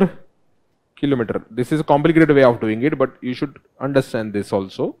per kilometer. This is a complicated way of doing it, but you should understand this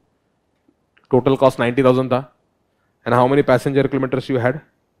also. Total cost 90,000 tha, and how many passenger kilometers you had?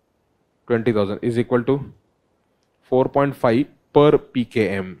 20,000 is equal to 4.5 per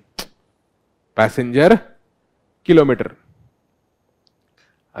pkm, passenger kilometer.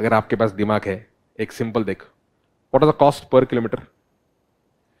 अगर आपके पास दिमाग है, एक simple देख, what is the cost per kilometer?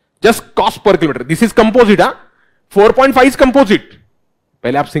 Just cost per kilometer. This is composite, huh? 4.5 is composite.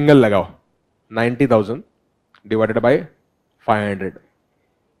 पहले आप single लगाओ. 90,000 divided by 500,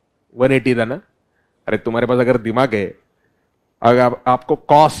 180 था ना. अरे तुम्हारे पास अगर दिमाग है, अगर आपको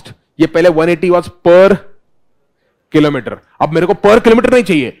कॉस्ट ये पहले 180 वाज पर किलोमीटर, अब मेरे को पर किलोमीटर नहीं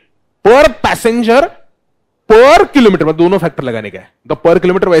चाहिए, पर पैसेंजर पर किलोमीटर में दोनों फैक्टर लगाने का है। तो पर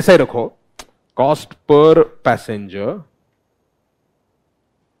किलोमीटर वैसा ही रखो, कॉस्ट पर पैसेंजर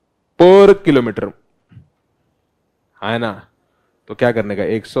पर किलोमीटर, है ना। तो क्या करने का,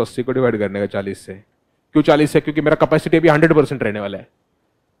 180 को डिवाइड करने का 40 से। क्यों 40 से? क्योंकि मेरा कैपेसिटी अभी 100% रहने वाला है।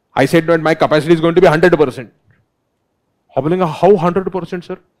 I said that my capacity is going to be 100%। आप बोलेंगे हाउ 100%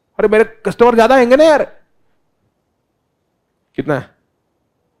 सर? अरे मेरे कस्टमर ज्यादा आएंगे ना यार। कितना है?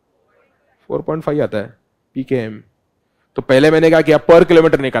 4.5 आता है पीकेएम। तो पहले मैंने क्या किया, पर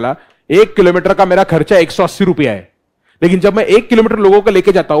किलोमीटर निकाला। 1 किलोमीटर का मेरा खर्चा 180 रुपया है, लेकिन जब मैं 1 किलोमीटर लोगों को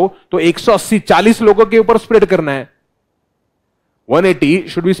लेके जाता हूं तो 180 40 लोगों के ऊपर स्प्रेड करना है। 180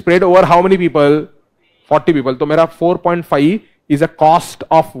 should be spread over how many people? 40 people. तो मेरा 4.5 is a cost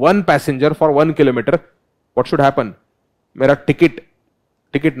of 1 passenger for 1 kilometre. What should happen? मेरा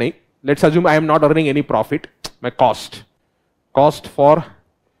टिकट नहीं, let's assume I am not earning any profit. मैं cost for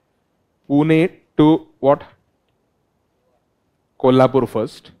Pune to what? Kolhapur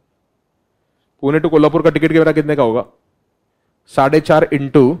first. Pune to Kolhapur का ticket मेरा कितने का होगा? 4.5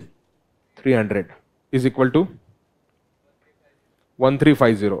 into 300 is equal to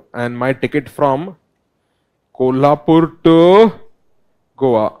 1350। And my ticket from Kolhapur to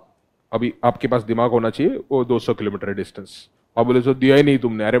Goa, अभी आपके पास दिमाग होना चाहिए, वो 200 किलोमीटर डिस्टेंस। अब बोले सो दिया ही नहीं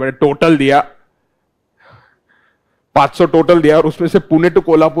तुमने। अरे मैंने टोटल दिया, 500 टोटल दिया, और उसमें से Pune to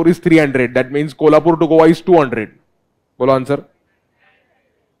Kolhapur is 300, that means Kolhapur to Goa is 200। बोलो आंसर।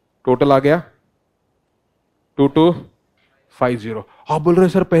 टोटल आ गया 2250। आप बोल रहे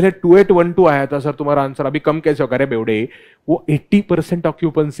सर पहले 2812 आया था सर तुम्हारा आंसर, अभी कम कैसे होगा? अरे बेवड़े, वो 80%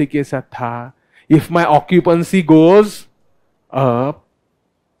 ऑक्यूपेंसी के साथ था। If my occupancy goes up,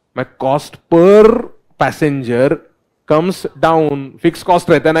 my cost per passenger comes down. Fix cost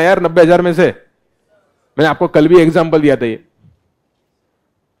रहता है ना यार 90,000 में से। मैंने आपको कल भी एग्जांपल दिया था, ये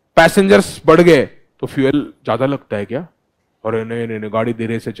पैसेंजर्स बढ़ गए तो फ्यूल ज्यादा लगता है क्या? अरे नहीं नहीं नहीं, गाड़ी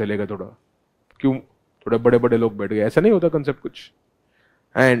धीरे से चलेगा थोड़ा। क्यों? थोड़े बड़े बड़े लोग बैठ गए। ऐसा नहीं होता कंसेप्ट कुछ।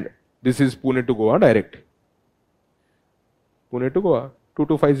 And this is Pune to Goa direct, Pune to Goa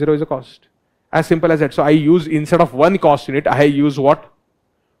 2250 is a cost, as simple as that. So I use instead of 1 cost unit, I use what?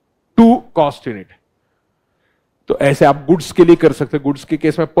 2 cost unit. तो ऐसे आप गुड्स के लिए कर सकते हैं। गुड्स के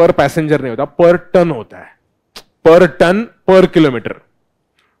केस में पर पैसेंजर नहीं होता, पर टन होता है, पर टन पर kilometre.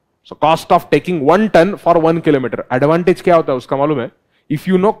 So cost of taking 1 ton for 1 kilometre. Advantage क्या होता है उसका मालूम है? If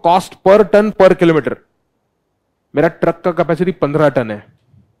you know cost per ton पर किलोमीटर, मेरा ट्रक का कैपेसिटी 15 टन है,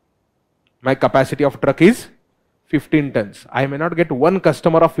 my capacity of truck is 15 ton. I may not gate 1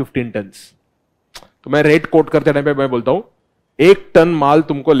 customer of 15 ton. तो मैं रेट कोट करते टाइम पे मैं बोलता हूं 1 टन माल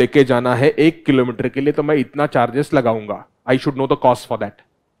तुमको लेके जाना है 1 किलोमीटर के लिए, तो मैं इतना चार्जेस लगाऊंगा। I should know the cost for that.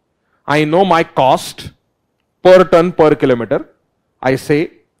 I know my cost per ton per kilometer. I say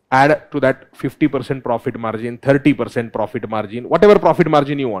add to that 50% profit margin, 30% profit margin, whatever profit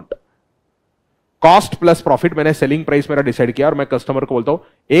margin you want. Cost plus profit, मैंने selling price मेरा decide किया और मैं customer को बोलता हूं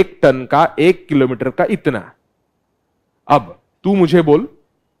 1 ton का 1 kilometre का इतना। अब तू मुझे बोल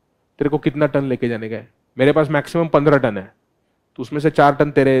तेरे को कितना टन लेके जाने का है? मेरे पास मैक्सिमम 15 टन है, तो उसमें से 4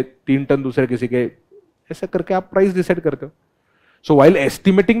 टन तेरे, 3 टन दूसरे किसी के, ऐसा करके आप प्राइस डिसाइड करते हो। So while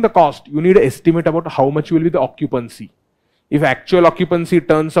estimating the cost, you need to estimate about how much will be the occupancy. If actual occupancy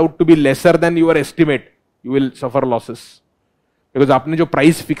turns out to be lesser than your estimate, you will suffer losses. Because आपने जो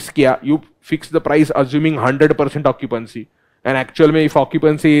price fix किया, you fix the price assuming 100% occupancy, and actual में if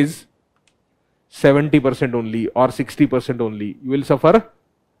occupancy is 70% only or 60% only, you will suffer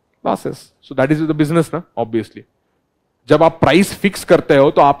losses. So that is the business ना, obviously. जब आप price fix करते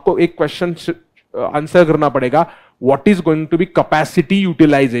हो तो आपको एक question आंसर करना पड़ेगा, what is going to be capacity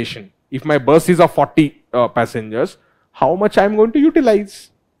utilization? If my bus is of 40 passengers, how much I am going to utilize?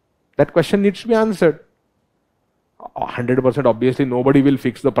 That question needs to be answered. 100%, obviously nobody will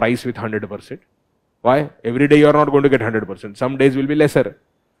fix the price with 100%. Why? Every day you are not going to get 100%. Some days will be lesser.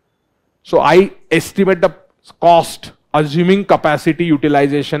 So I estimate the cost assuming capacity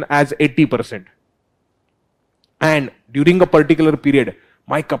utilization as 80%. And during a particular period,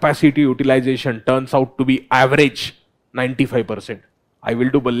 my capacity utilization turns out to be average 95%. I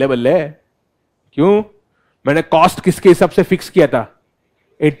will do बल्ले बल्ले। क्यों? मैंने cost किसके हिसाब से fix किया था?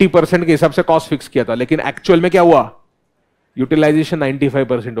 80% के हिसाब से कॉस्ट फिक्स किया था, लेकिन एक्चुअल में क्या हुआ? यूटिलाइजेशन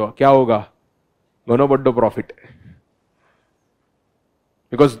 95% हुआ। क्या होगा? दोनों बड्डो profit,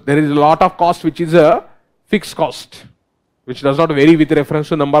 because there is lot of cost which is a fix cost which does not very with reference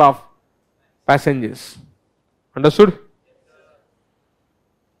to number of passengers. Understood?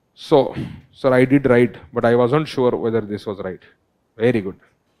 So, sir, I did right, but I wasn't sure whether this was right. Very good.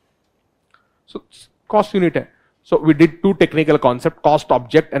 So cost unit hai. So we did two technical concepts, cost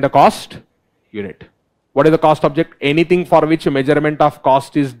object and the cost unit. What is the cost object? Anything for which measurement of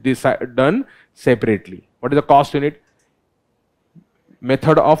cost is done separately. What is the cost unit?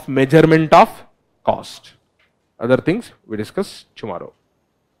 Method of measurement of cost. Other things we discuss tomorrow.